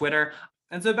Twitter.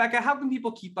 And so Becca, how can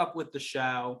people keep up with the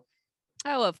show?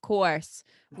 Oh, of course.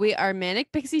 We are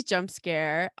Manic Pixie Jump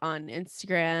Scare on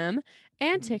Instagram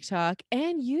and TikTok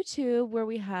and YouTube, where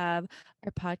we have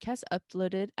our podcast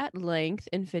uploaded at length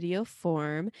in video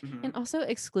form and also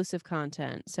exclusive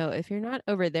content. So if you're not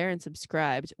over there and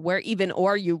subscribed, where even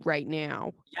are you right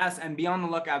now? Yes, and be on the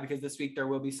lookout because this week there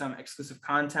will be some exclusive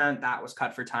content that was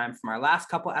cut for time from our last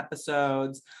couple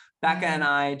episodes. Becca and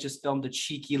I just filmed a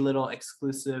cheeky little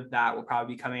exclusive that will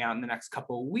probably be coming out in the next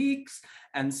couple of weeks.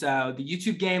 And so the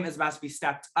YouTube game is about to be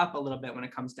stepped up a little bit when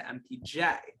it comes to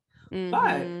MPJ.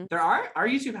 But our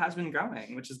YouTube has been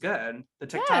growing, which is good. The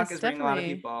TikTok is bringing a lot of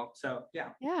people. So yeah.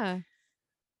 Yeah.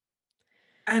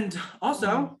 And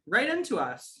also write into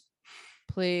us.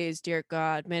 Please, dear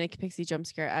God,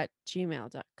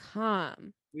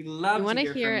 manicpixiejumpscare@gmail.com. We love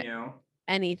to hear from you.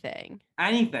 Anything.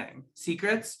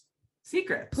 Secrets.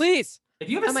 Please. If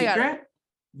you have a secret,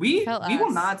 we will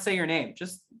us. not say your name.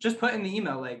 Just put in the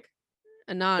email like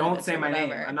anonymous. Don't say my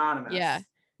name. Anonymous. Yeah.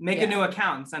 Make a new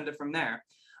account and send it from there.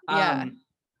 And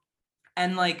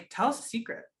like tell us a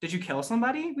secret. Did you kill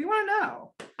somebody? We want to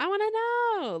know. I want to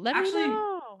know. Let me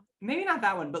know. Maybe not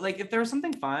that one, but like if there was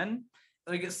something fun,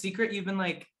 like a secret you've been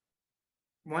like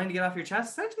wanting to get off your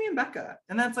chest, send it to me and Becca.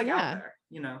 And that's like out there,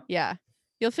 you know. Yeah.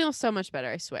 You'll feel so much better,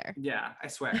 I swear. Yeah, I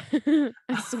swear.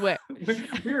 I swear.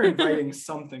 We're inviting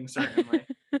something, certainly.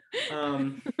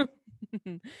 No.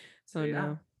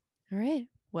 All right.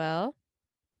 Well.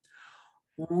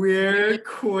 We're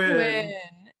Quinn.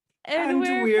 And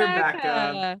we're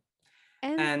Becca.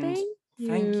 And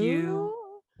thank you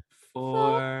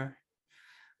for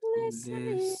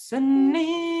listening.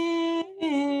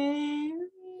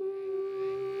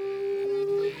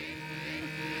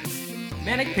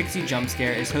 Manic Pixie Jump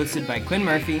Scare is hosted by Quinn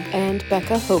Murphy and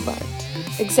Becca Hobart.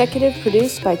 Executive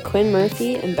produced by Quinn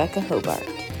Murphy and Becca Hobart.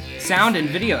 Sound and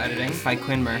video editing by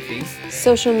Quinn Murphy.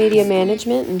 Social media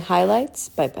management and highlights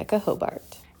by Becca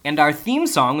Hobart. And our theme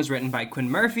song was written by Quinn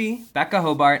Murphy, Becca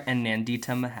Hobart, and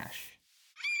Nandita Mahesh.